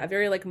agree. Yeah,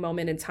 very like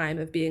moment in time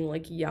of being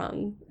like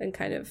young and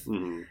kind of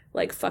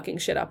like fucking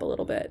shit up a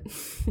little bit.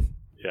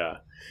 Yeah.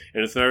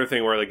 And it's another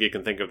thing where like you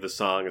can think of the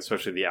song,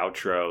 especially the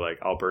outro, like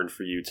I'll burn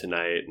for you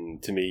tonight,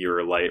 and to me you're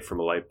a light from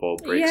a light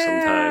bulb breaks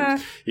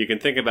sometimes. You can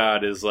think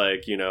about it as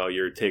like, you know,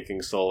 you're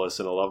taking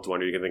solace in a loved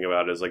one, or you can think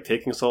about it as like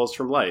taking solace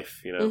from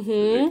life, you know.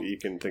 You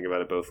can think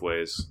about it both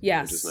ways.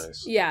 Yes. Which is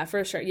nice. Yeah,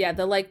 for sure. Yeah,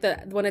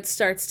 when it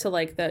starts to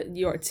like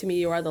to me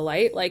you are the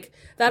light, like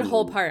that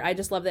whole part, I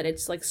just love that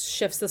it's like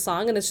shifts the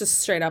song and it's just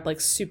straight up like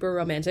super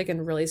romantic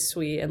and really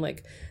sweet, and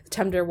like the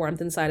tender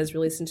warmth inside is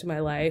released into my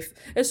life.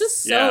 It's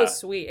just so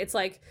sweet. It's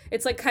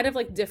like kind of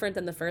like different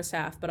than the first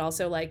half, but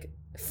also like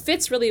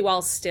fits really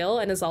well still,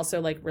 and is also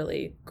like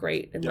really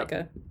great and like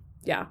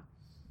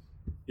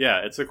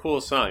it's a cool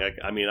song.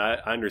 I mean, I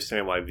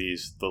understand why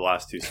the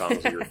last two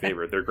songs are your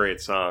favorite. They're great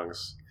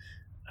songs.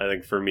 I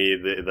think for me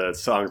the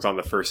songs on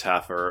the first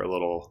half are a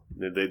little,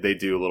 they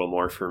do a little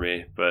more for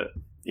me, but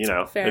you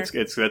know, fair.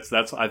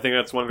 That's I think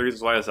that's one of the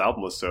reasons why this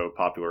album was so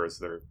popular, is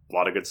there are a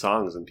lot of good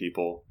songs and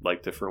people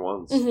like different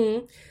ones.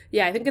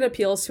 Yeah, I think it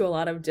appeals to a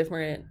lot of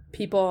different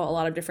people, a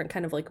lot of different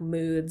kind of like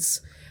moods.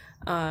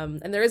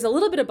 And there is a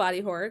little bit of body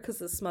horror because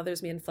this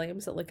smothers me in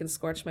flames that lick and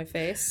scorch my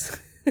face.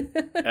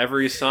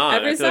 Every song.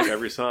 I feel like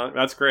every song.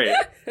 That's great.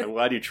 I'm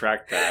glad you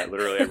tracked that.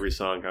 Literally every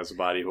song has a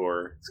body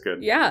horror. It's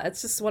good. Yeah,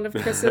 it's just one of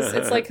Chris's,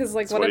 it's like his,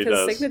 like one of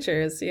his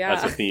signatures. Yeah.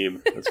 That's a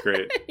theme. That's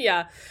great.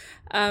 Yeah.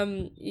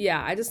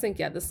 I just think,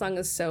 this song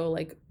is so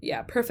like,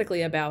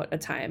 perfectly about a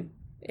time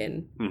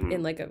in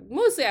like a,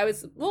 mostly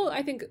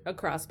I think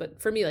across,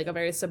 but for me, like a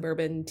very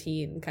suburban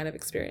teen kind of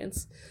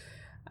experience.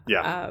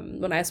 Yeah.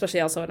 When I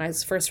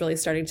was first really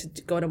starting to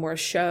go to more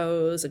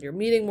shows and you're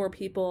meeting more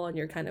people and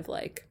you're kind of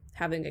like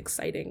having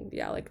exciting,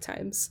 like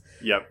times.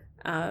 Yep.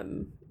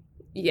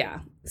 Yeah.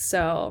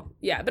 So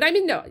yeah, but I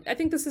mean, no, I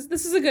think this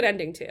is a good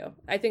ending too.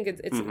 I think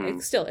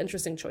it's still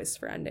interesting choice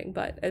for ending,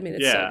 but I mean,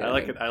 it's still a good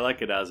ending. I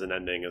like it as an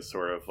ending, as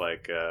sort of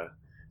like a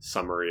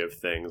summary of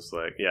things.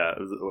 Like, yeah,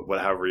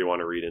 however you want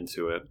to read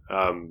into it.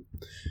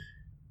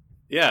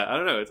 Yeah, I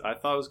don't know. I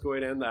thought it was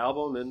going to end the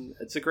album, and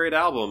it's a great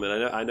album.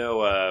 And I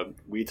know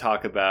we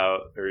talk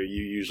about, or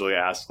you usually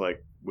ask,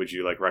 like, would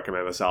you like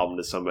recommend this album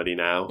to somebody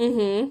now?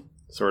 Mm-hmm.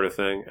 Sort of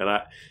thing. And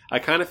I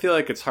kind of feel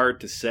like it's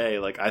hard to say.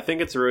 Like, I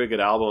think it's a really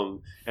good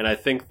album, and I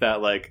think that,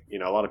 like, you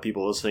know, a lot of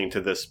people listening to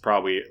this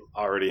probably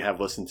already have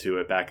listened to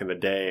it back in the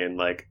day, and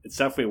like, it's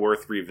definitely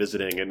worth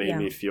revisiting. It made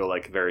me feel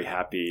like very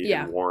happy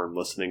and warm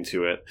listening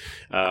to it.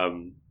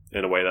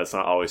 In a way that's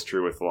not always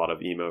true with a lot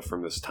of emo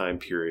from this time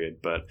period,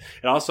 but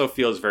it also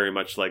feels very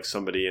much like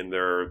somebody in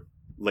their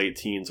late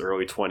teens,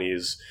 early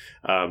 20s,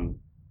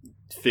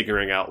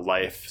 figuring out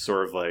life,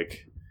 sort of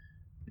like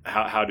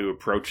how to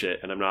approach it.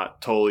 And I'm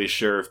not totally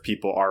sure if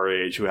people our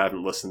age who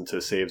haven't listened to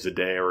Saves the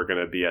Day are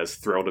going to be as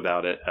thrilled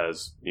about it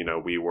as, you know,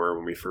 we were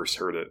when we first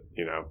heard it,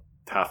 you know,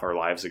 half our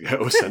lives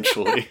ago,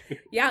 essentially.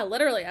 Yeah,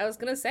 literally. I was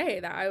going to say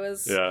that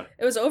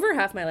it was over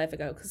half my life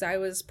ago, because I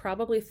was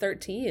probably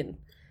 13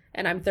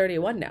 and I'm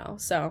 31 now.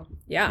 So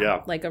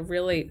yeah. Like a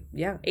really,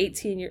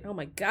 18 year. Oh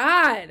my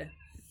God.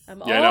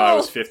 I'm old. Yeah, no, I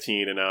was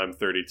 15 and now I'm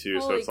 32.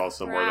 Holy so it's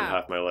also crap. more than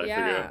half my life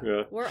ago.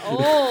 Yeah. We're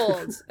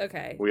old.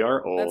 Okay. We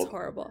are old. That's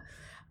horrible.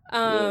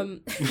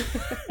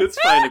 It's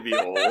fine to be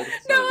old.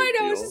 No, I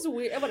know. It's just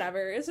weird.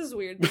 Whatever. It's just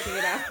weird thinking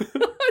about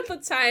at the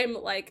time.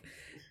 Like,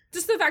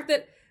 just the fact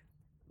that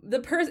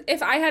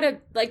if I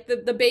had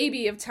the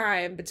baby of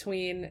time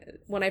between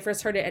when I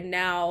first heard it and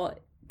now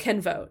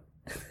can vote.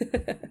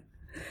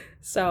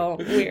 So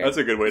weird. That's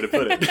a good way to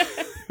put it.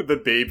 The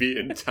baby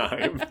in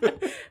time.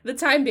 The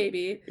time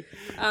baby.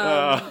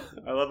 I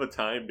love a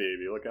time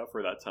baby. Look out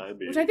for that time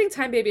baby. Which I think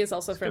time baby is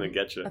also from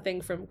a thing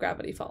from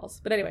Gravity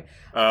Falls. But anyway.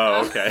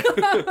 Oh, okay.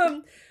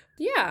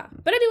 Yeah.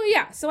 But anyway,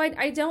 yeah. So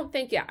I don't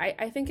think,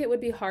 I think it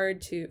would be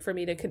hard for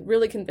me to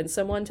really convince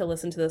someone to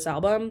listen to this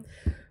album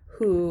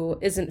who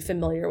isn't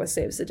familiar with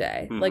Saves the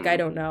Day. Mm-hmm. Like, I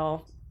don't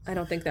know. I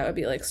don't think that would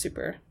be like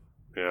super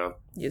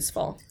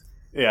useful.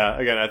 Yeah,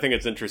 again, I think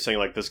it's interesting,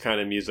 like, this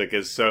kind of music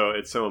it's so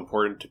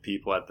important to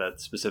people at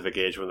that specific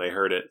age when they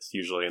heard it. It's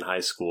usually in high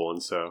school,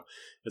 and so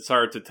it's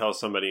hard to tell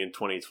somebody in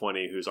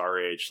 2020 who's our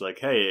age, like,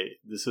 hey,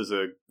 this is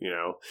I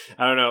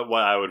don't know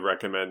what I would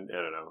recommend.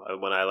 I don't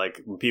know.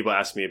 When people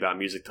ask me about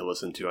music to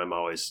listen to, I'm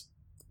always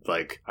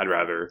like, I'd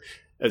rather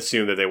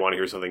assume that they want to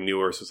hear something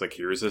newer. So it's like,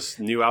 here's this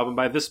new album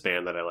by this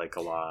band that I like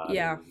a lot.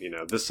 Yeah.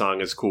 And, this song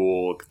is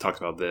cool. It talks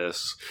about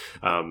this.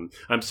 I'm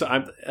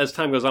as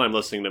time goes on, I'm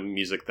listening to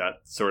music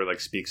that sort of like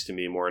speaks to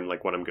me more in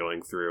like what I'm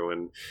going through.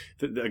 And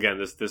again,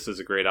 this is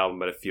a great album,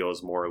 but it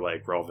feels more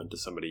like relevant to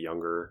somebody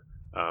younger,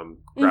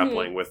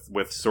 grappling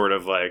with sort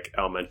of like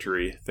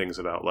elementary things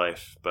about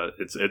life. But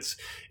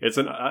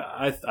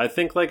I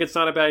think like it's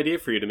not a bad idea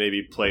for you to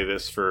maybe play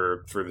this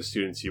for the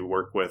students you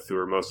work with who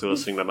are mostly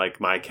listening to like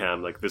my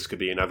chem. Like, this could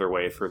be another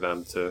way for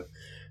them to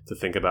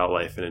think about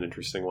life in an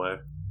interesting way.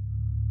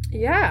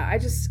 Yeah,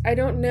 I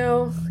don't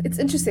know. It's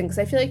interesting because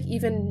I feel like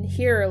even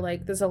here,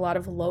 like, there's a lot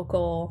of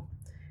local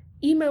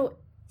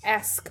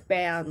emo-esque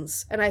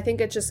bands, and I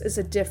think it just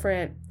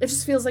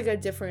feels like a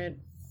different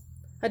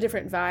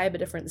vibe, a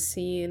different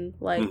scene.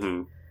 Like,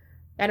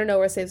 I don't know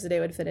where Saves the Day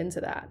would fit into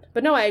that.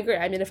 But no, I agree.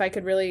 I mean, if I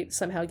could really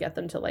somehow get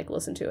them to like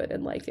listen to it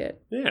and like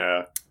it,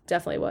 yeah,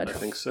 definitely would. I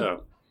think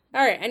so.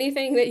 All right,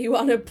 anything that you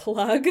want to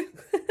plug?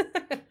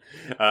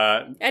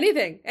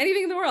 Anything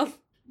in the world.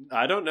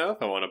 I don't know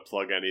if I want to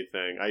plug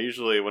anything. I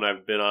usually, when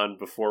I've been on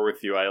before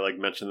with you, I like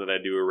mention that I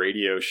do a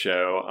radio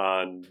show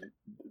on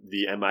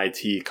the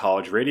MIT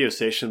college radio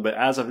station, but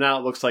as of now,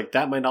 it looks like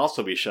that might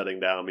also be shutting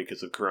down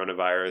because of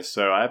coronavirus.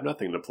 So I have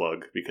nothing to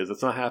plug because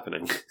it's not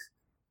happening.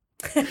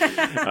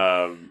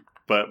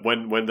 But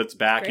when that's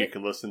back, Great. You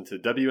can listen to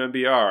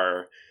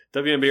WMBR,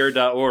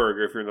 WMBR.org,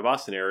 or if you're in the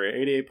Boston area,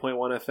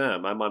 88.1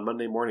 FM. I'm on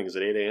Monday mornings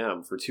at 8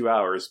 a.m. for 2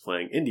 hours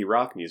playing indie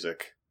rock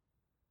music.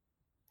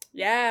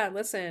 Yeah,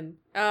 listen.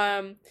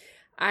 I'm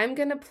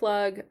gonna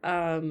plug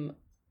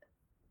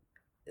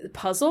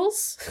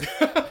puzzles.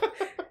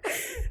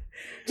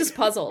 Just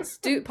puzzles.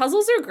 Dude,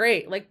 puzzles are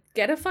great. Like,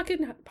 get a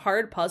fucking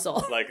hard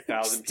puzzle. Like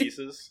 1,000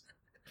 pieces?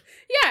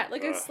 Yeah,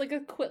 like a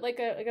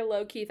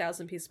low-key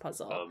 1,000-piece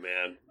puzzle. Oh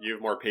man, you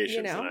have more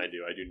patience than I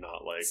do. I do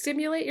not like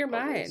stimulate your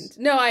puzzles. mind.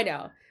 No, I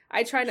know.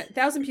 I try not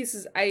 1,000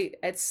 pieces.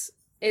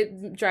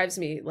 It drives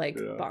me like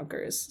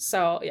bonkers.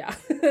 So yeah,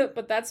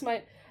 but that's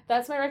my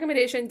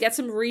recommendation. Get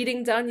some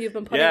reading done. You've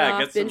been putting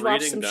off. Binge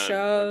watch some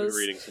shows. I've been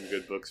reading some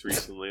good books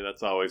recently.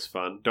 That's always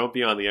fun. Don't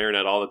be on the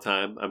internet all the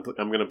time. I'm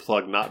going to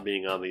plug not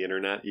being on the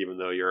internet, even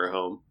though you're at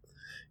home.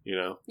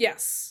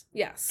 Yes.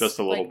 Just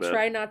a little bit.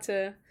 Try not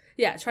to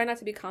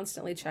be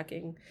constantly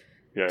checking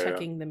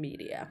the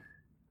media.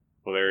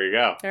 Well, there you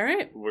go. All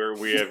right.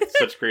 We have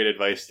such great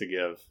advice to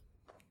give.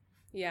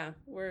 Yeah,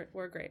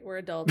 we're great. We're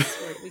adults.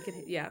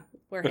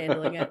 We're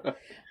handling it.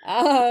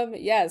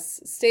 Yes.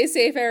 Stay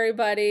safe,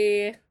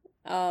 everybody.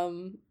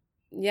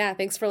 Yeah,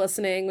 thanks for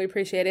listening. We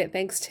appreciate it.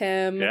 Thanks,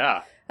 Tim.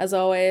 Yeah. As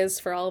always,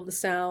 for all of the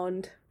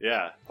sound.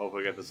 Yeah. Hope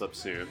we get this up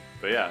soon.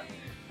 But yeah,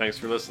 thanks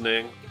for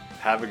listening.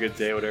 Have a good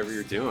day, whatever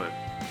you're doing.